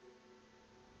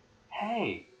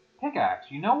 Hey,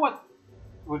 pickaxe. You know what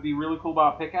would be really cool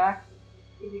about a pickaxe?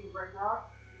 If you can break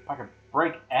rocks? If I could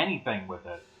break anything with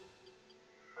it.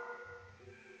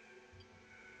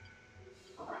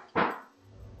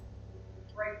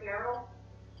 Break barrel?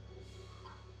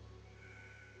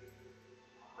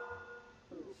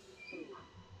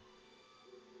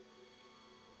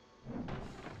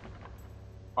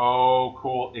 Oh,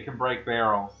 cool. It can break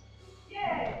barrels.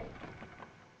 Yay!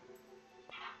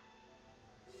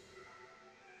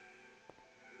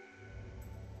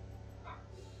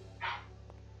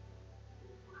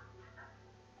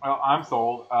 Well, I'm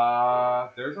sold.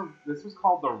 This was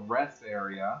called the rest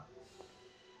area.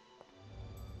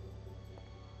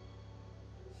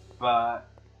 But,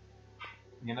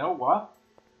 you know what?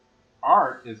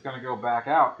 Art is going to go back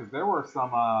out, because there were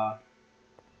some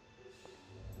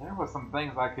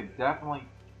things I could definitely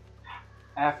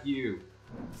F you.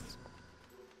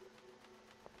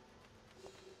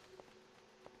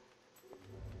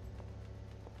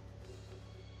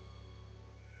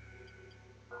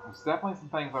 There's definitely some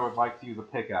things I would like to use a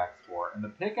pickaxe for, and the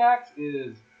pickaxe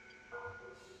is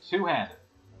two-handed.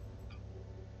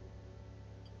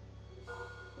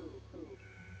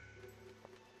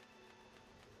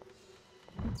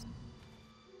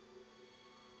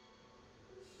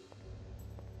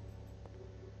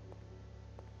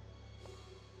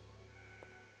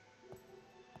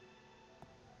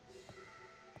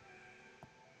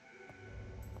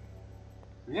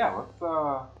 So yeah, let's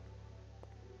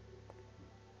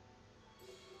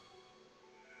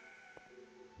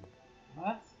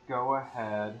go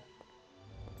ahead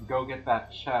and go get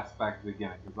that chest back to the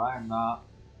beginning, because I am not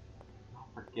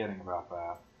forgetting about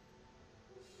that.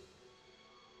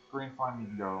 Green slime, you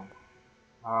can go.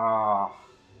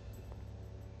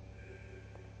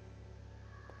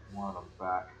 One of them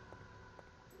back.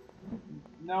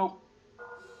 Nope.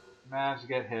 Managed to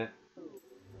get hit.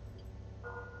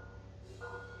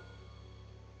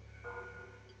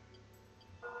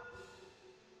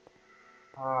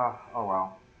 Oh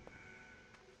well.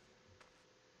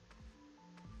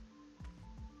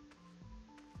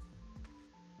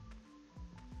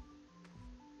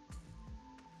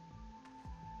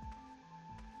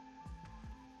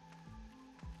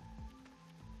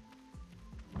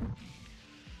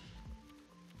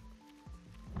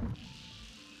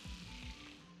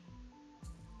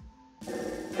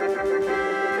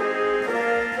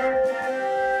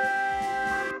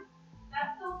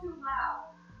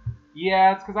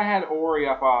 Yeah, it's because I had Ori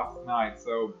up last night,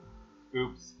 so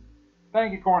oops.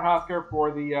 Thank you, Cornhusker,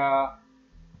 for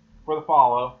the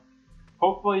follow.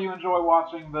 Hopefully you enjoy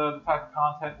watching the type of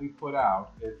content we put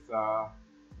out.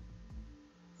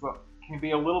 Can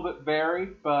be a little bit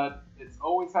varied, but it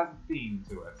always has a theme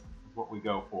to it. Is what we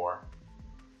go for.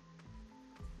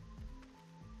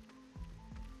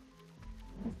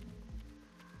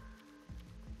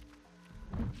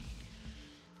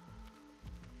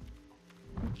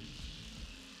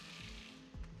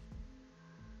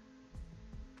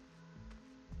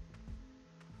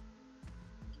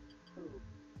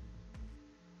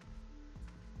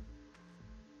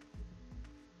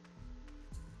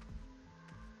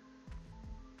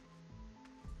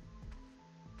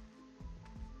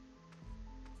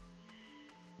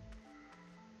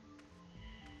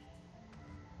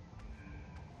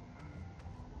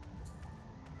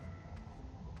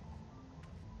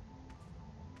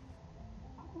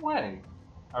 Way.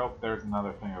 I hope there's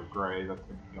another thing of gray that's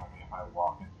going to kill me if I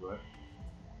walk into it.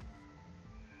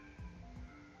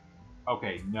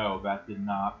 Okay, no, that did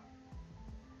not.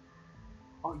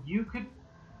 Oh, you could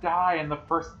die in the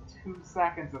first 2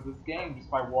 seconds of this game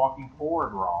just by walking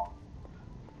forward wrong.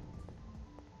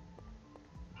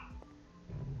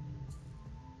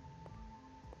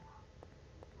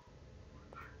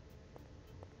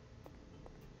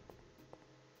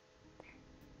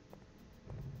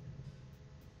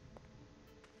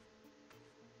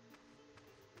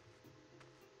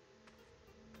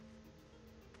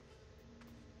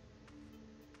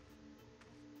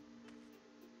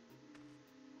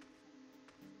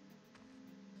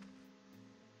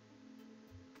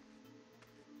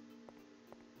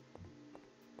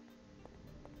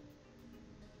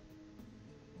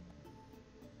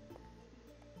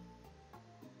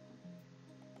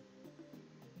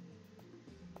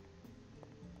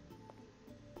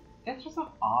 It's just an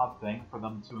odd thing for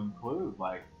them to include.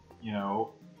 Like, you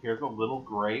know, here's a little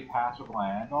gray patch of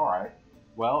land. All right.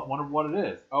 Well, wonder what it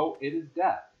is. Oh, it is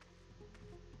death.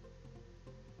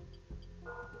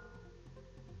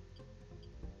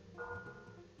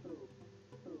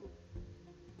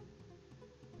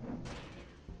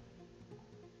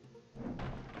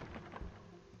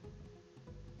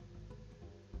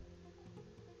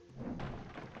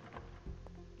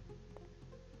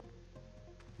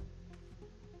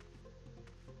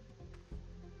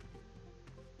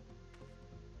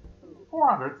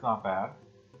 400's not bad.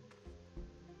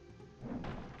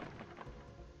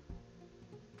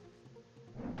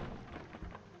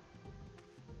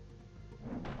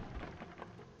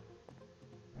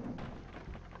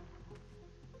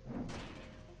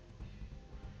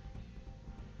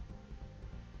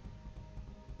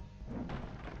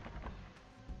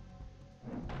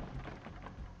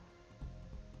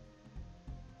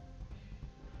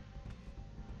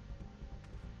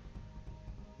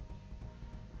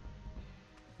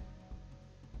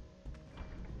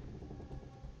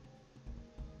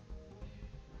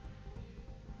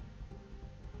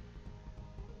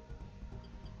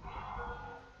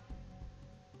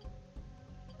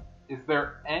 Is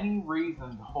there any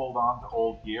reason to hold on to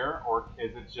old gear, or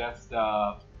is it just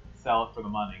sell it for the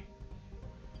money?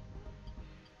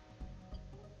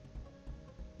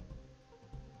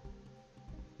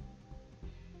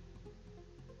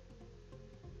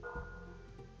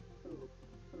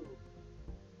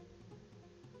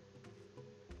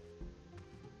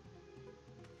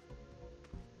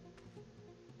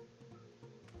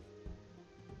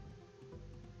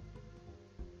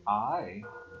 I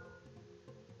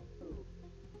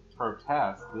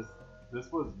protest.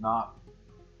 This was not.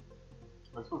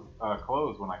 This was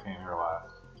closed when I came here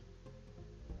last.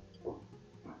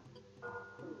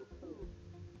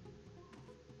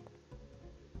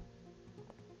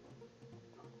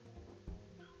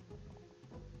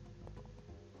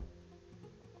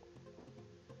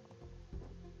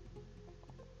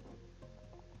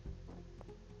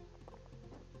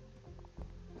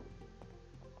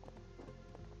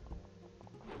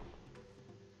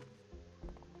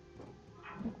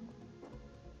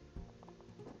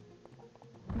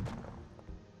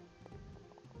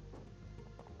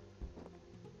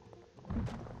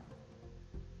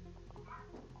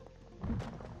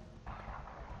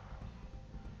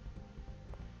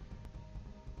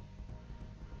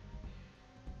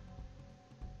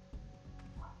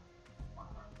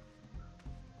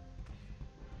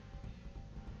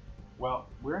 Well,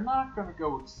 we're not going to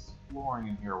go exploring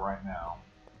in here right now.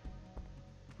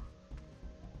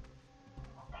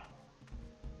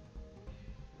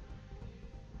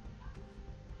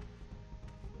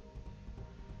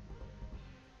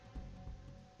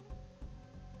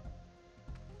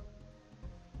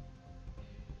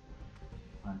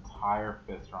 An entire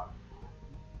fist run.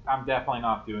 I'm definitely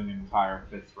not doing an entire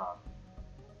fist run.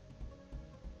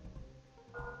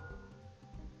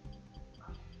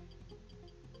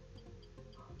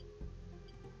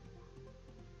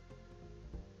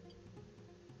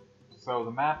 So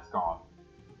the map's gone.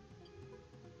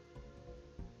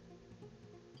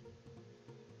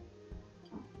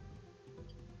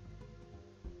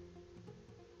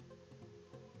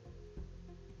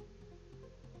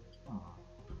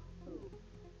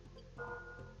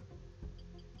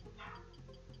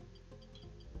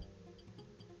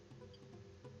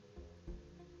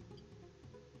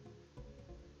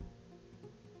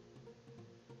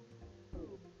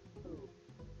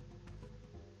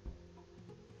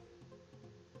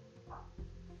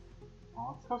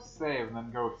 Well, let's go save and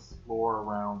then go explore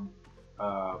around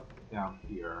down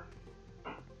here.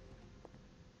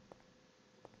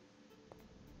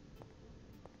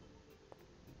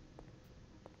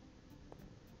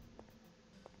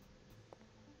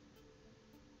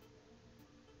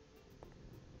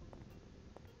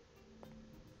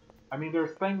 I mean,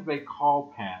 there's things they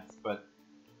call pants, but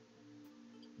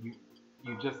you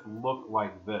just look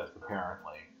like this,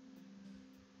 apparently.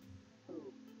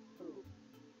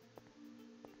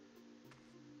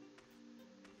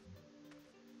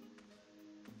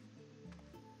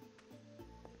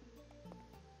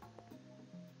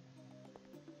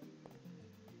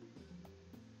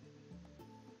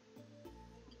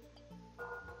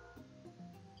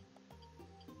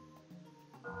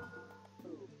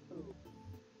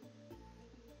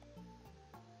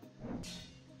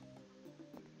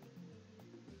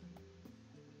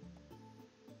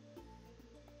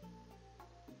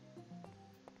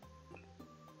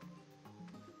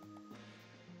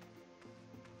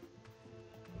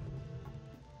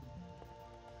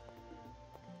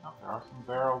 Oh, there are some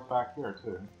barrels back here,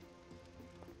 too.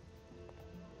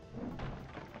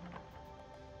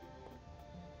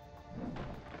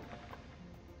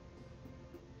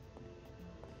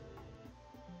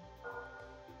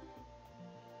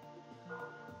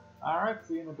 Alright,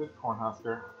 see you in a bit,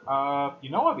 Cornhusker. You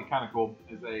know what'd be kind of cool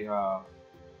is a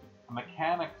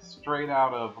mechanic straight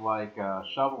out of, like,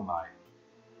 Shovel Knight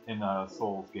in a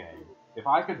Souls game. If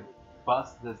I could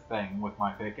bust this thing with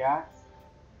my pickaxe,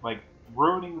 like,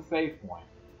 ruining the save point,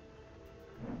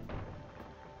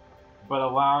 but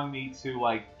allowing me to,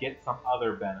 like, get some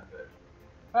other benefit,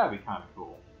 that'd be kind of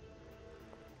cool.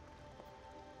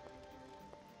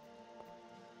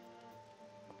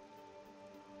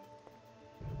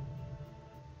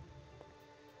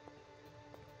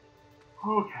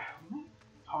 Okay, let me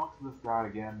talk to this guy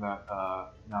again that,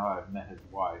 now that I've met his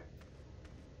wife.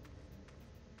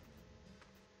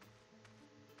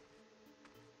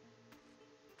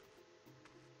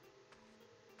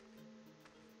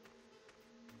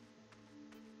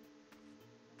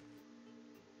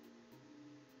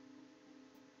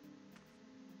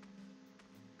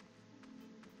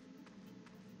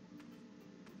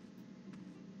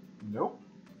 Nope.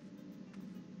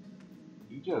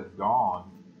 He just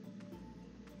gone.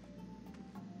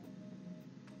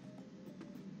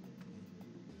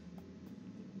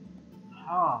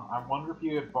 Huh, I wonder if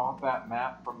you had bought that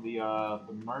map from the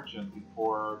merchant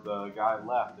before the guy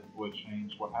left, it would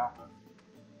change what happened.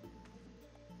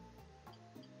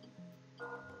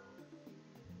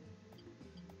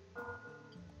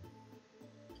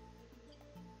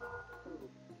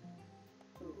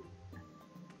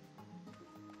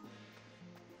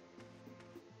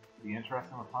 Be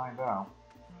interesting to find out.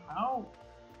 How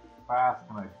fast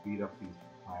can I beat up these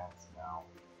plants now?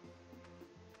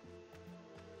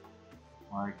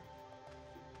 Like,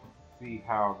 let's see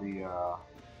how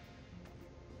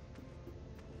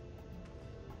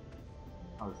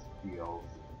how this feels.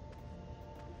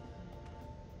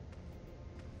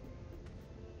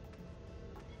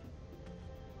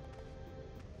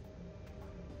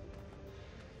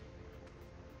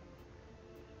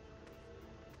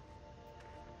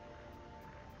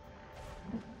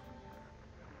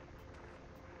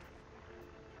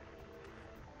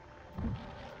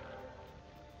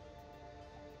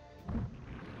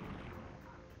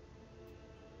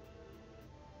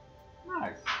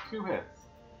 Nice, 2 hits.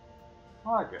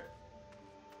 I like it.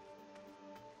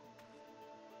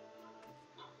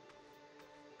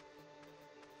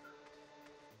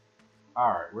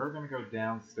 Alright, we're gonna go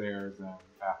downstairs and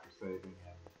after saving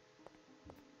and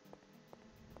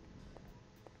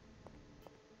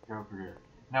go over here.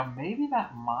 Now maybe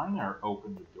that miner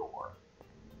opened the door.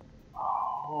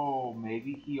 Oh,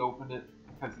 maybe he opened it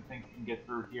because he thinks he can get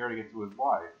through here to get to his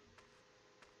wife.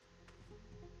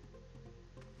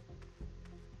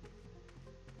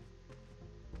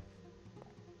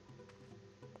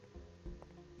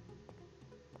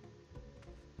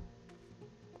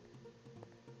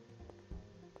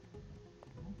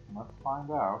 Let's find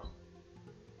out.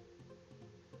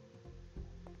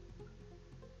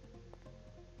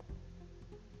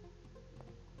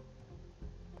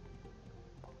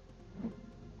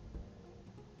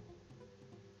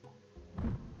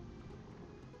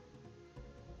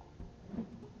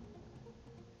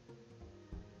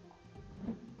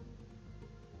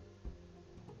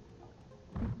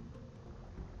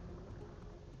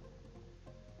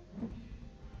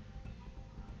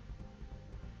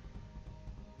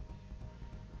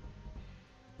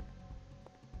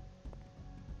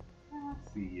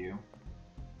 Let's see you.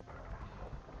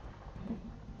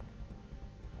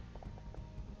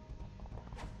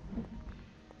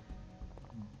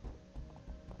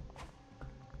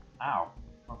 Ow.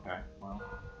 Okay, well.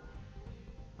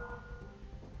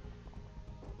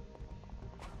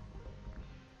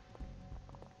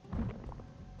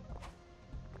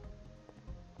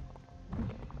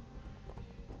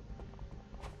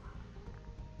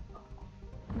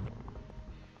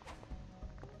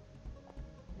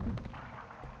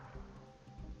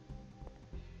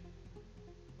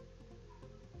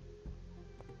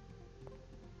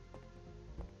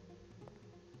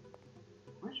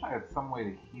 Wish I had some way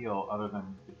to heal other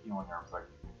than the healing herbs I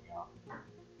keep picking up.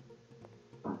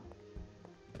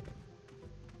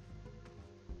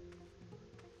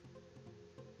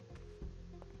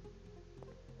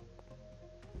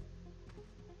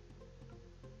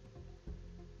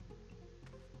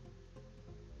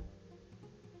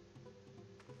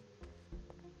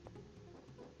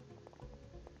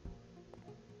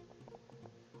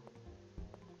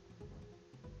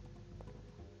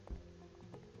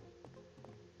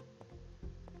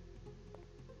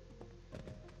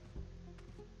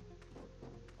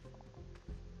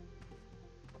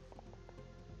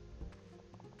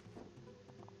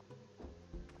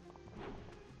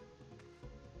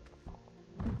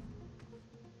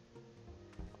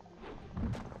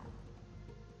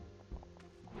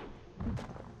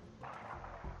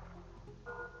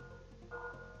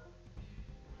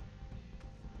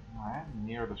 I am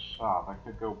near the shop. I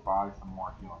could go buy some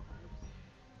more healing herbs.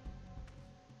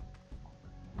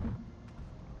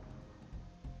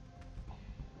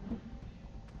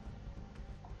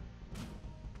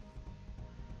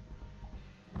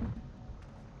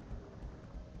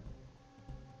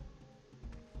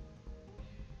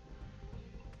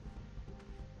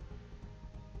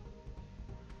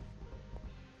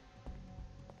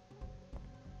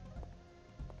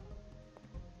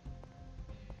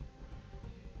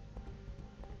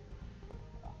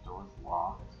 That door's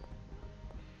locked.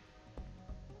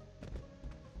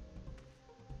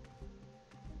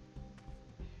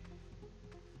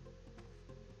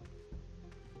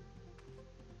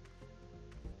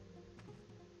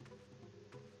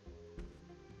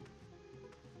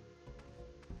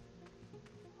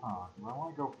 Huh, do I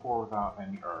want to go forward without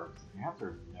any herbs? The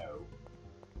answer is no.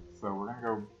 So we're gonna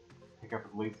go pick up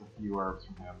at least a few herbs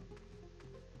from him.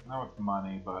 I know it's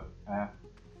money, but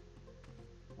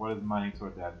what is money to a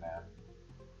dead man?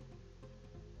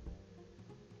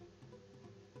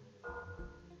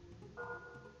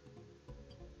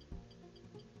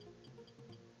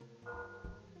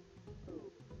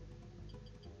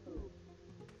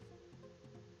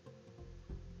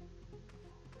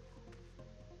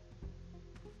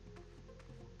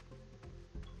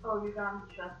 Oh, you got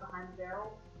the chest behind the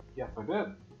barrel? Yes, I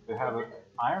did. They have an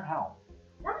iron helm.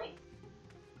 Nice.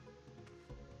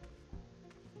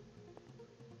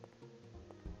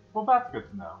 Well, that's good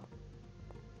to know.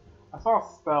 I saw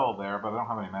a spell there, but I don't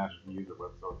have any magic to use it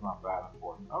with, so it's not that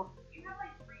important. Oh, You have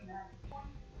like 3 magic points.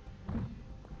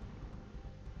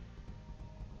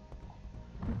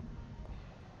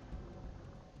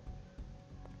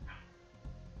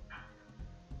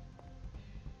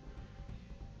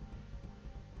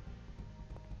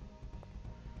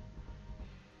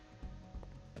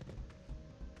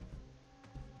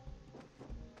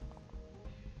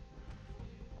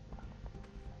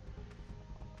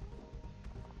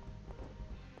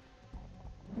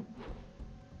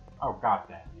 oh, god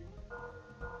damn you.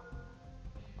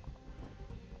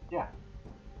 Yeah.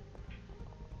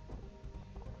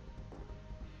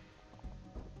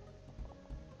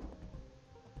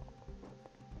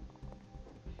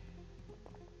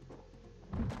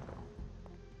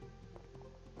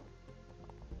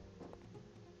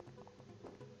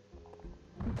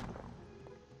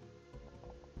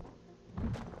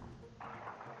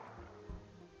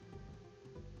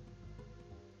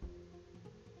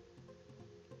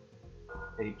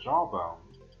 A jawbone.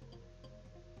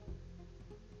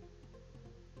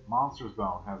 Monster's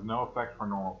bone has no effect for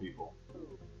normal people.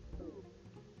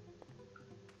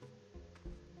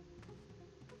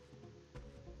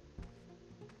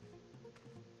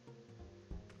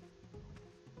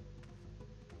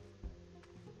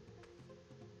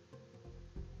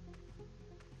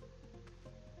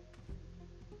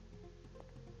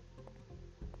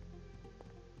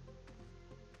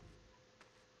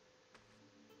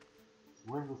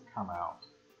 So where does this come out?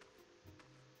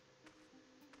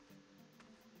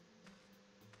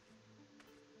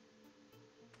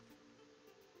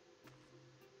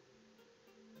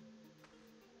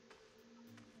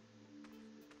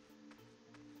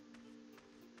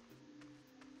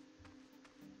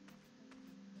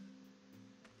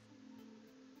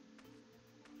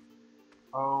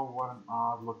 Oh, what an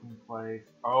odd looking place.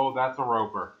 Oh, that's a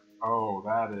roper. Oh,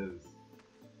 that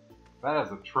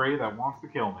is a tree that wants to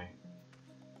kill me.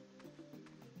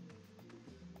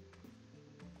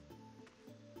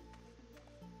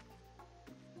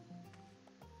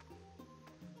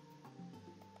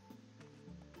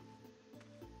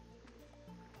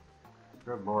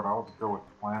 Good lord, I'll just go with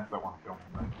plants that want to kill me.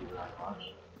 Thank you very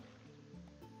much.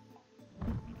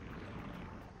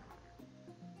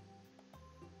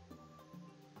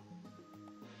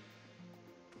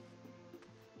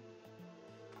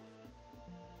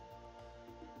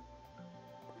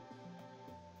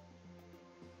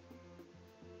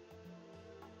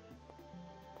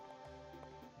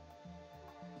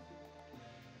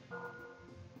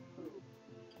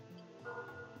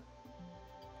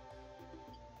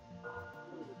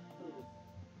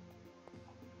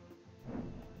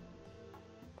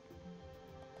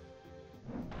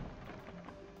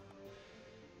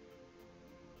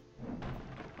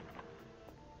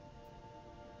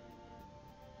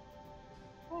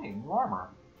 Hey, new armor.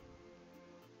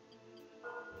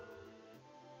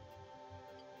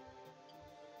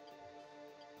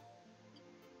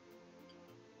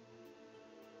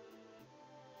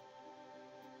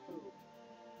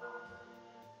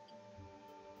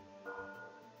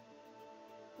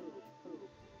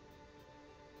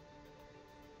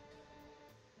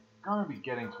 I'm gonna be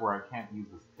getting to where I can't use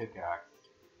this pickaxe.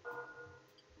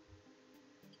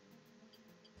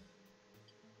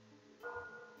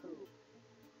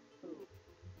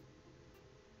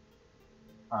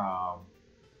 because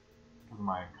of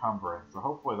my encumbrance. So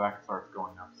hopefully that starts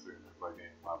going up soon as I gain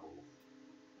levels.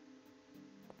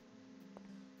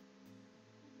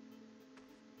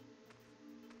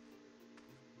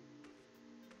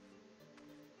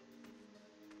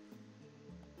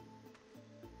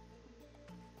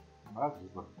 That's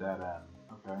just a dead end.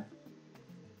 Okay.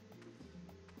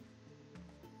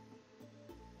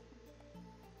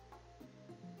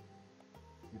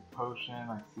 Good potion.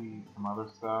 I see some other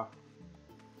stuff.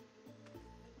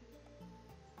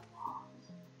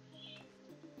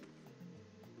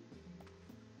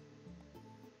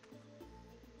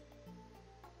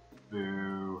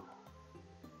 Boo.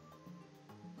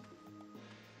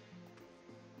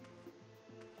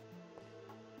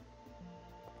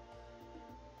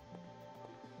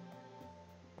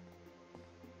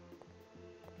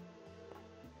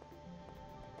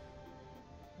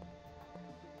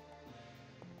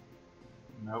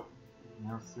 Nope.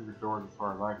 No secret doors as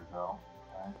far as I can tell.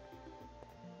 Okay.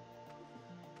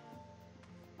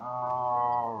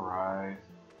 Alright.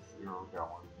 Let's see where we're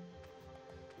going.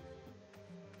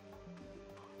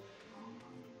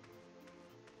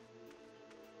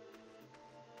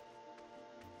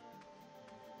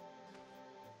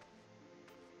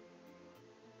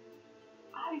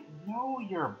 I know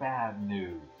you're bad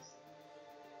news.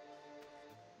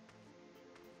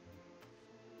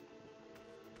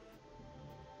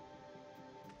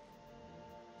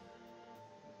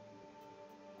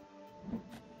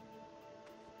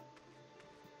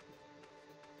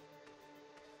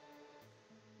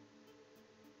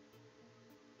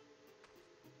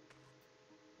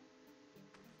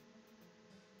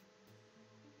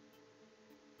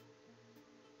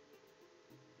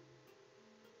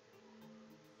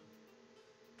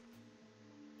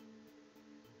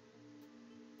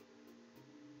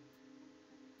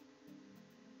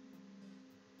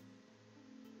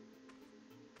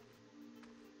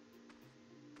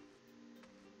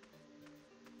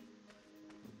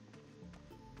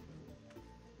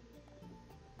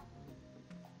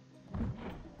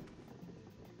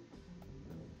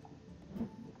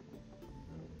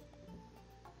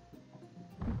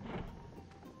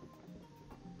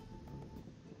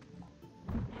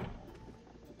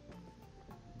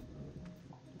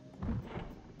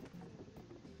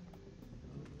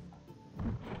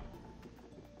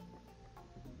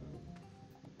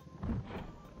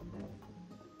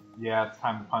 Yeah, it's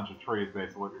time to punch a tree is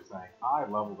basically what you're saying. I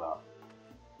leveled up.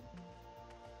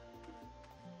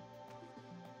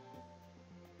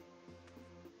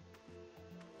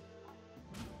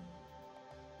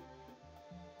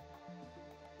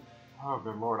 Oh,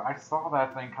 good lord. I saw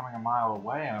that thing coming a mile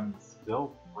away and I'm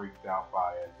still freaked out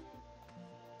by it.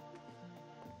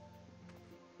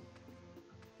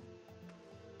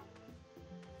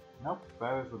 Nope,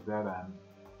 that is a dead end.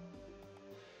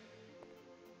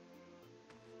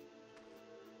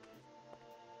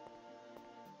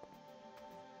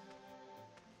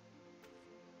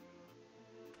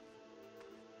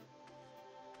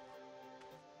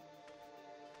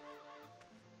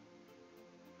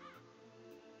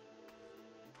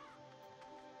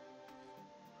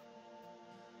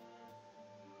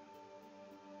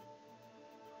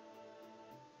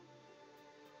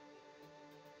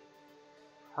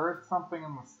 Heard something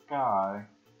in the sky.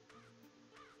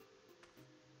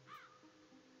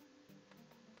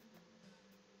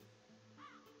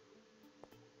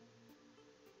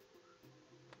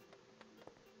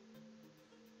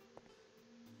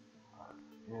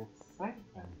 It's safe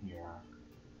in here.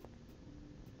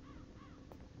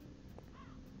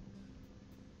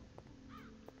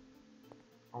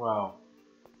 Well,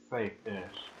 safe-ish.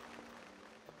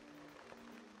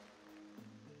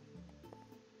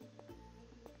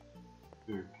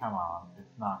 Dude, come on.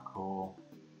 It's not cool.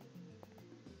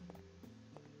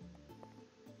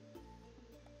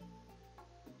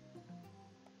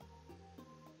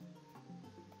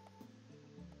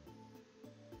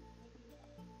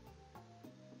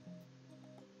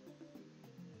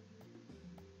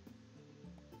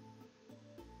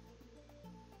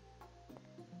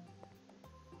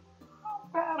 How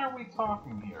bad are we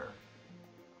talking here?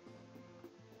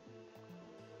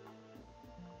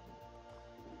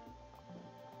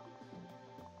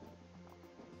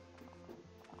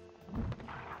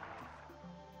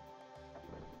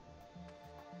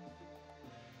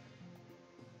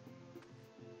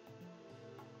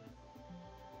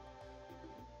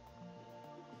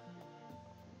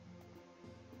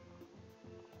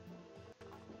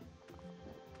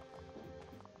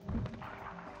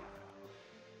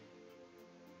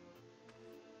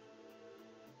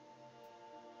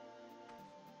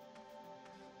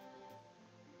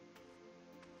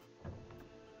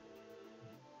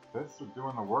 fists are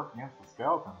doing the work against the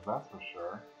skeletons, that's for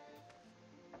sure.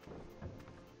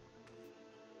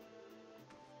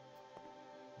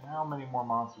 How many more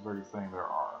monsters are you saying there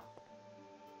are?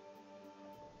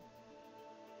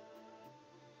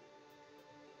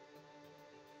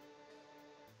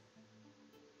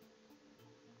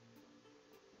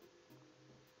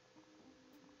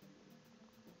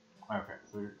 Okay,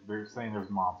 so they're saying there's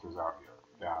monsters out here.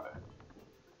 Got it.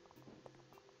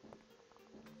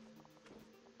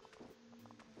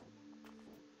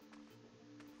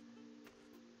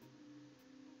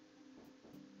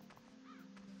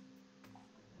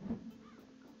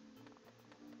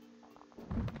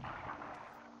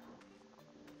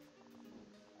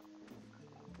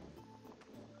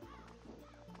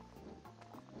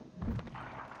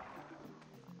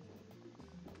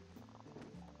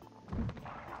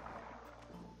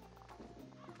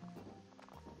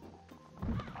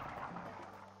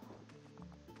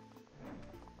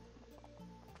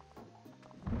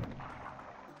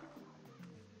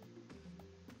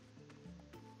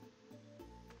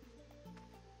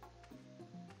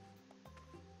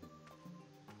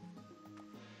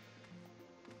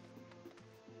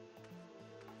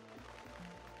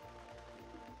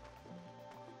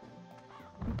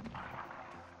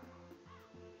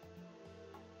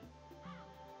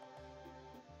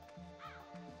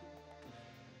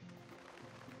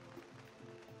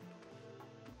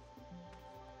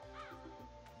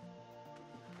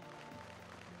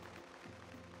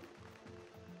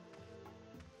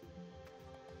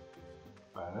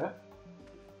 That it?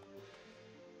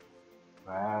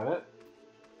 That it?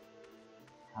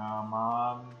 Come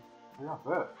on. I think that's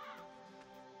it.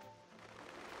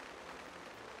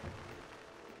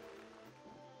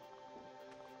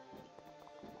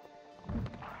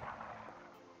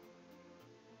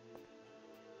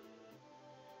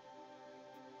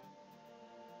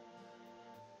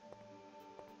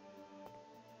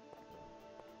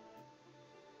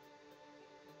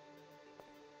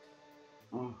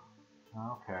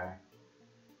 Okay.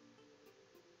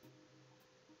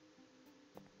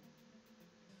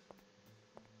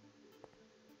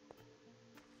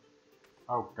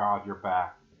 Oh god, you're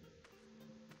back.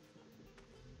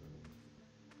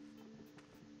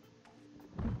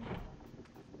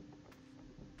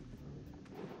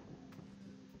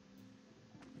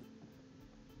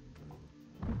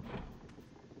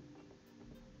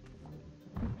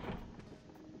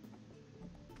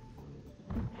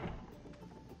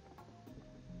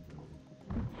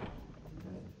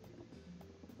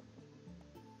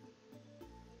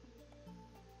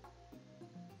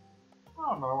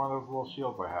 Oh, another one of those little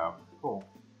shields I have. Cool.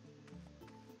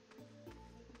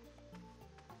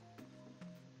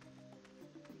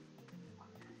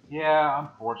 Yeah,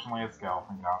 unfortunately a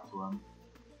skeleton got to him.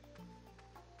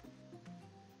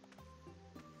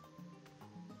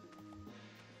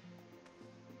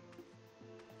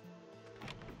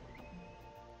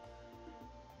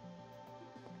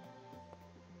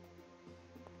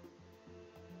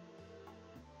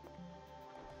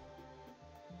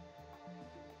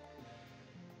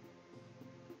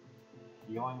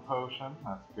 Healing potion,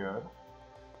 that's good.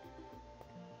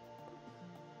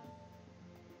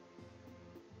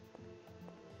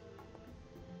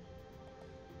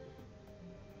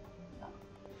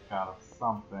 Got us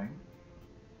something.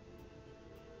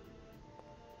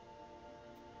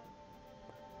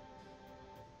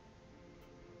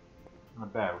 And a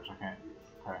bed, which I can't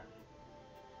use. Okay.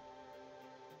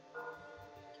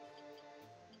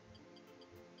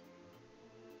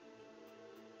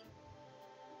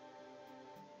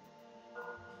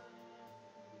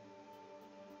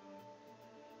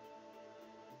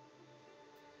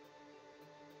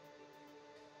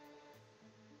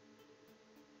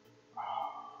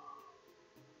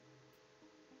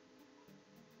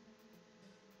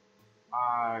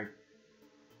 I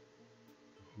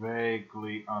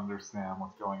vaguely understand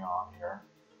what's going on here.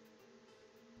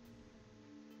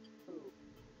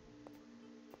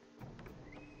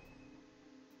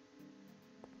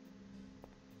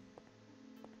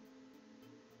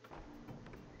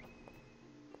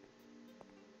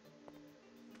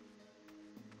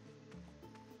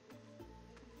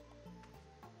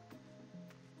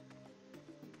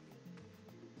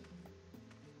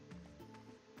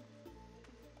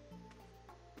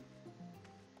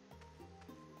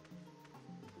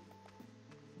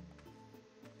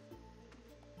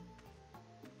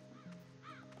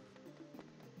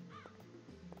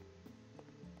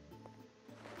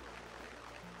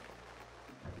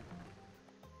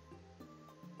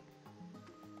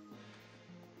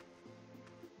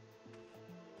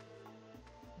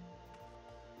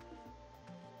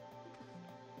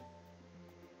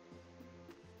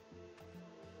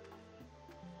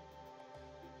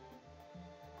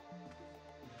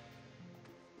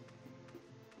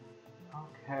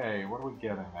 Okay, what are we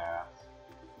getting at?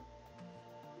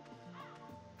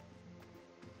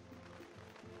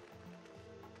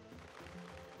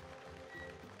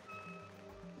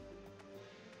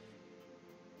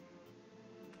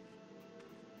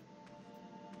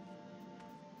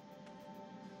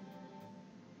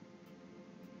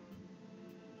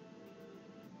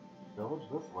 Village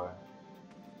this way.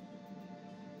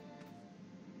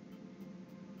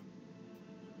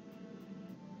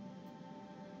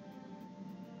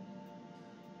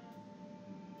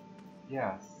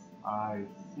 Yes, I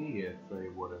see it's a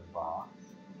wooden box.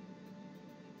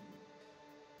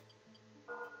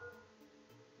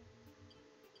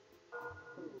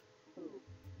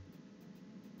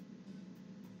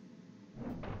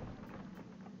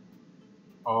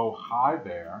 Oh, hi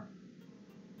there.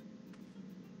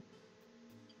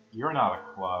 You're not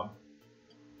a club.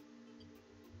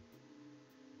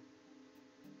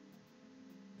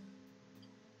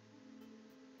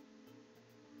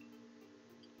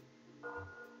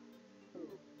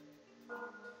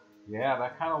 Yeah,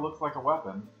 that kind of looks like a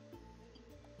weapon.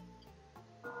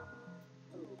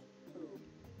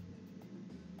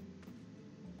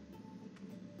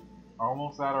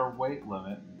 Almost at our weight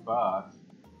limit, but...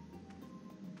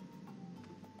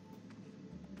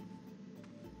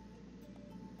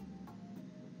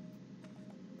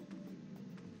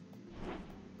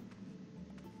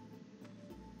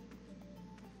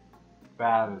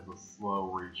 that is a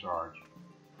slow recharge.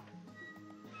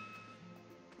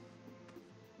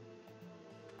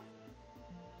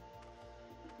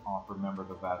 I'll have to remember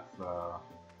that that's,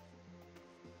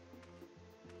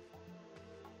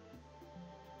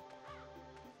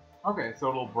 okay, so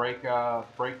it'll break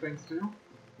things too?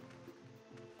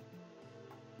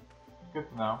 Good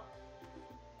to know.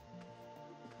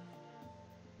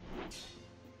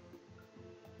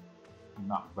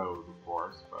 Not those, of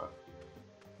course, but...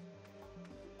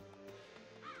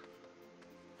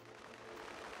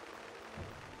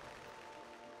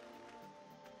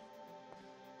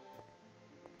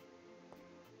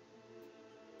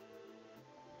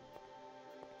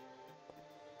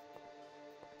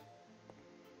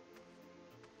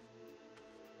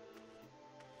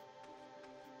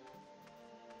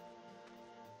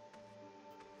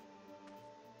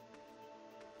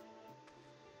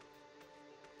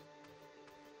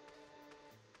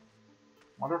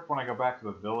 I wonder if when I go back to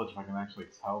the village I can actually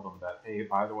tell them that, hey,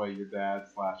 by the way, your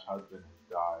dad/husband has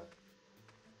died.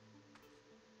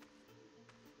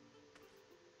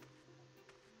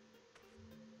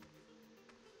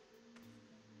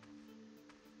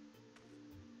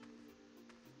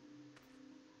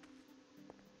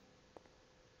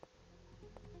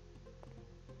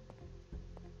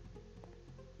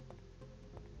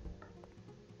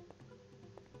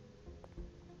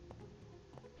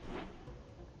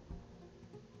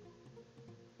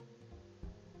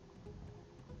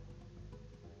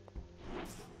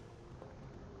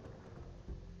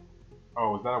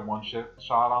 Oh, is that a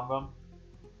one-shot on them?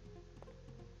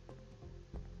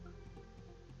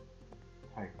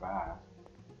 Take that.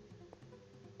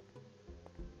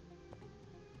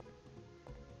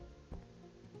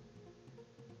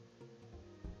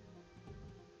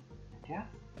 I guess.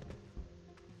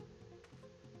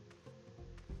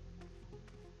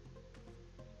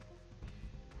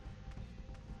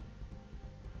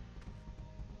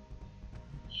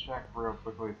 Check real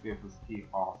quickly, see if this key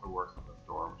also works on this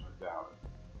door, which I doubt it.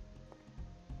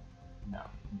 No.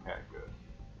 Okay, good.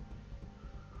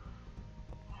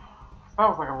 That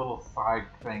was like a little side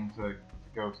thing to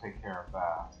go take care of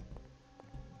that.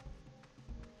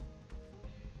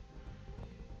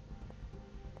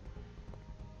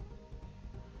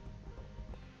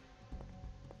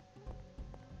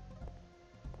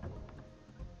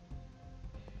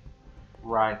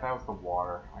 Right, that was the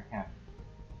water.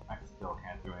 I still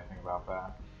can't do anything about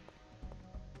that.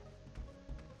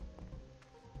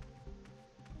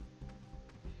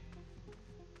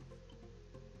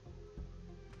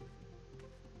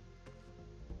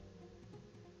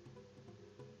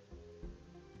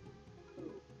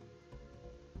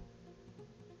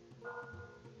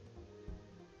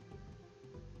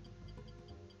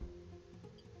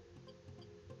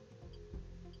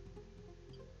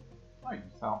 Oh, you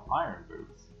sell iron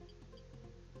boots.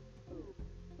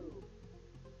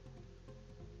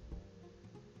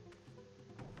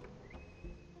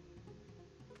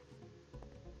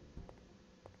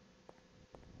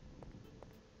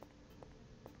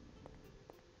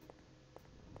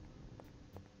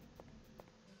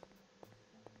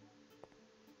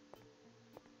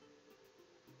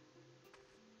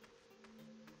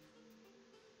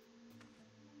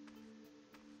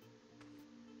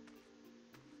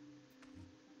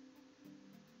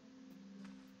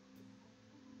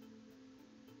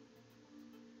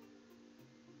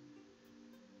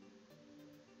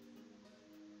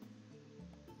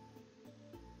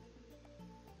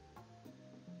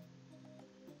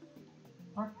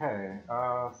 Okay,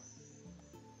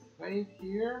 save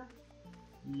here?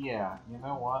 Yeah, you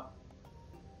know what?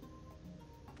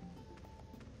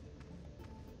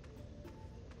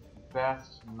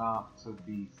 Best not to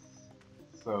be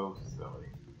so silly.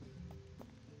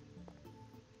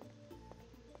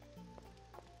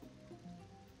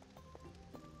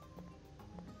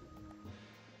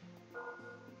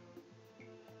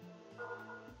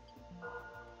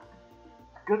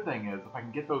 Good thing is, if I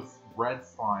can get those red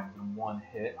slimes in one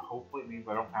hit, hopefully it means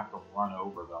I don't have to run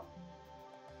over them.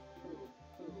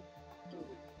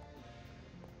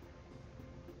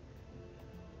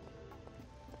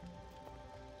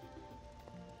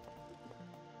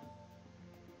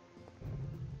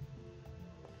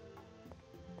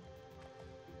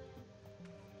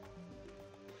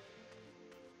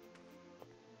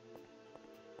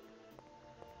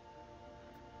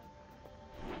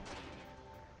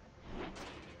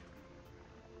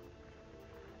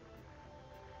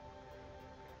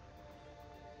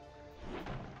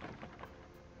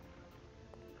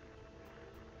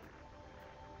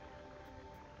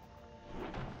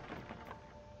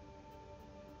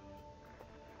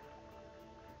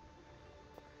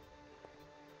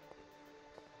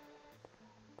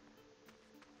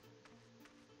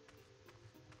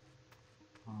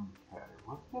 Okay,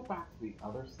 let's get back to the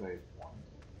other save point.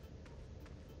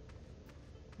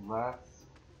 Let's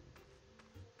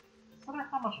consider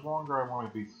how much longer I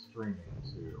want to be streaming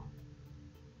to.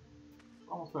 It's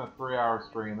almost been a 3-hour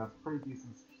stream. That's a pretty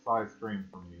decent sized stream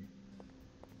for me.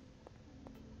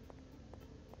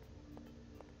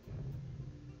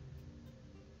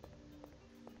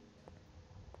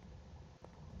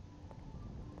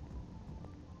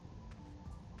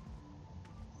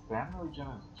 Stamina regen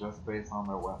is just based on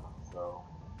their weapon, so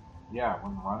yeah,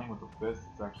 when running with the fist,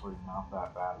 it's actually not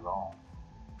that bad at all.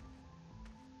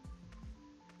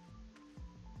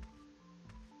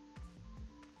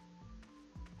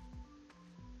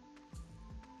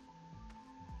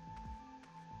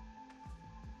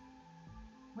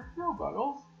 Where'd you go,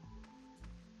 Buggles?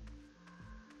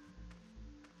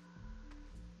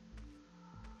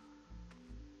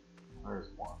 There's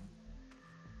one.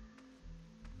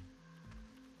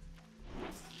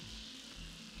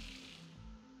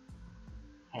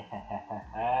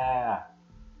 Hehehehe.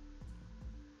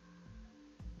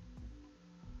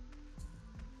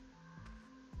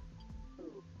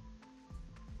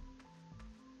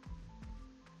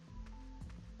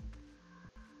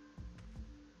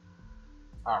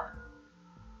 Alright.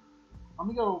 Let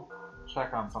me go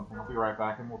check on something. I'll be right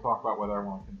back and we'll talk about whether I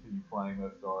want to continue playing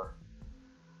this or,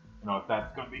 you know, if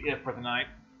that's going to be it for the night.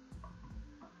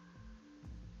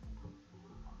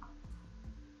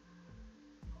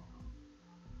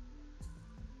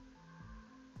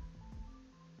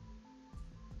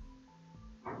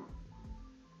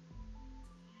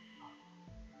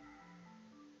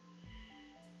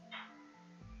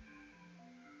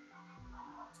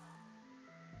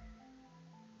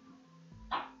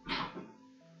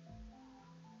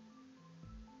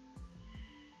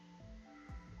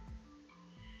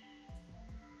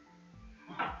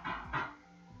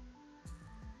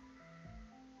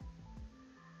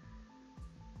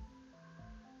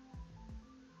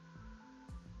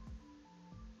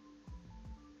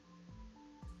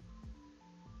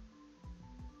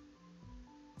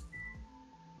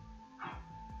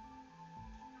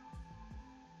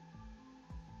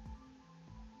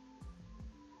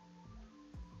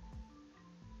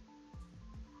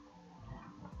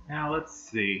 Now let's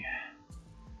see.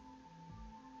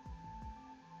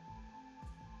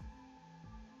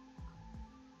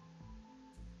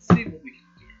 Let's see what we can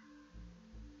do.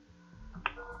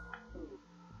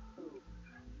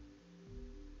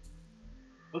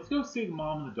 Let's go see the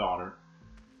mom and the daughter.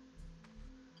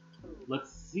 Let's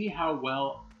see how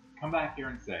well. Come back here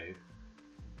and save.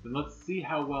 Then let's see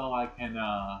how well I can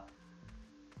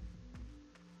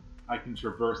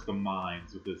traverse the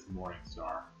mines with this Morning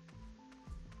Star.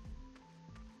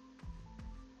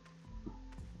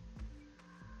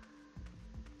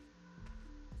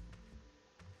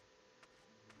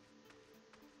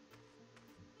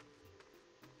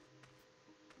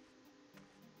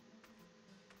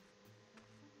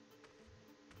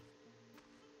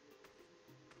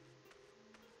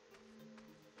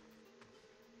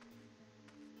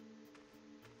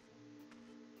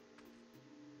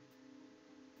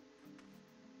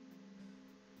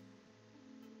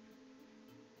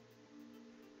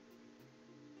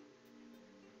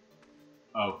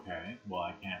 Okay, well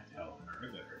I can't tell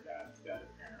her that her dad's dead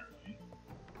apparently.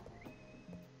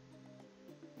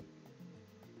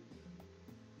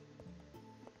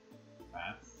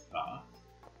 That sucks.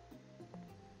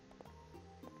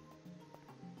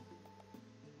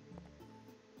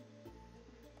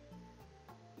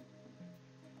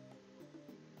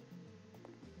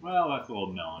 Well, that's a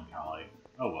little melancholy.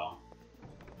 Oh well.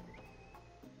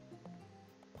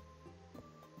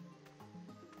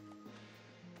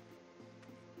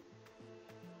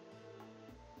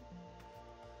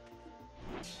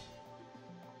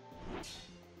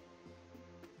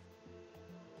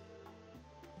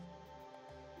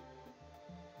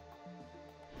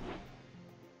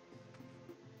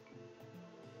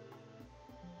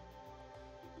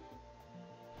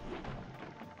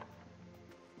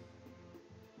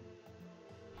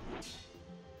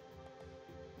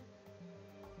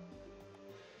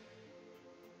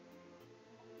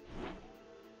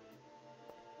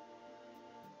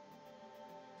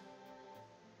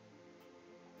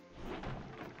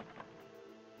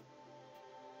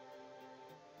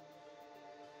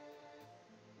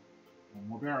 One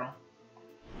more barrel.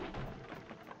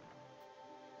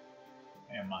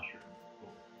 And mushroom.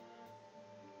 Cool.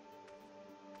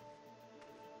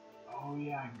 Oh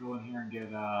yeah, I can go in here and get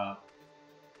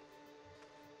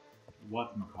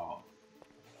whatchamacallit.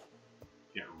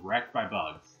 Get wrecked by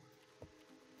bugs.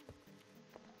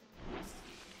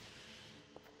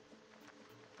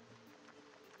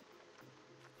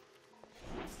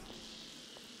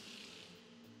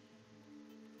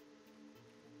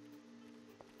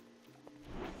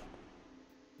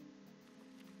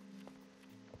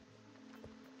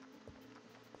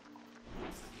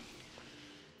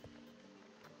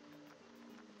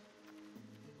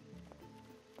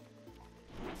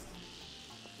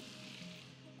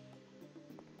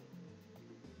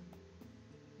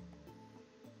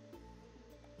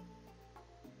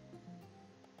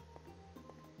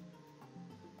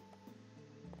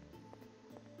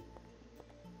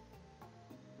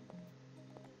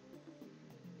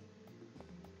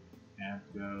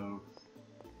 Antidotes.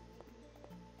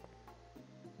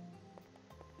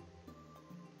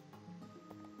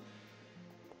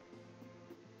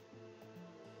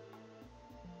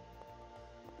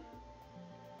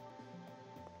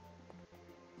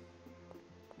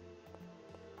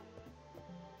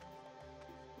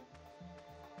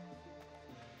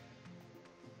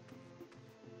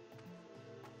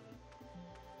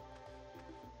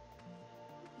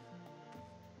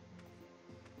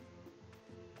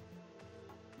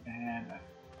 And I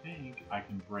think I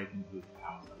can break into this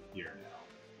house up here now.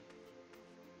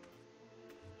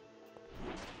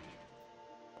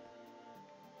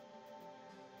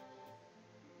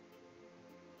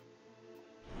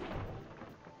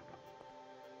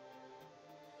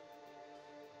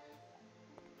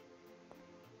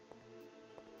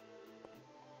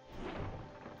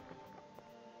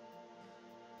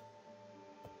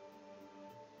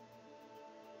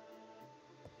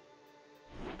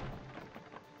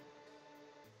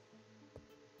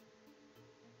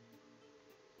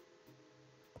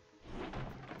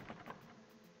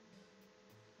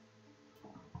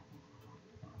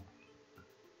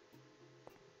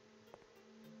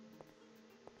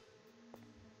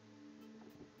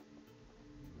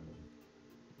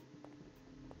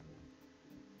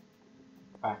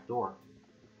 Back door.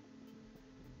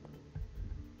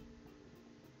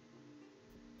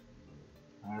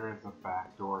 There is a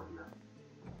back door here.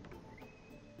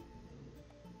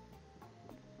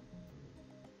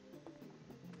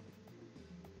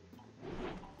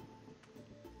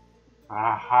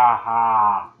 Ah ha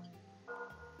ha!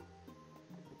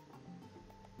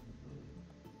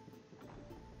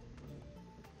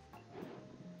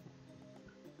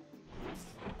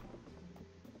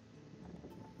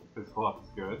 Physical up is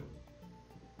good.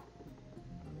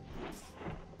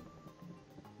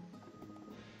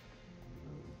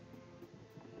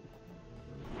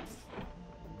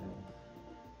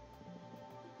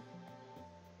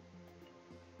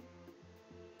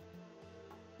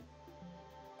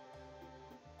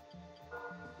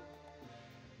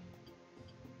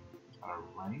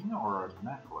 A ring or a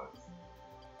necklace?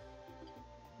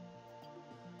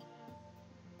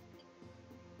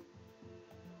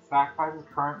 Sacrifices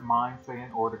current mind state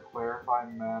in order to clarify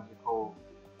magical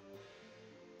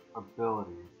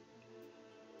abilities.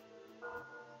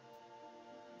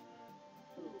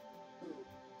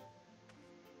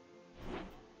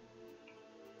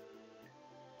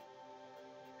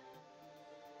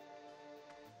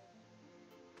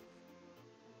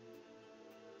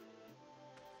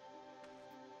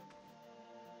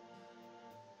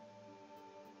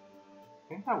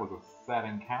 I think that was a set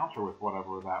encounter with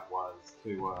whatever that was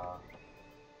to,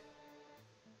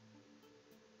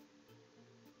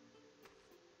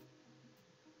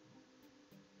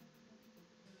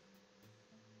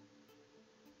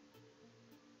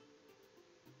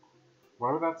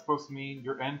 whatever that's supposed to mean.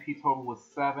 Your NP total was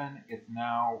 7, it's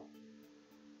now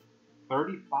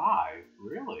 35,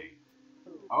 really?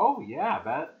 Oh yeah,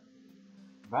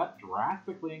 that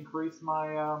drastically increased my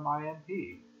my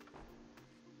MP.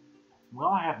 Well,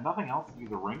 I have nothing else to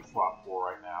use a ring slot for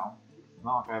right now. It's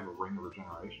not like I have a ring of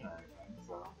regeneration or anything,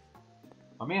 so...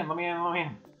 Let me in, let me in, let me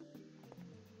in!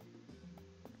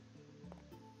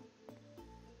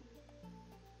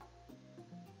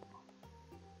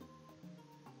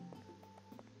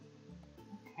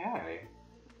 Okay.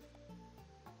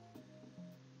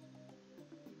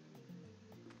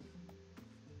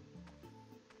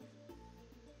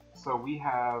 So we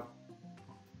have...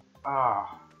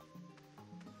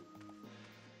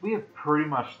 we have pretty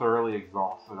much thoroughly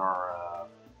exhausted our,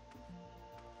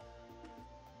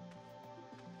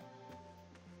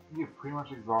 we have pretty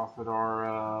much exhausted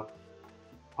our,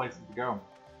 places to go.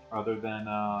 Other than,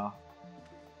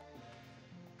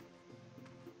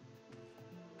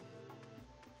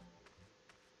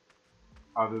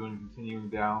 continuing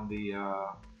down the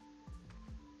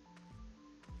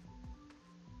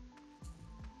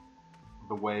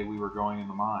way we were going in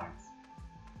the mines.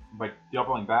 Like,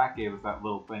 doubling back gave us that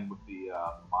little thing with the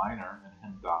miner and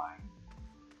him dying.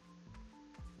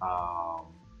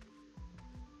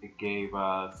 It gave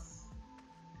us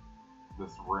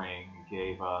this ring, it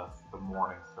gave us the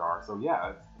Morning Star. So yeah,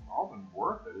 it's all been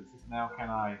worth it. It's just now, can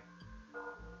I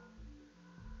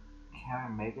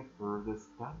make it through this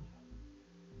dungeon?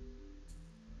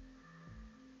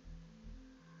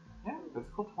 Yeah,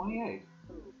 physical 28.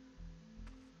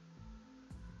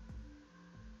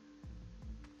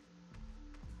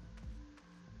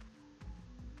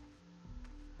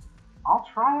 I'll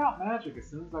try out magic as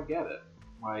soon as I get it.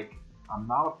 Like, I'm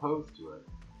not opposed to it.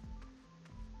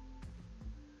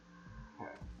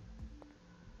 Okay.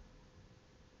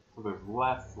 So there's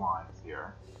less slimes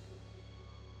here.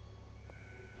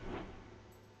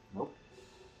 Nope.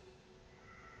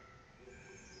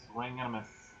 Swing and a miss.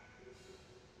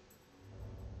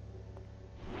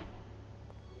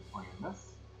 Swing and miss.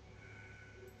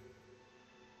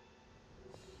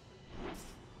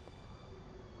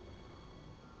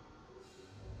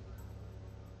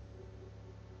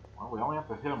 Well, we only have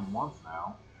to hit him once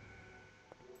now.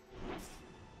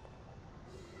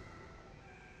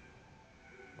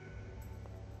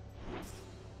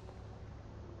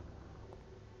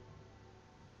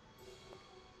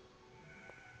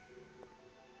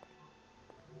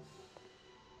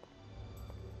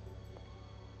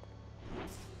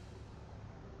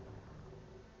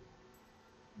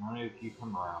 I need to keep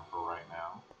him around for right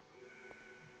now.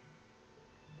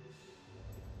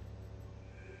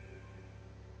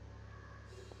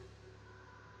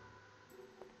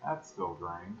 That's still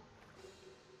drained.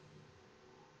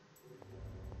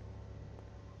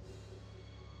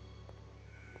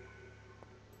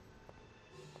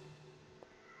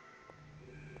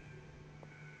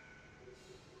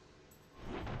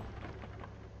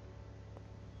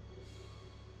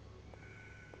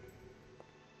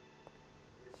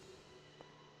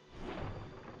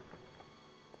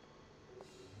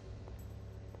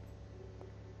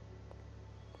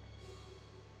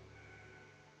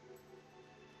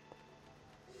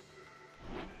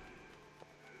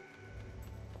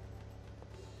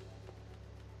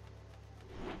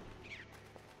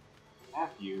 F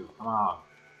you, come on.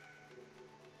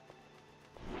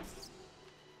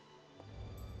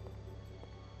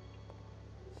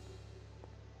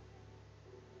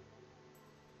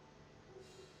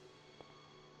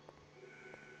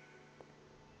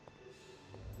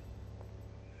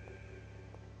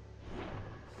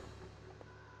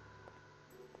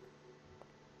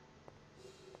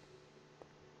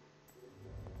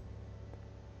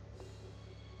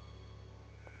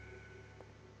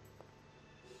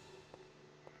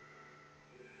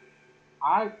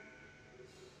 I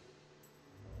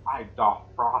doth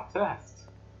protest.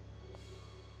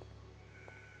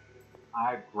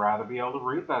 I'd rather be able to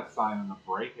read that sign than to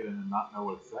break it and not know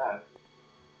what it said.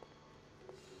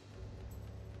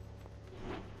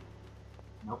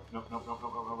 Nope, nope, nope, nope,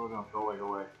 nope, nope, nope, nope, go away,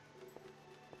 go away.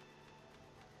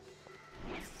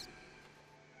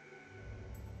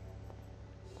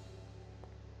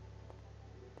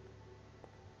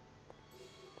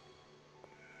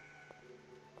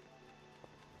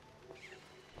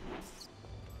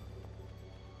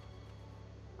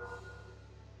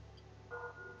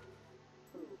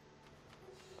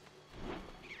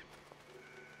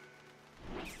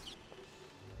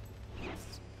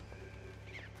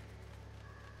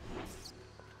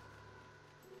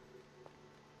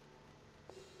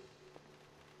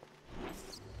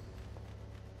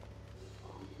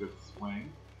 Good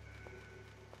swing.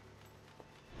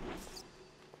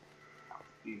 That was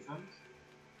decent.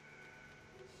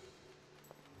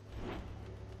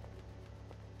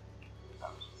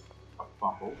 That was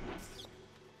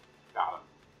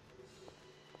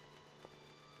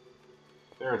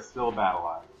There is still a battle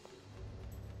alive.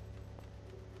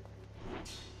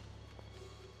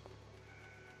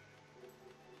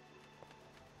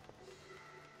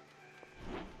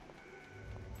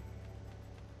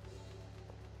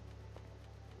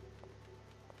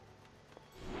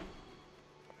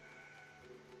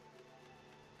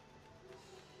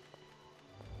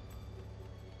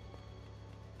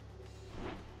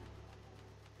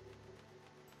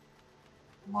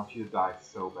 I want you to die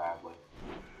so badly.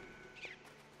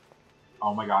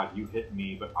 Oh my god, you hit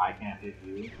me, but I can't hit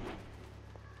you.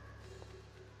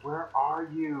 Where are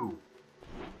you?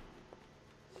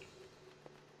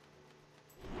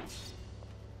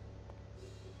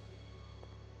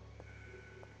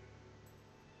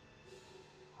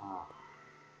 Ah.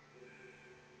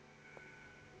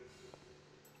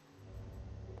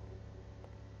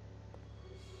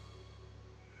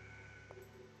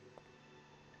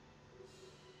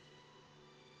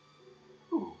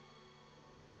 Ooh.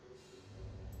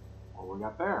 What we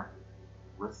got there?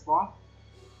 Wrist slot?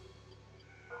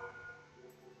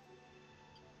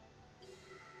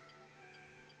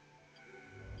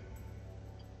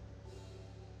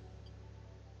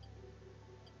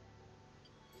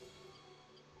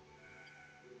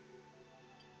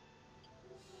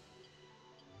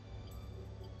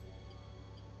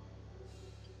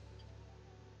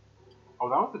 Oh,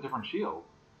 that was a different shield.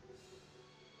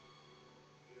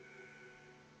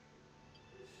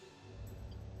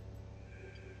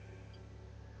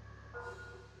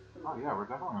 Oh yeah, we're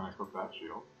definitely gonna equip that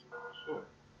shield. Shit.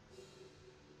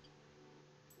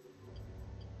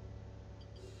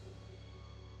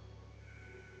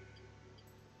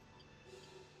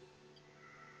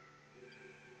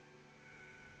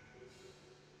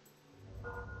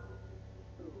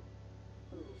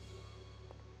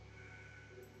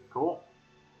 Cool.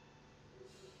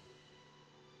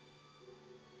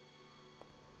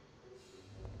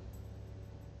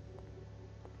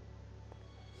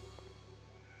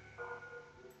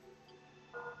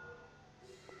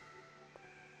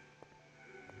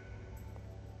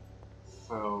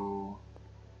 So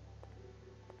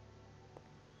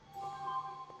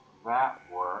that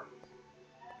worked.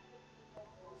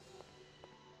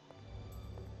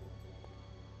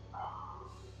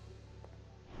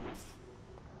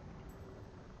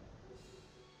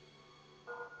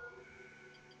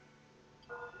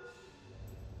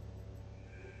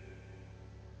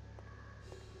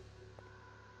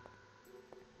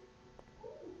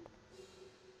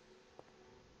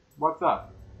 What's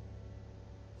up?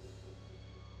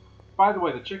 By the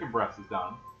way, the chicken breast is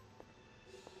done.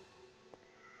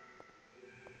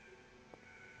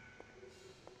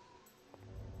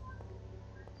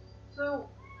 So,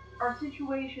 our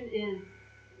situation is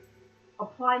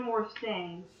apply more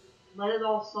stain, let it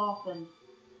all soften,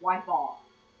 wipe off.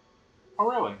 Oh,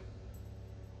 really?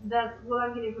 That's what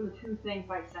I'm getting from the two things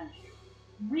I sent you.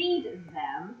 Read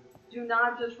them. Do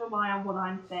not just rely on what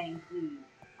I'm saying, please.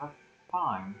 That's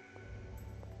fine.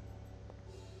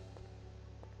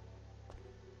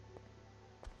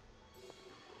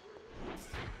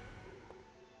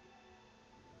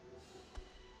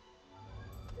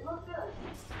 They look good.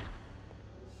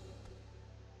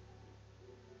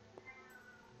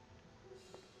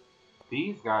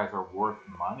 These guys are worth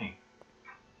money.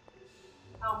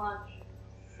 How much?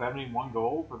 71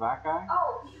 gold for that guy?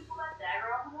 Oh, did you pull that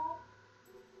dagger off the wall?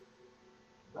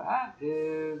 That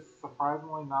is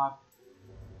surprisingly not...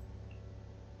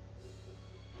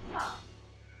 Huh.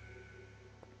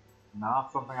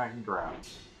 Not something I can grab.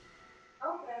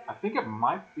 Okay. I think it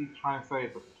might be trying to say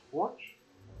it's a torch.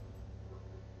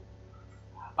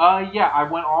 Yeah, I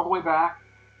went all the way back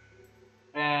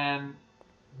and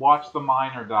watched the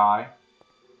miner die.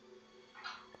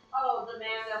 Oh, the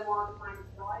man that wants my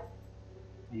life?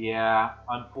 Yeah,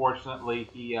 unfortunately,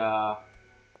 he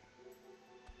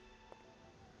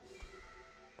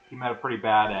met a pretty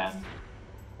bad end.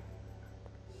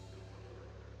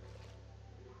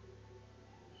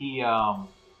 He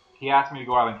asked me to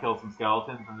go out and kill some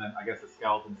skeletons, and then I guess the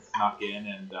skeletons snuck in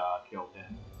and killed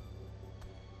him.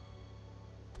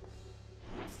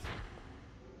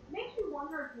 Makes you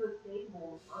wonder if you escaped more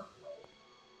in the first place.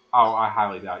 Oh, I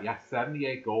highly doubt it. Yeah,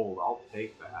 78 gold. I'll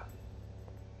take that.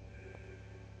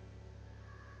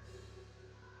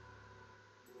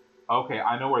 Okay,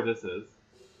 I know where this is.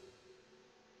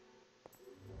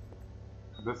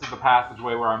 This is the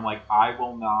passageway where I'm like, I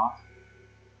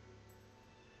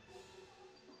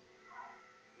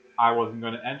wasn't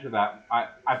going to enter that.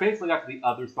 I basically got to the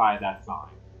other side of that sign.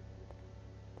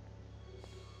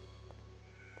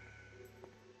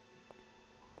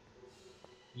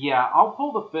 Yeah, I'll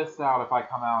pull the fist out if I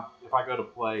come out, if I go to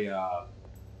play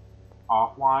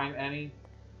offline any.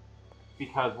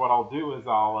 because what I'll do is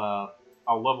I'll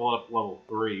level it up to level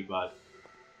 3, but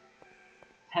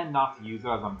tend not to use it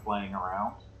as I'm playing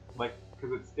around, like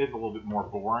because it is a little bit more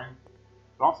boring.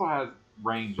 It also has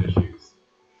range issues.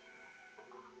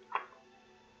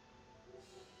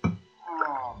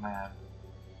 Oh man.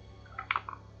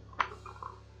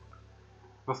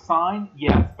 The sign,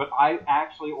 yes, but I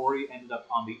actually already ended up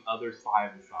on the other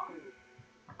side of the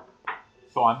sign.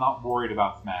 So I'm not worried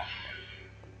about smashing it.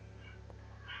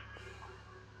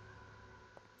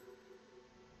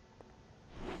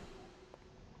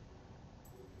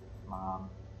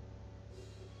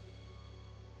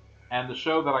 And the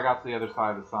show that I got to the other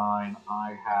side of the sign,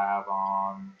 I have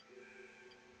on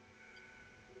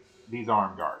these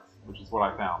arm guards, which is what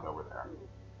I found over there.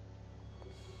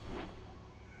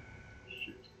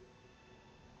 Shoot.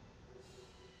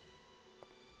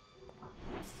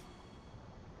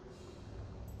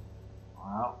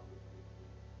 Well,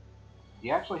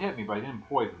 he actually hit me, but he didn't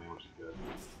poison me, which is good.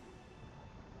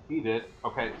 He did.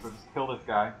 Okay, so just kill this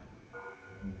guy,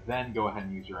 and then go ahead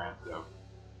and use your antidote.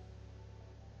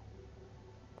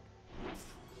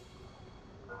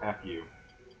 F you.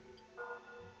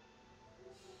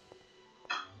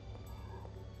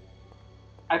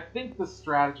 I think the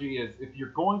strategy is if you're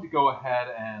going to go ahead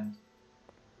and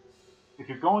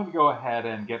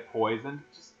get poisoned,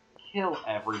 just kill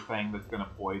everything that's going to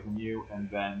poison you, and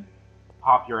then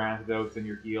pop your antidotes and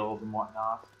your heals and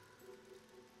whatnot.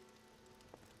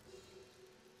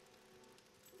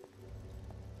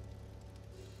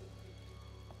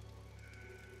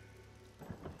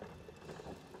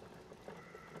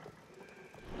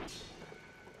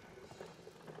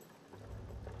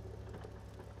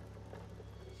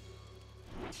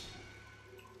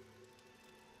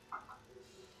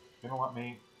 You know what,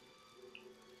 me?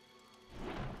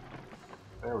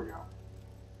 There we go.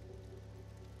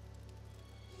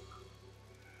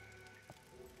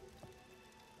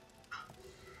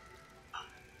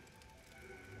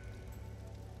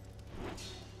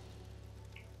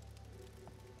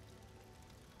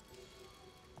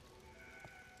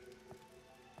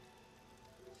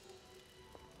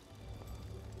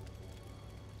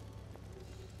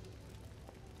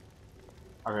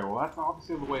 Okay, well that's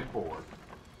obviously the way forward.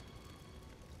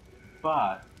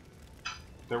 But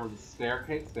there was a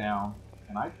staircase down,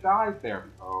 and I died there.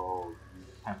 Oh, you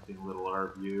tempting little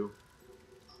herb, you.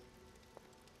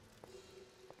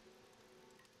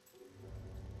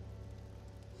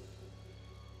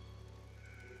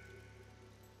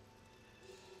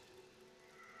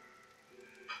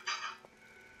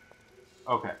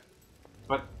 Okay,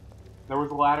 but there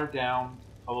was a ladder down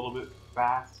a little bit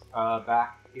fast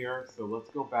back here, so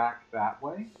let's go back that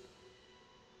way.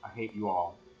 I hate you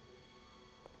all.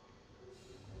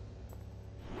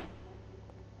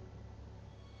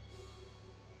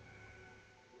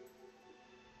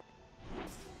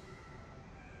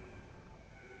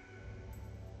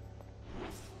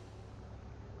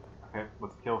 Okay,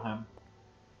 let's kill him.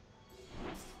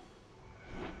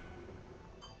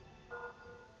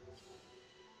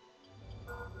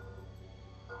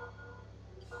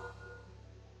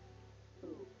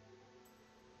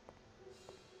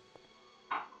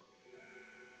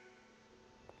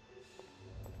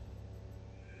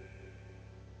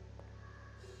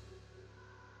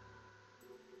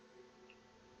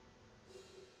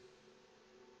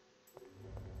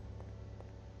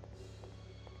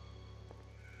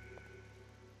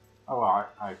 Oh, well,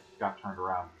 I got turned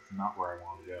around. It's not where I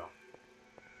want to go.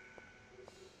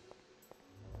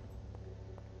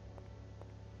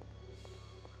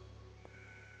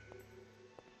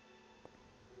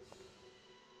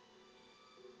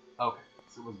 Okay,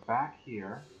 so it was back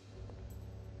here.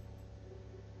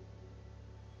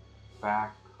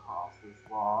 Back across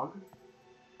this log.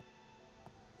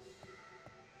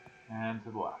 And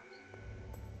to the left.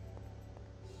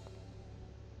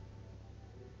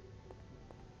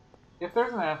 If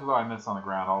there's an antidote I miss on the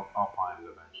ground, I'll find it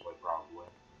eventually, probably.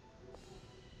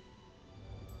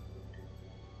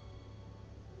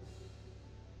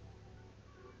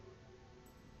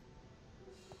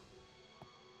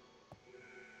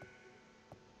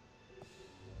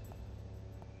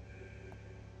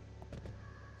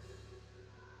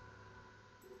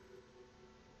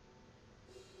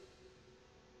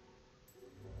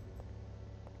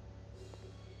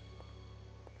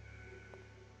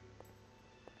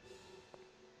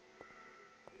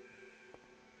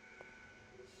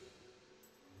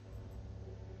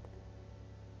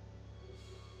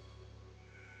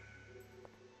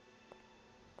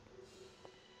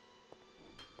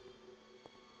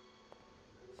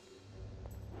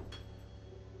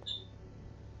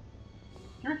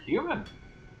 You're human.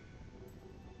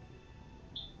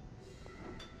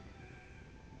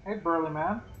 Hey, burly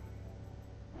man.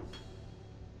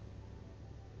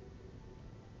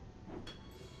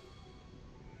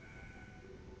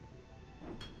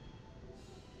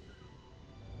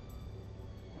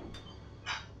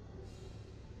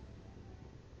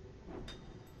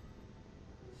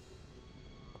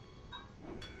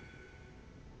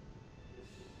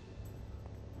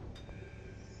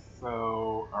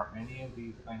 So, are any of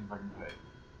these things I can take?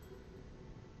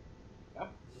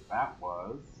 Yep, that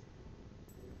was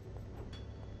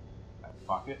that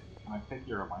bucket. Can I take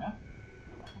your lamp?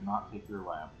 I cannot take your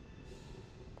lamp.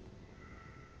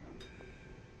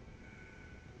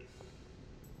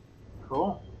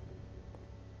 Cool.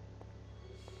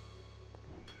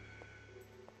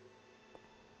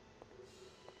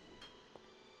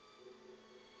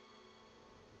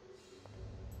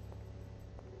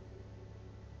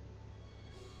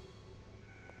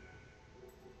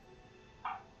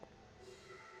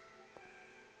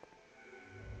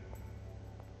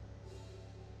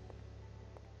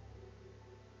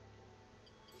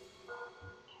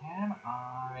 Can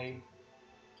I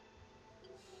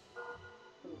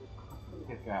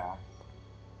pickaxe?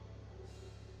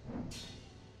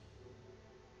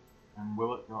 And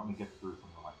will it let me get through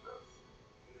something like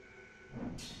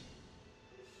this?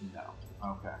 No.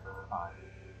 Okay, fine.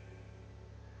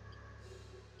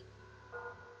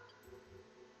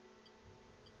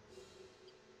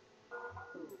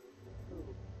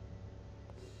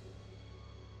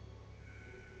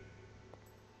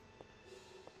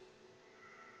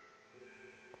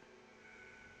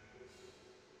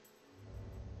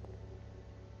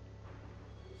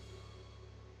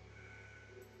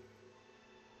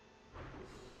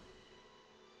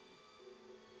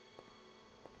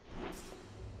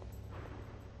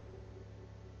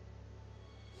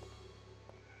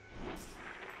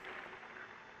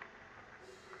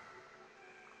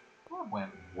 That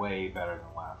went way better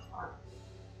than last time.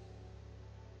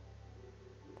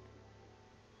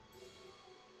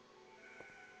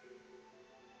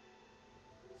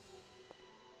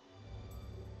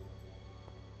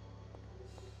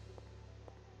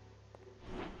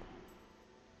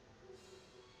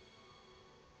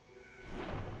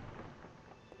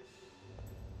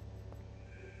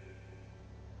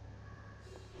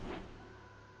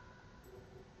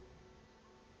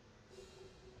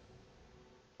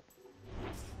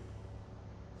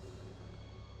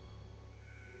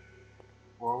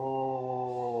 Whoa, whoa, whoa,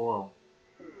 whoa, whoa, whoa.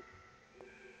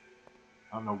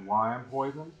 I don't know why I'm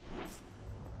poisoned,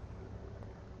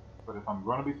 but if I'm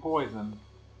gonna be poisoned,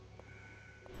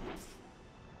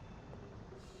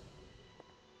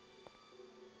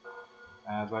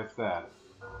 as I said,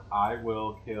 I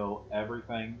will kill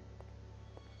everything.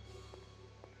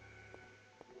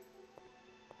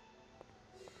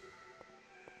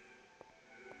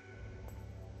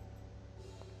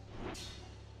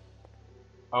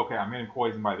 Okay, I'm getting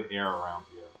poisoned by the air around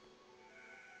here.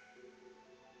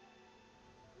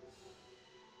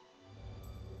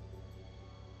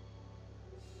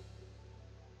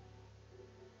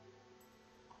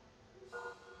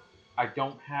 I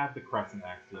don't have the crescent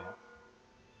axe yet.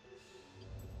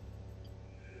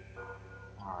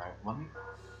 Alright, let me...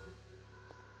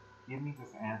 Give me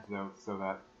this antidote so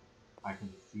that I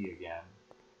can see again.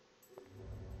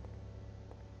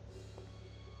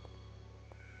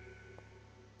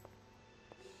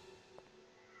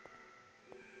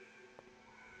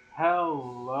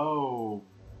 Hello,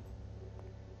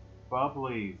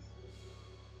 Bubblies.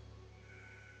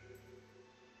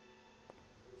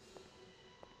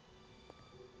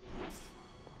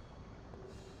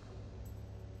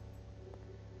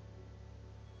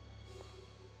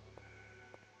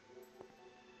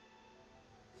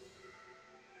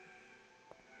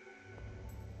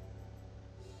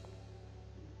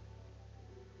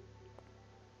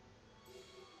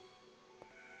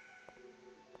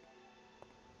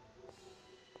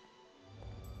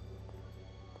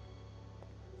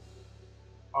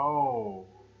 Oh.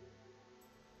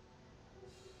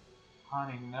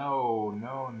 Honey, no,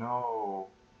 no, no.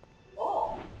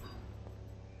 Oh.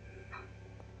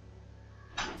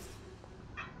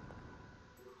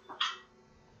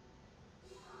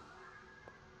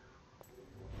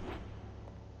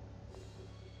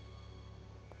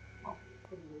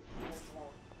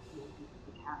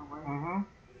 Mm-hmm.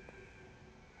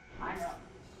 I know.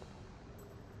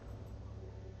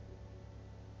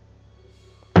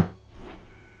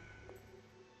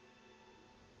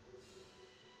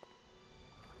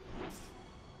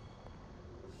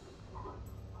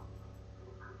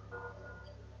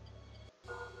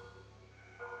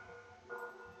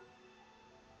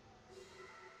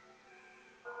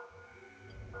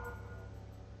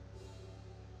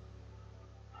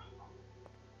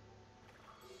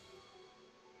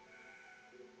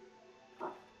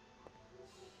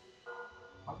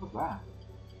 was that?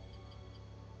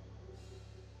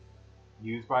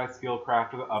 Used by a skilled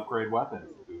crafter to upgrade weapons.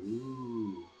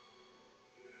 Ooh.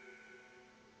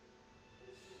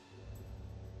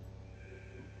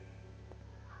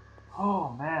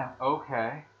 Oh man,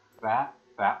 okay. That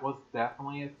was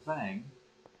definitely a thing.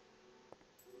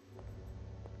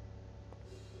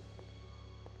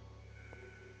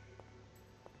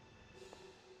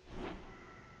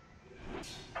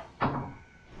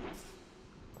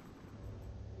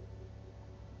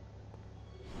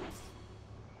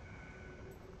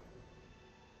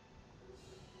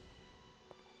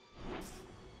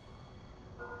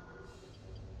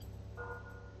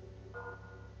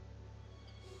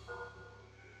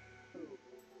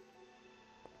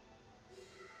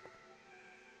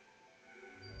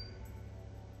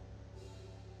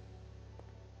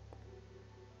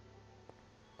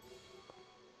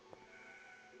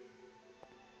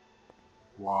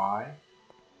 Why?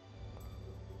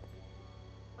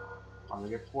 Why do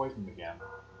they get poisoned again?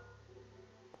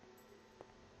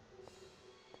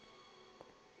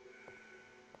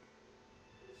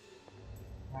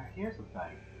 Now here's the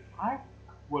thing. I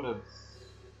would have...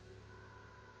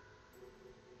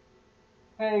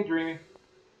 Hey, Dreamy.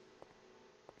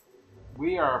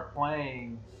 We are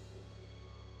playing...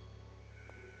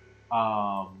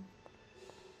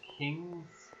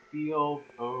 Kingsfield...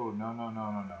 Oh, no, no,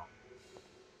 no, no, no.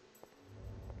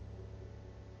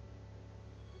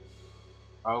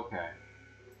 Okay.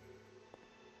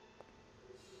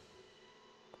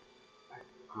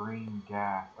 Green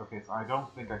gas. Okay, so I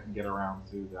don't think I can get around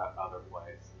to that other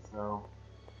place. So,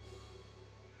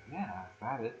 yeah, is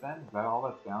that it then? Is that all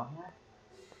that's down here?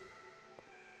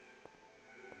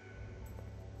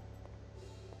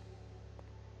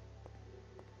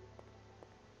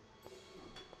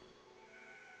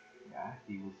 Yeah,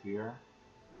 he was here.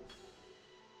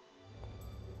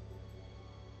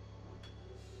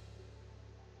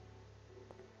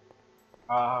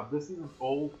 This is an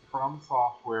old From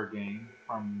Software game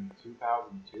from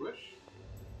 2002-ish.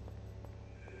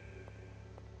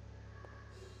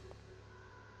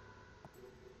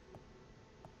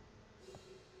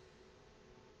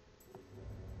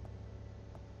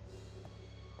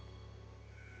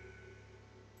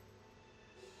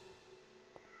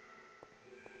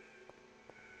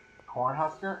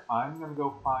 Cornhusker? I'm gonna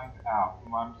go find out.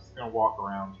 I'm just gonna walk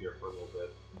around here for a little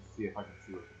bit and see if I can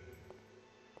see what you mean.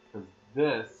 Because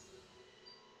this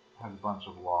has a bunch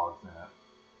of logs in it.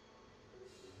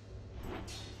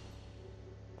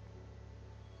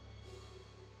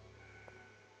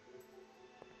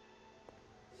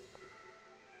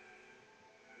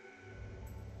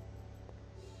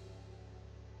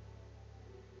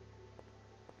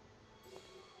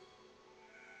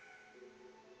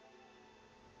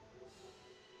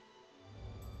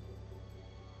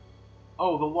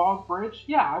 Oh, the log bridge?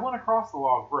 Yeah, I went across the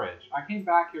log bridge. I came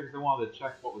back here because I wanted to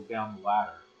check what was down the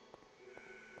ladder.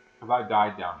 Because I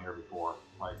died down here before.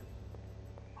 Like,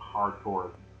 hardcore.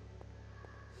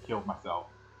 Killed myself.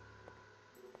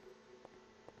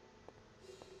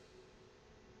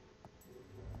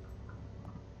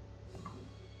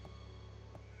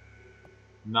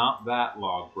 Not that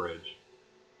log bridge.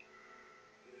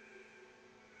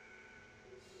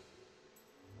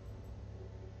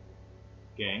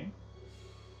 Game?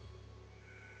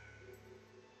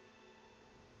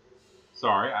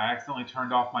 Sorry, I accidentally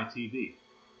turned off my TV.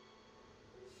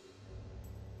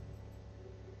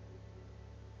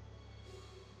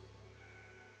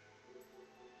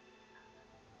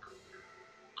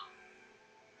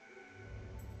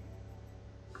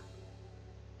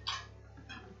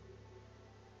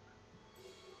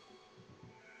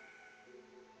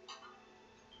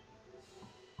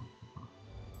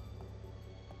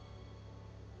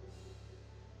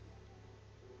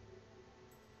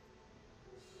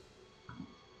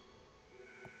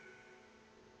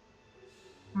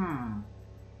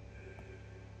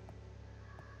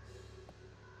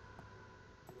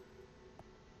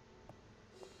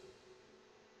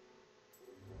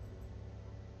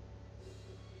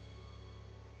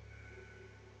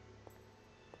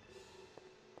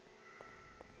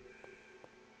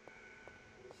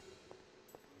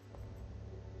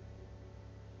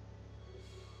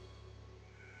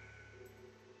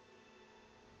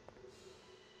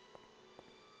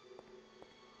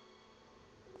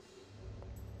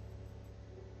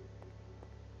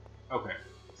 Okay,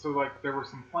 so like there were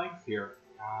some planks here.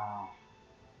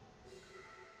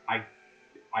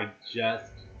 I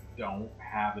just don't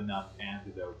have enough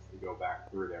antidotes to go back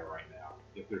through there right now.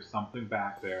 If there's something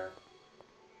back there,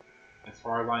 as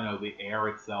far as I know, the air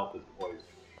itself is poisoning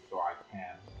me, so I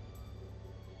can't.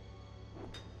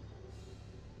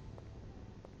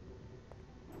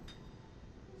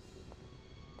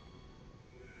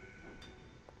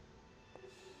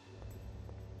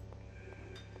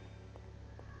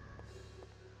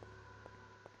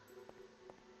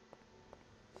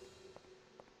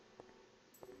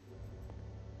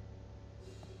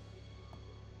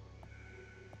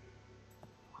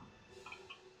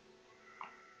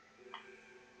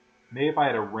 Maybe if I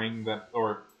had a ring that,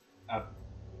 or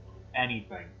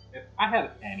anything. If I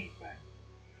had anything,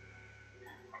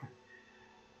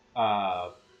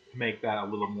 to make that a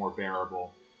little more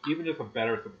bearable. Even just a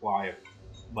better supply of,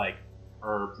 like,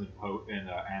 herbs and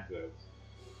antidotes.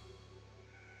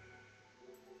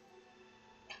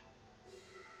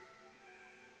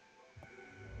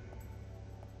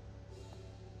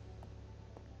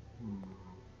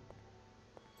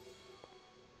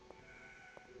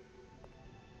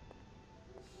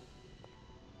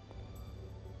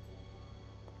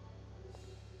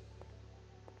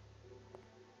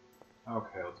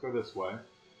 Okay, let's go this way.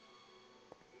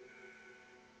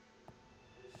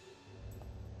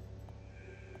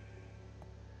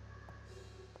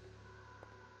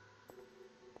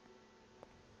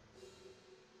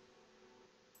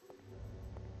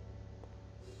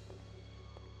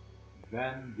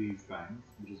 Then these things,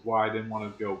 which is why I didn't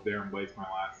want to go there and waste my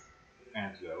last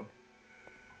antidote.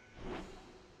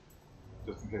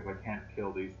 Just in case I can't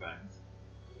kill these things.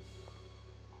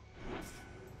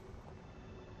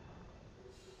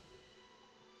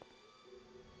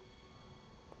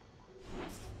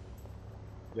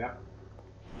 Yep.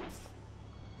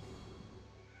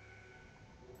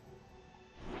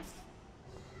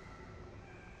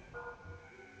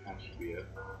 That should be it.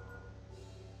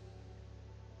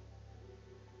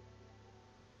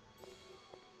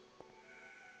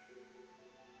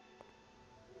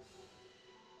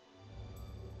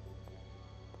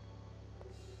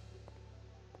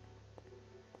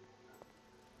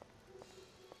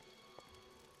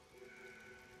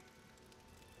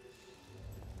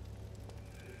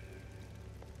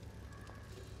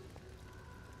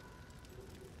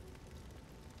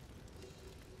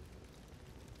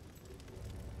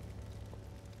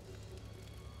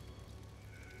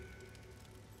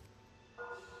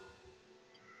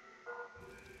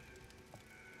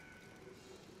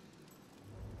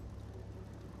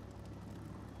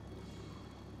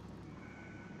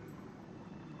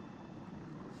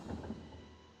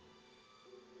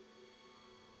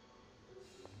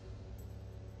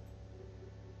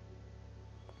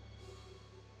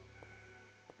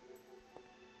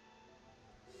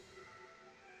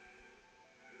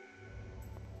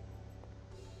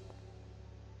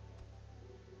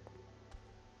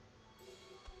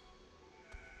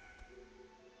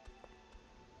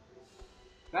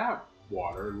 That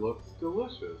water looks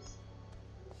delicious.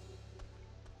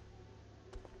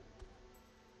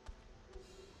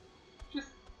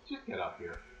 Just get up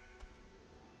here.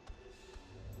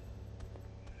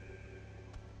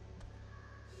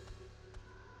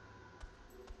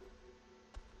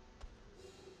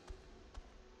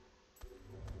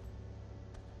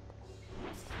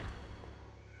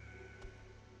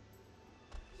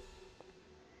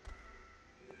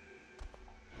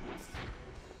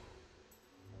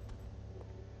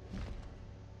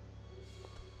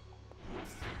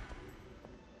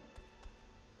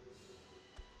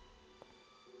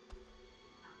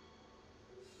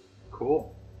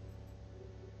 Cool.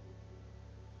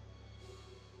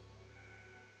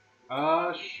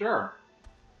 Sure.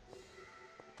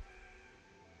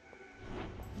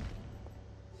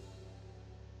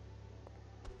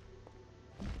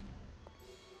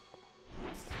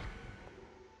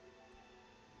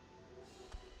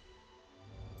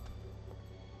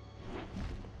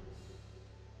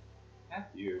 F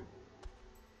you.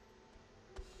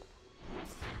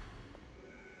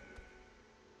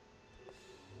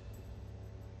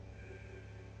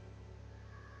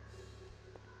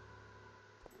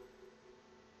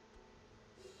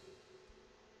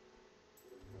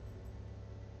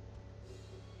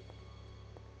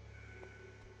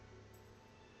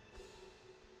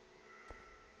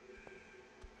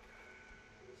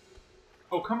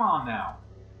 Oh, come on now.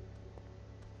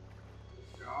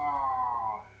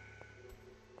 Oh.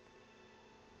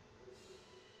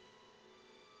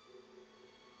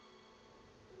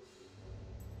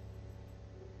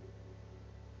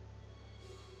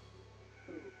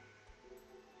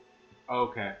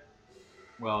 Okay.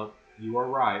 Well, you are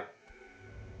right.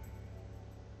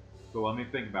 So let me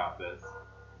think about this.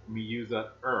 Let me use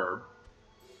a herb.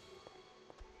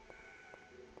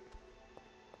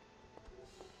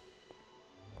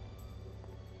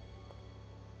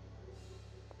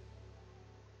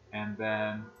 And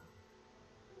then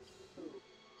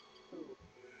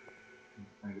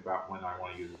think about when I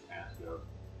want to use this antidote.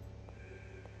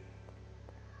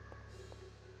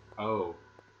 Oh.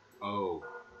 Oh.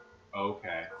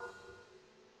 Okay.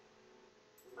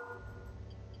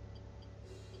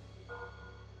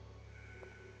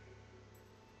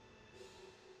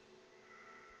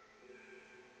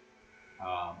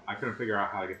 I couldn't figure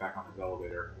out how to get back on this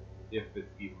elevator, if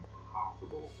it's even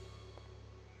possible.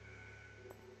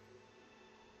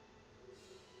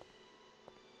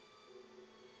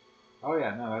 Oh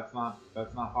yeah, no, that's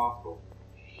not possible.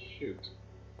 Shoot.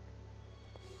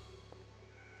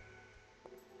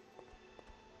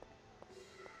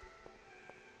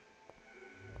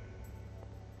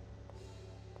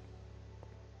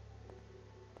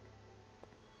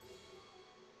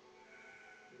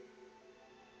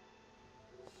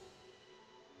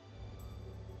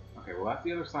 Okay, well that's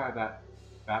the other side of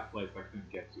that place I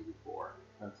couldn't get to before.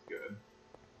 That's good.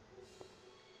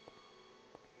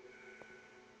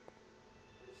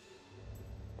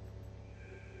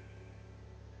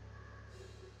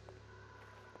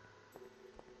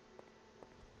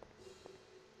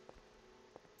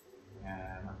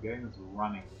 And I'm getting this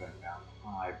running thing down.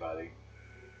 Hi, buddy.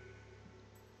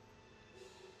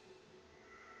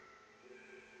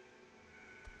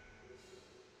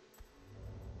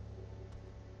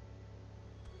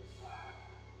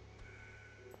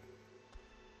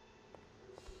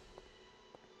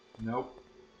 Nope.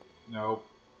 Nope.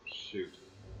 Shoot.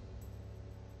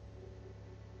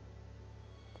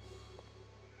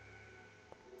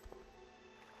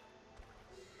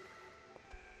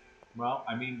 Well,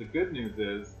 I mean, the good news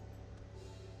is...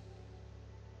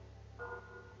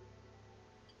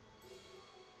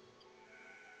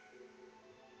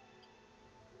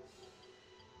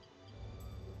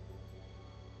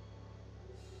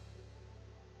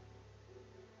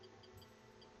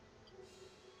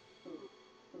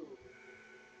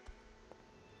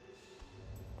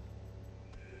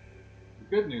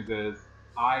 The good news is,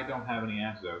 I don't have any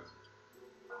antidotes.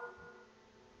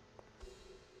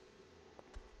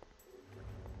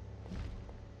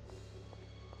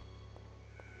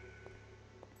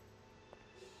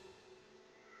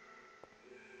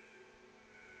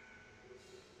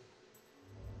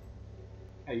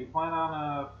 Hey, you plan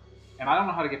on, and I don't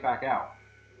know how to get back out.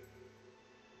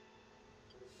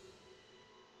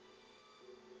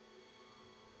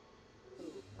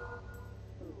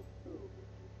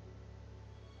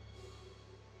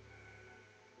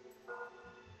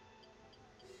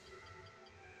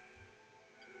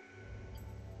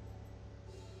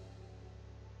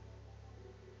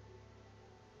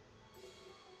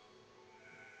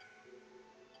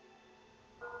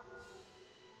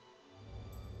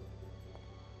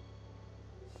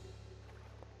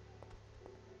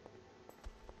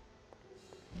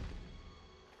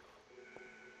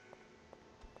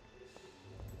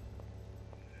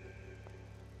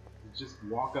 Just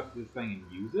walk up to this thing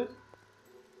and use it?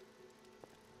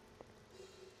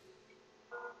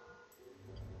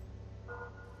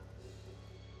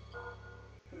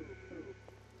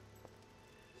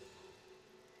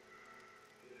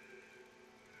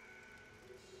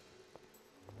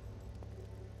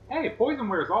 Hey, poison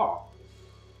wears off.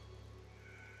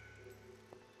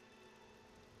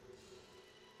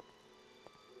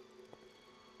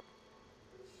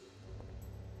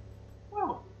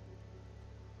 Well,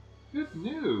 good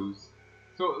news.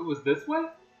 So it was this way?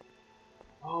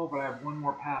 Oh, but I have one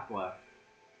more path left.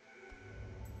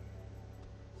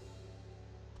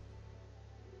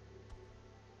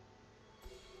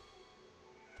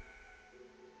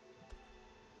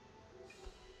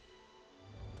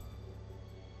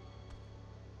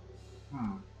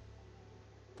 Hmm.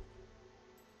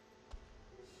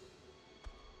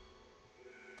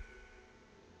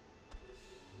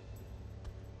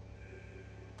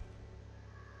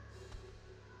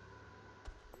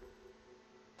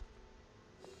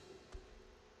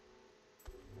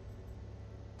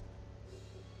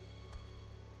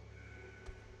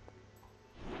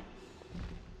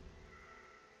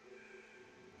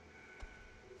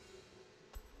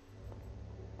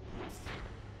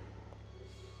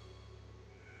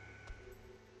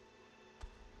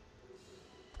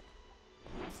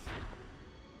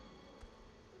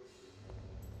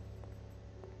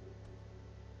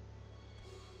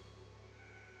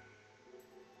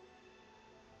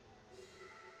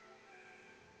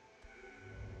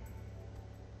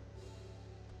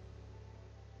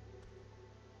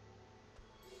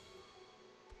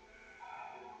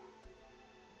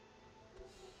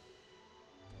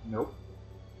 Nope.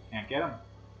 Can't get him.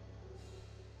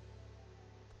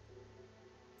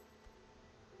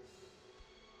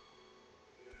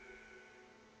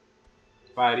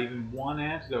 If I had even one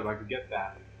antidote, I could get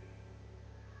that.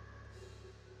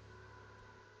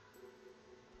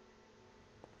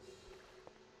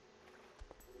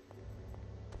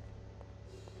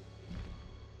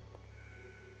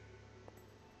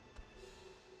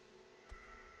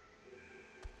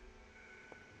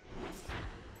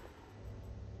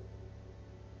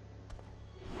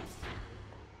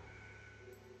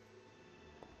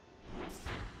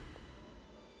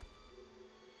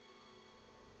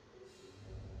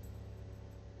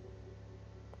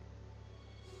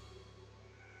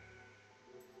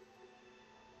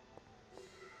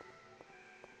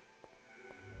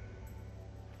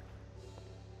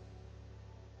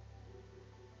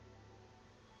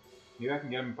 Maybe I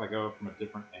can get him if I go from a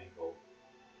different angle.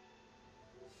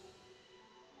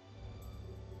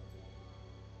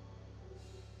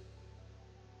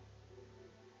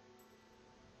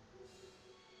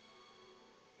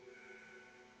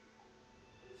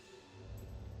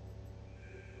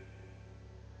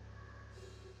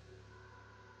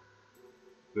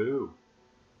 Boo.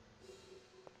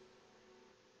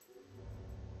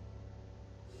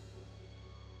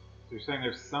 So you're saying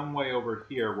there's some way over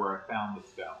here where I found the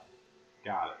stone.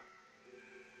 Got it.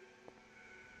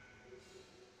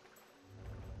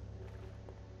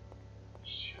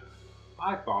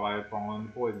 I thought I had fallen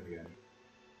into poison again.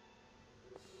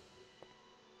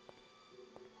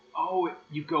 Oh,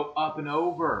 you go up and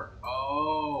over.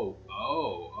 Oh,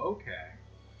 okay.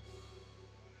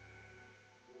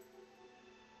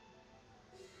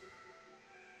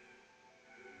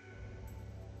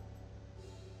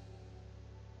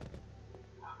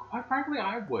 Quite frankly,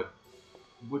 I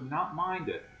would not mind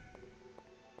it.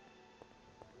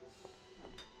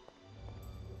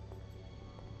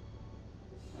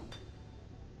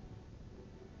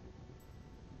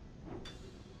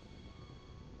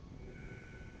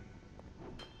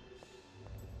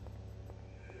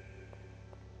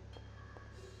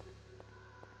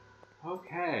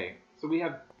 Okay, so we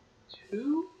have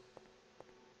two?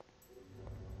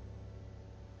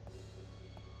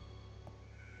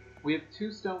 We have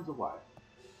 2 stones of life.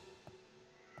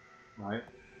 Right?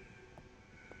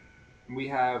 And we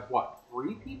have, what,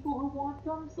 3 people who want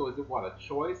them? So is it, what, a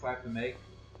choice I have to make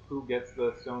who gets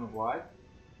the stone of life?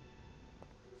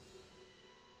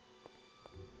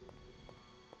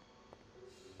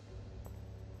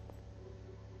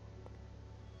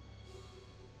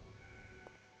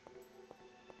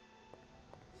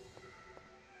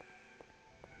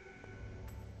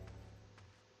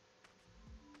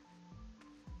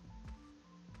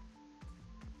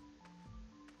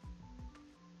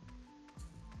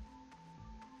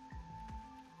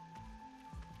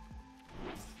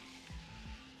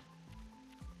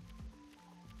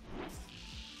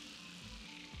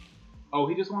 Oh,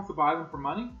 he just wants to buy them for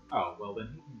money? Oh, well then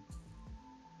he can...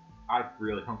 I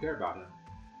really don't care about him.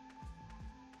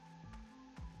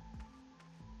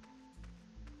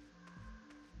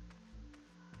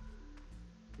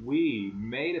 We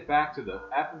made it back to the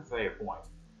effing save point.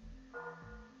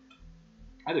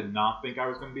 I did not think I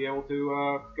was going to be able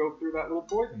to go through that little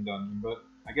poison dungeon, but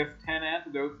I guess 10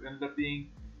 antidotes ended up being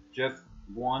just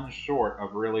 1 short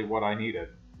of really what I needed.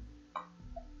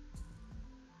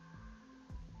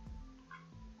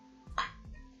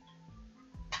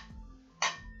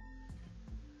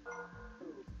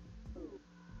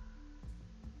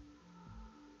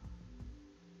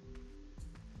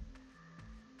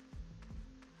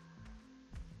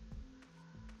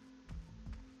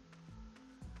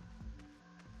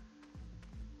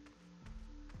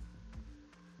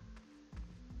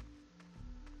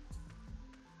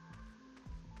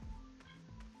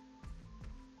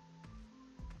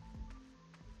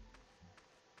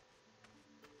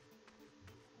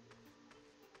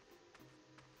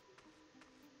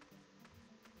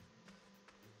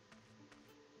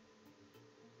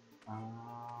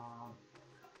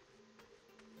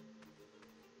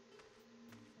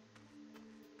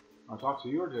 I talk to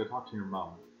you, or did I talk to your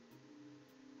mom?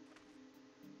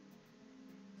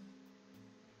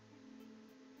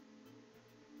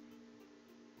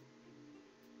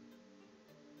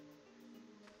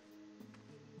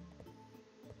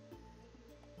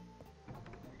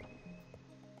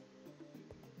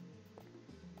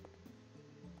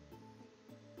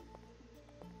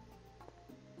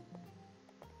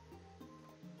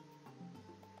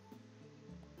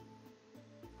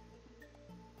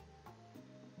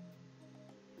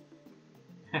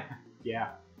 Yeah.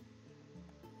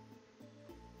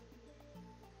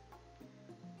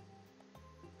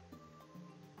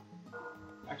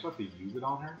 Actually, I have to use it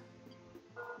on her?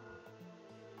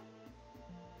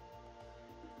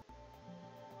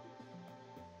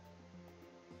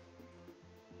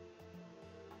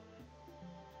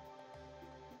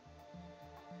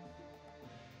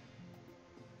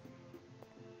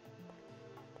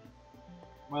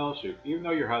 Well, shoot. Even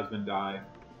though your husband died,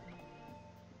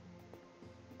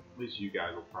 at least you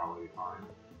guys will probably be fine.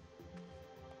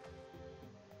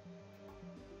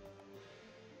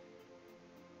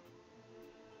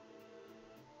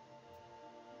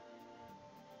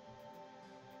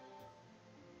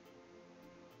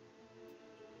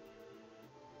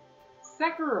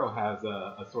 Sekiro has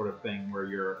a sort of thing where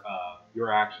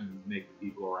your actions make the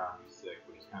people around you sick,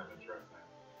 which is kind of interesting.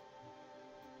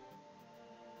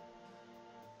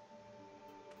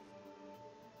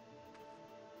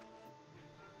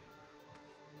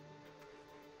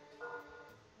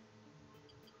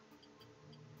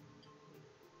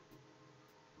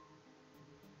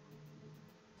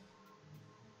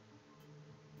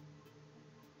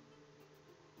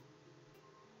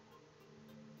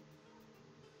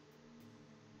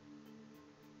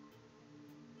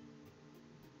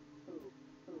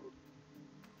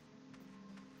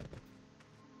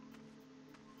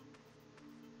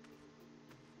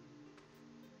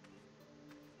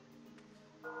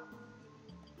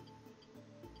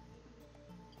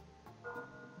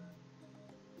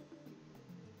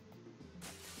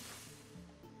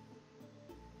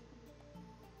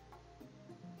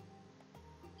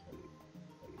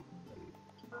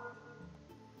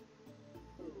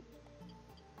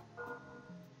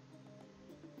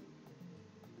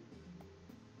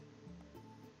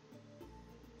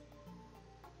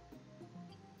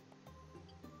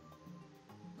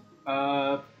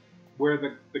 Where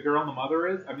the girl and the mother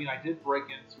is. I mean, I did break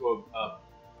into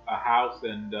a house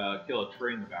and kill a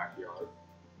tree in the backyard.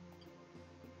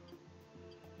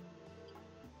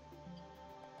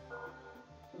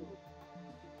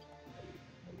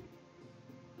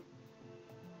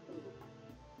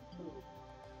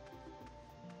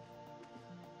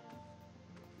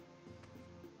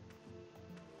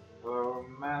 Hello,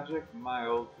 magic, my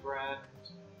old friend.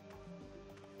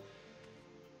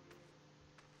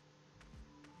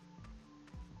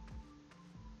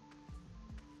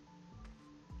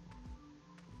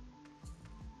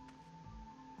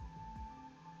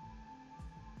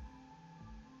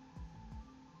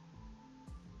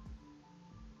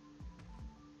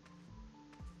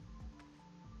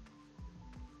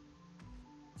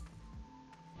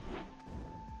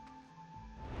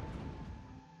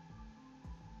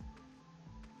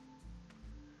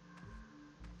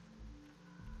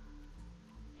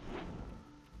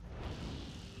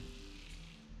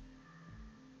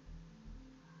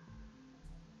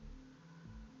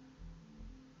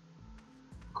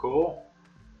 Cool.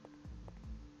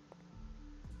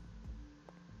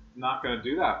 I'm not going to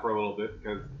do that for a little bit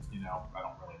because, you know, I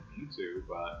don't really need to,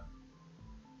 but...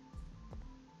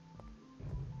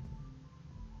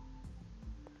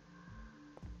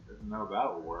 Didn't know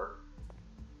that'll work.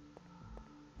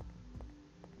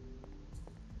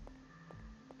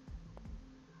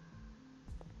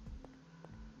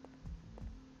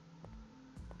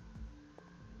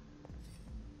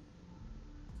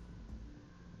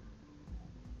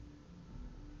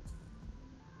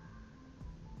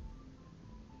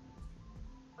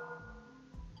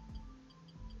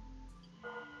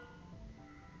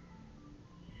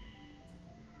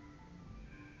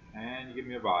 And you give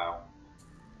me a vial.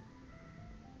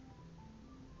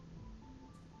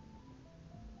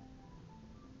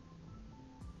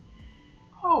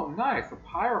 Oh, nice, a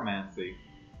pyromancy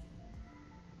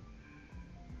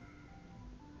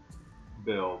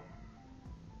build.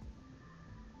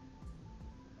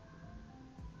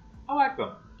 I like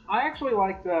them. I actually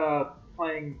liked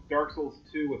playing Dark Souls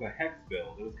 2 with a hex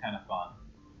build. It was kind of fun.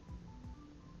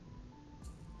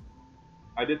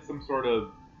 I did some sort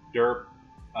of derp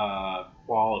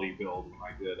quality build when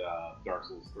I did Dark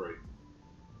Souls 3.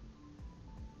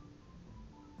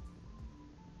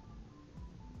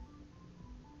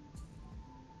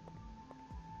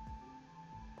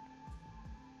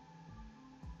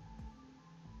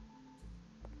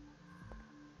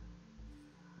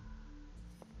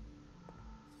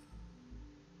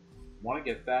 Want to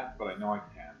get that, but I know I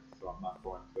can't, so I'm not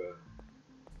going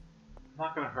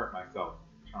to hurt myself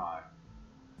trying.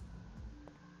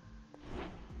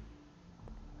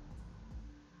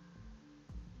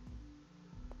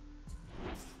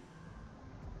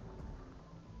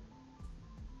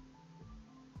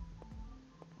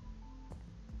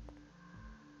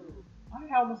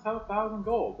 I almost have 1,000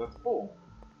 gold. That's cool.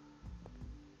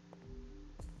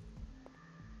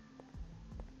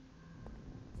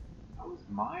 Those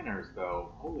miners,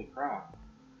 though. Holy crap.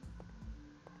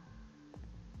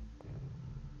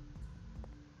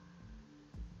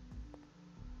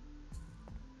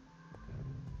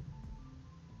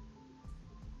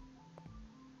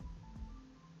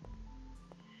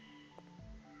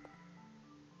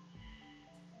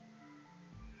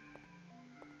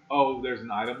 Oh, there's an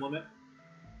item limit?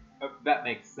 That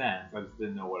makes sense. I just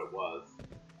didn't know what it was.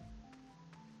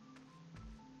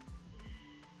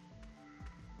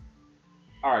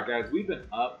 Alright guys, we've been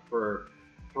up for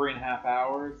 3.5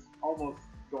 hours, almost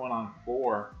going on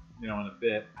 4, you know, in a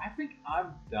bit. I think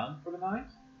I'm done for the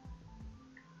night.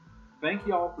 Thank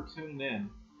you all for tuning in.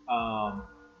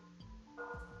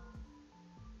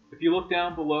 If you look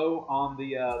down below on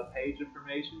the page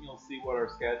information, you'll see what our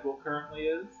schedule currently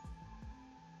is.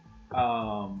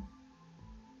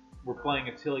 We're playing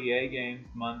Atelier games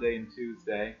Monday and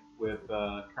Tuesday, with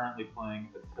currently playing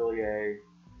Atelier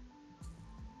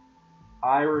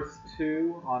Iris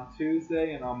 2 on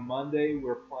Tuesday, and on Monday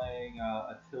we're playing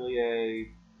Atelier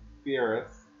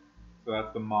Fierce, so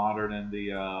that's the modern and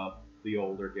the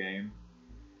older game.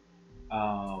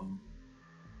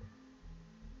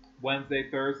 Wednesday,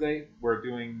 Thursday, we're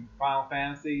doing Final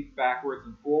Fantasy backwards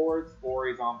and forwards.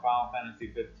 Ori's on Final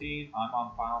Fantasy 15. I'm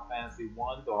on Final Fantasy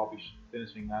 1, though I'll be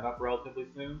finishing that up relatively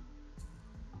soon.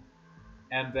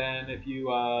 And then if you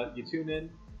tune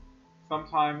in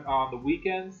sometime on the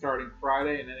weekend, starting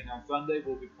Friday and ending on Sunday,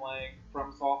 we'll be playing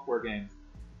From Software games.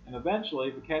 And eventually,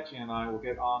 Vakechi and I will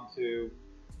get on to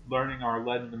learning our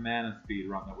Legend of Mana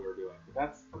speedrun that we were doing. But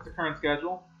that's the current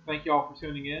schedule. Thank you all for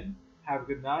tuning in. Have a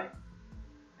good night,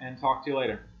 and talk to you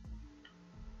later.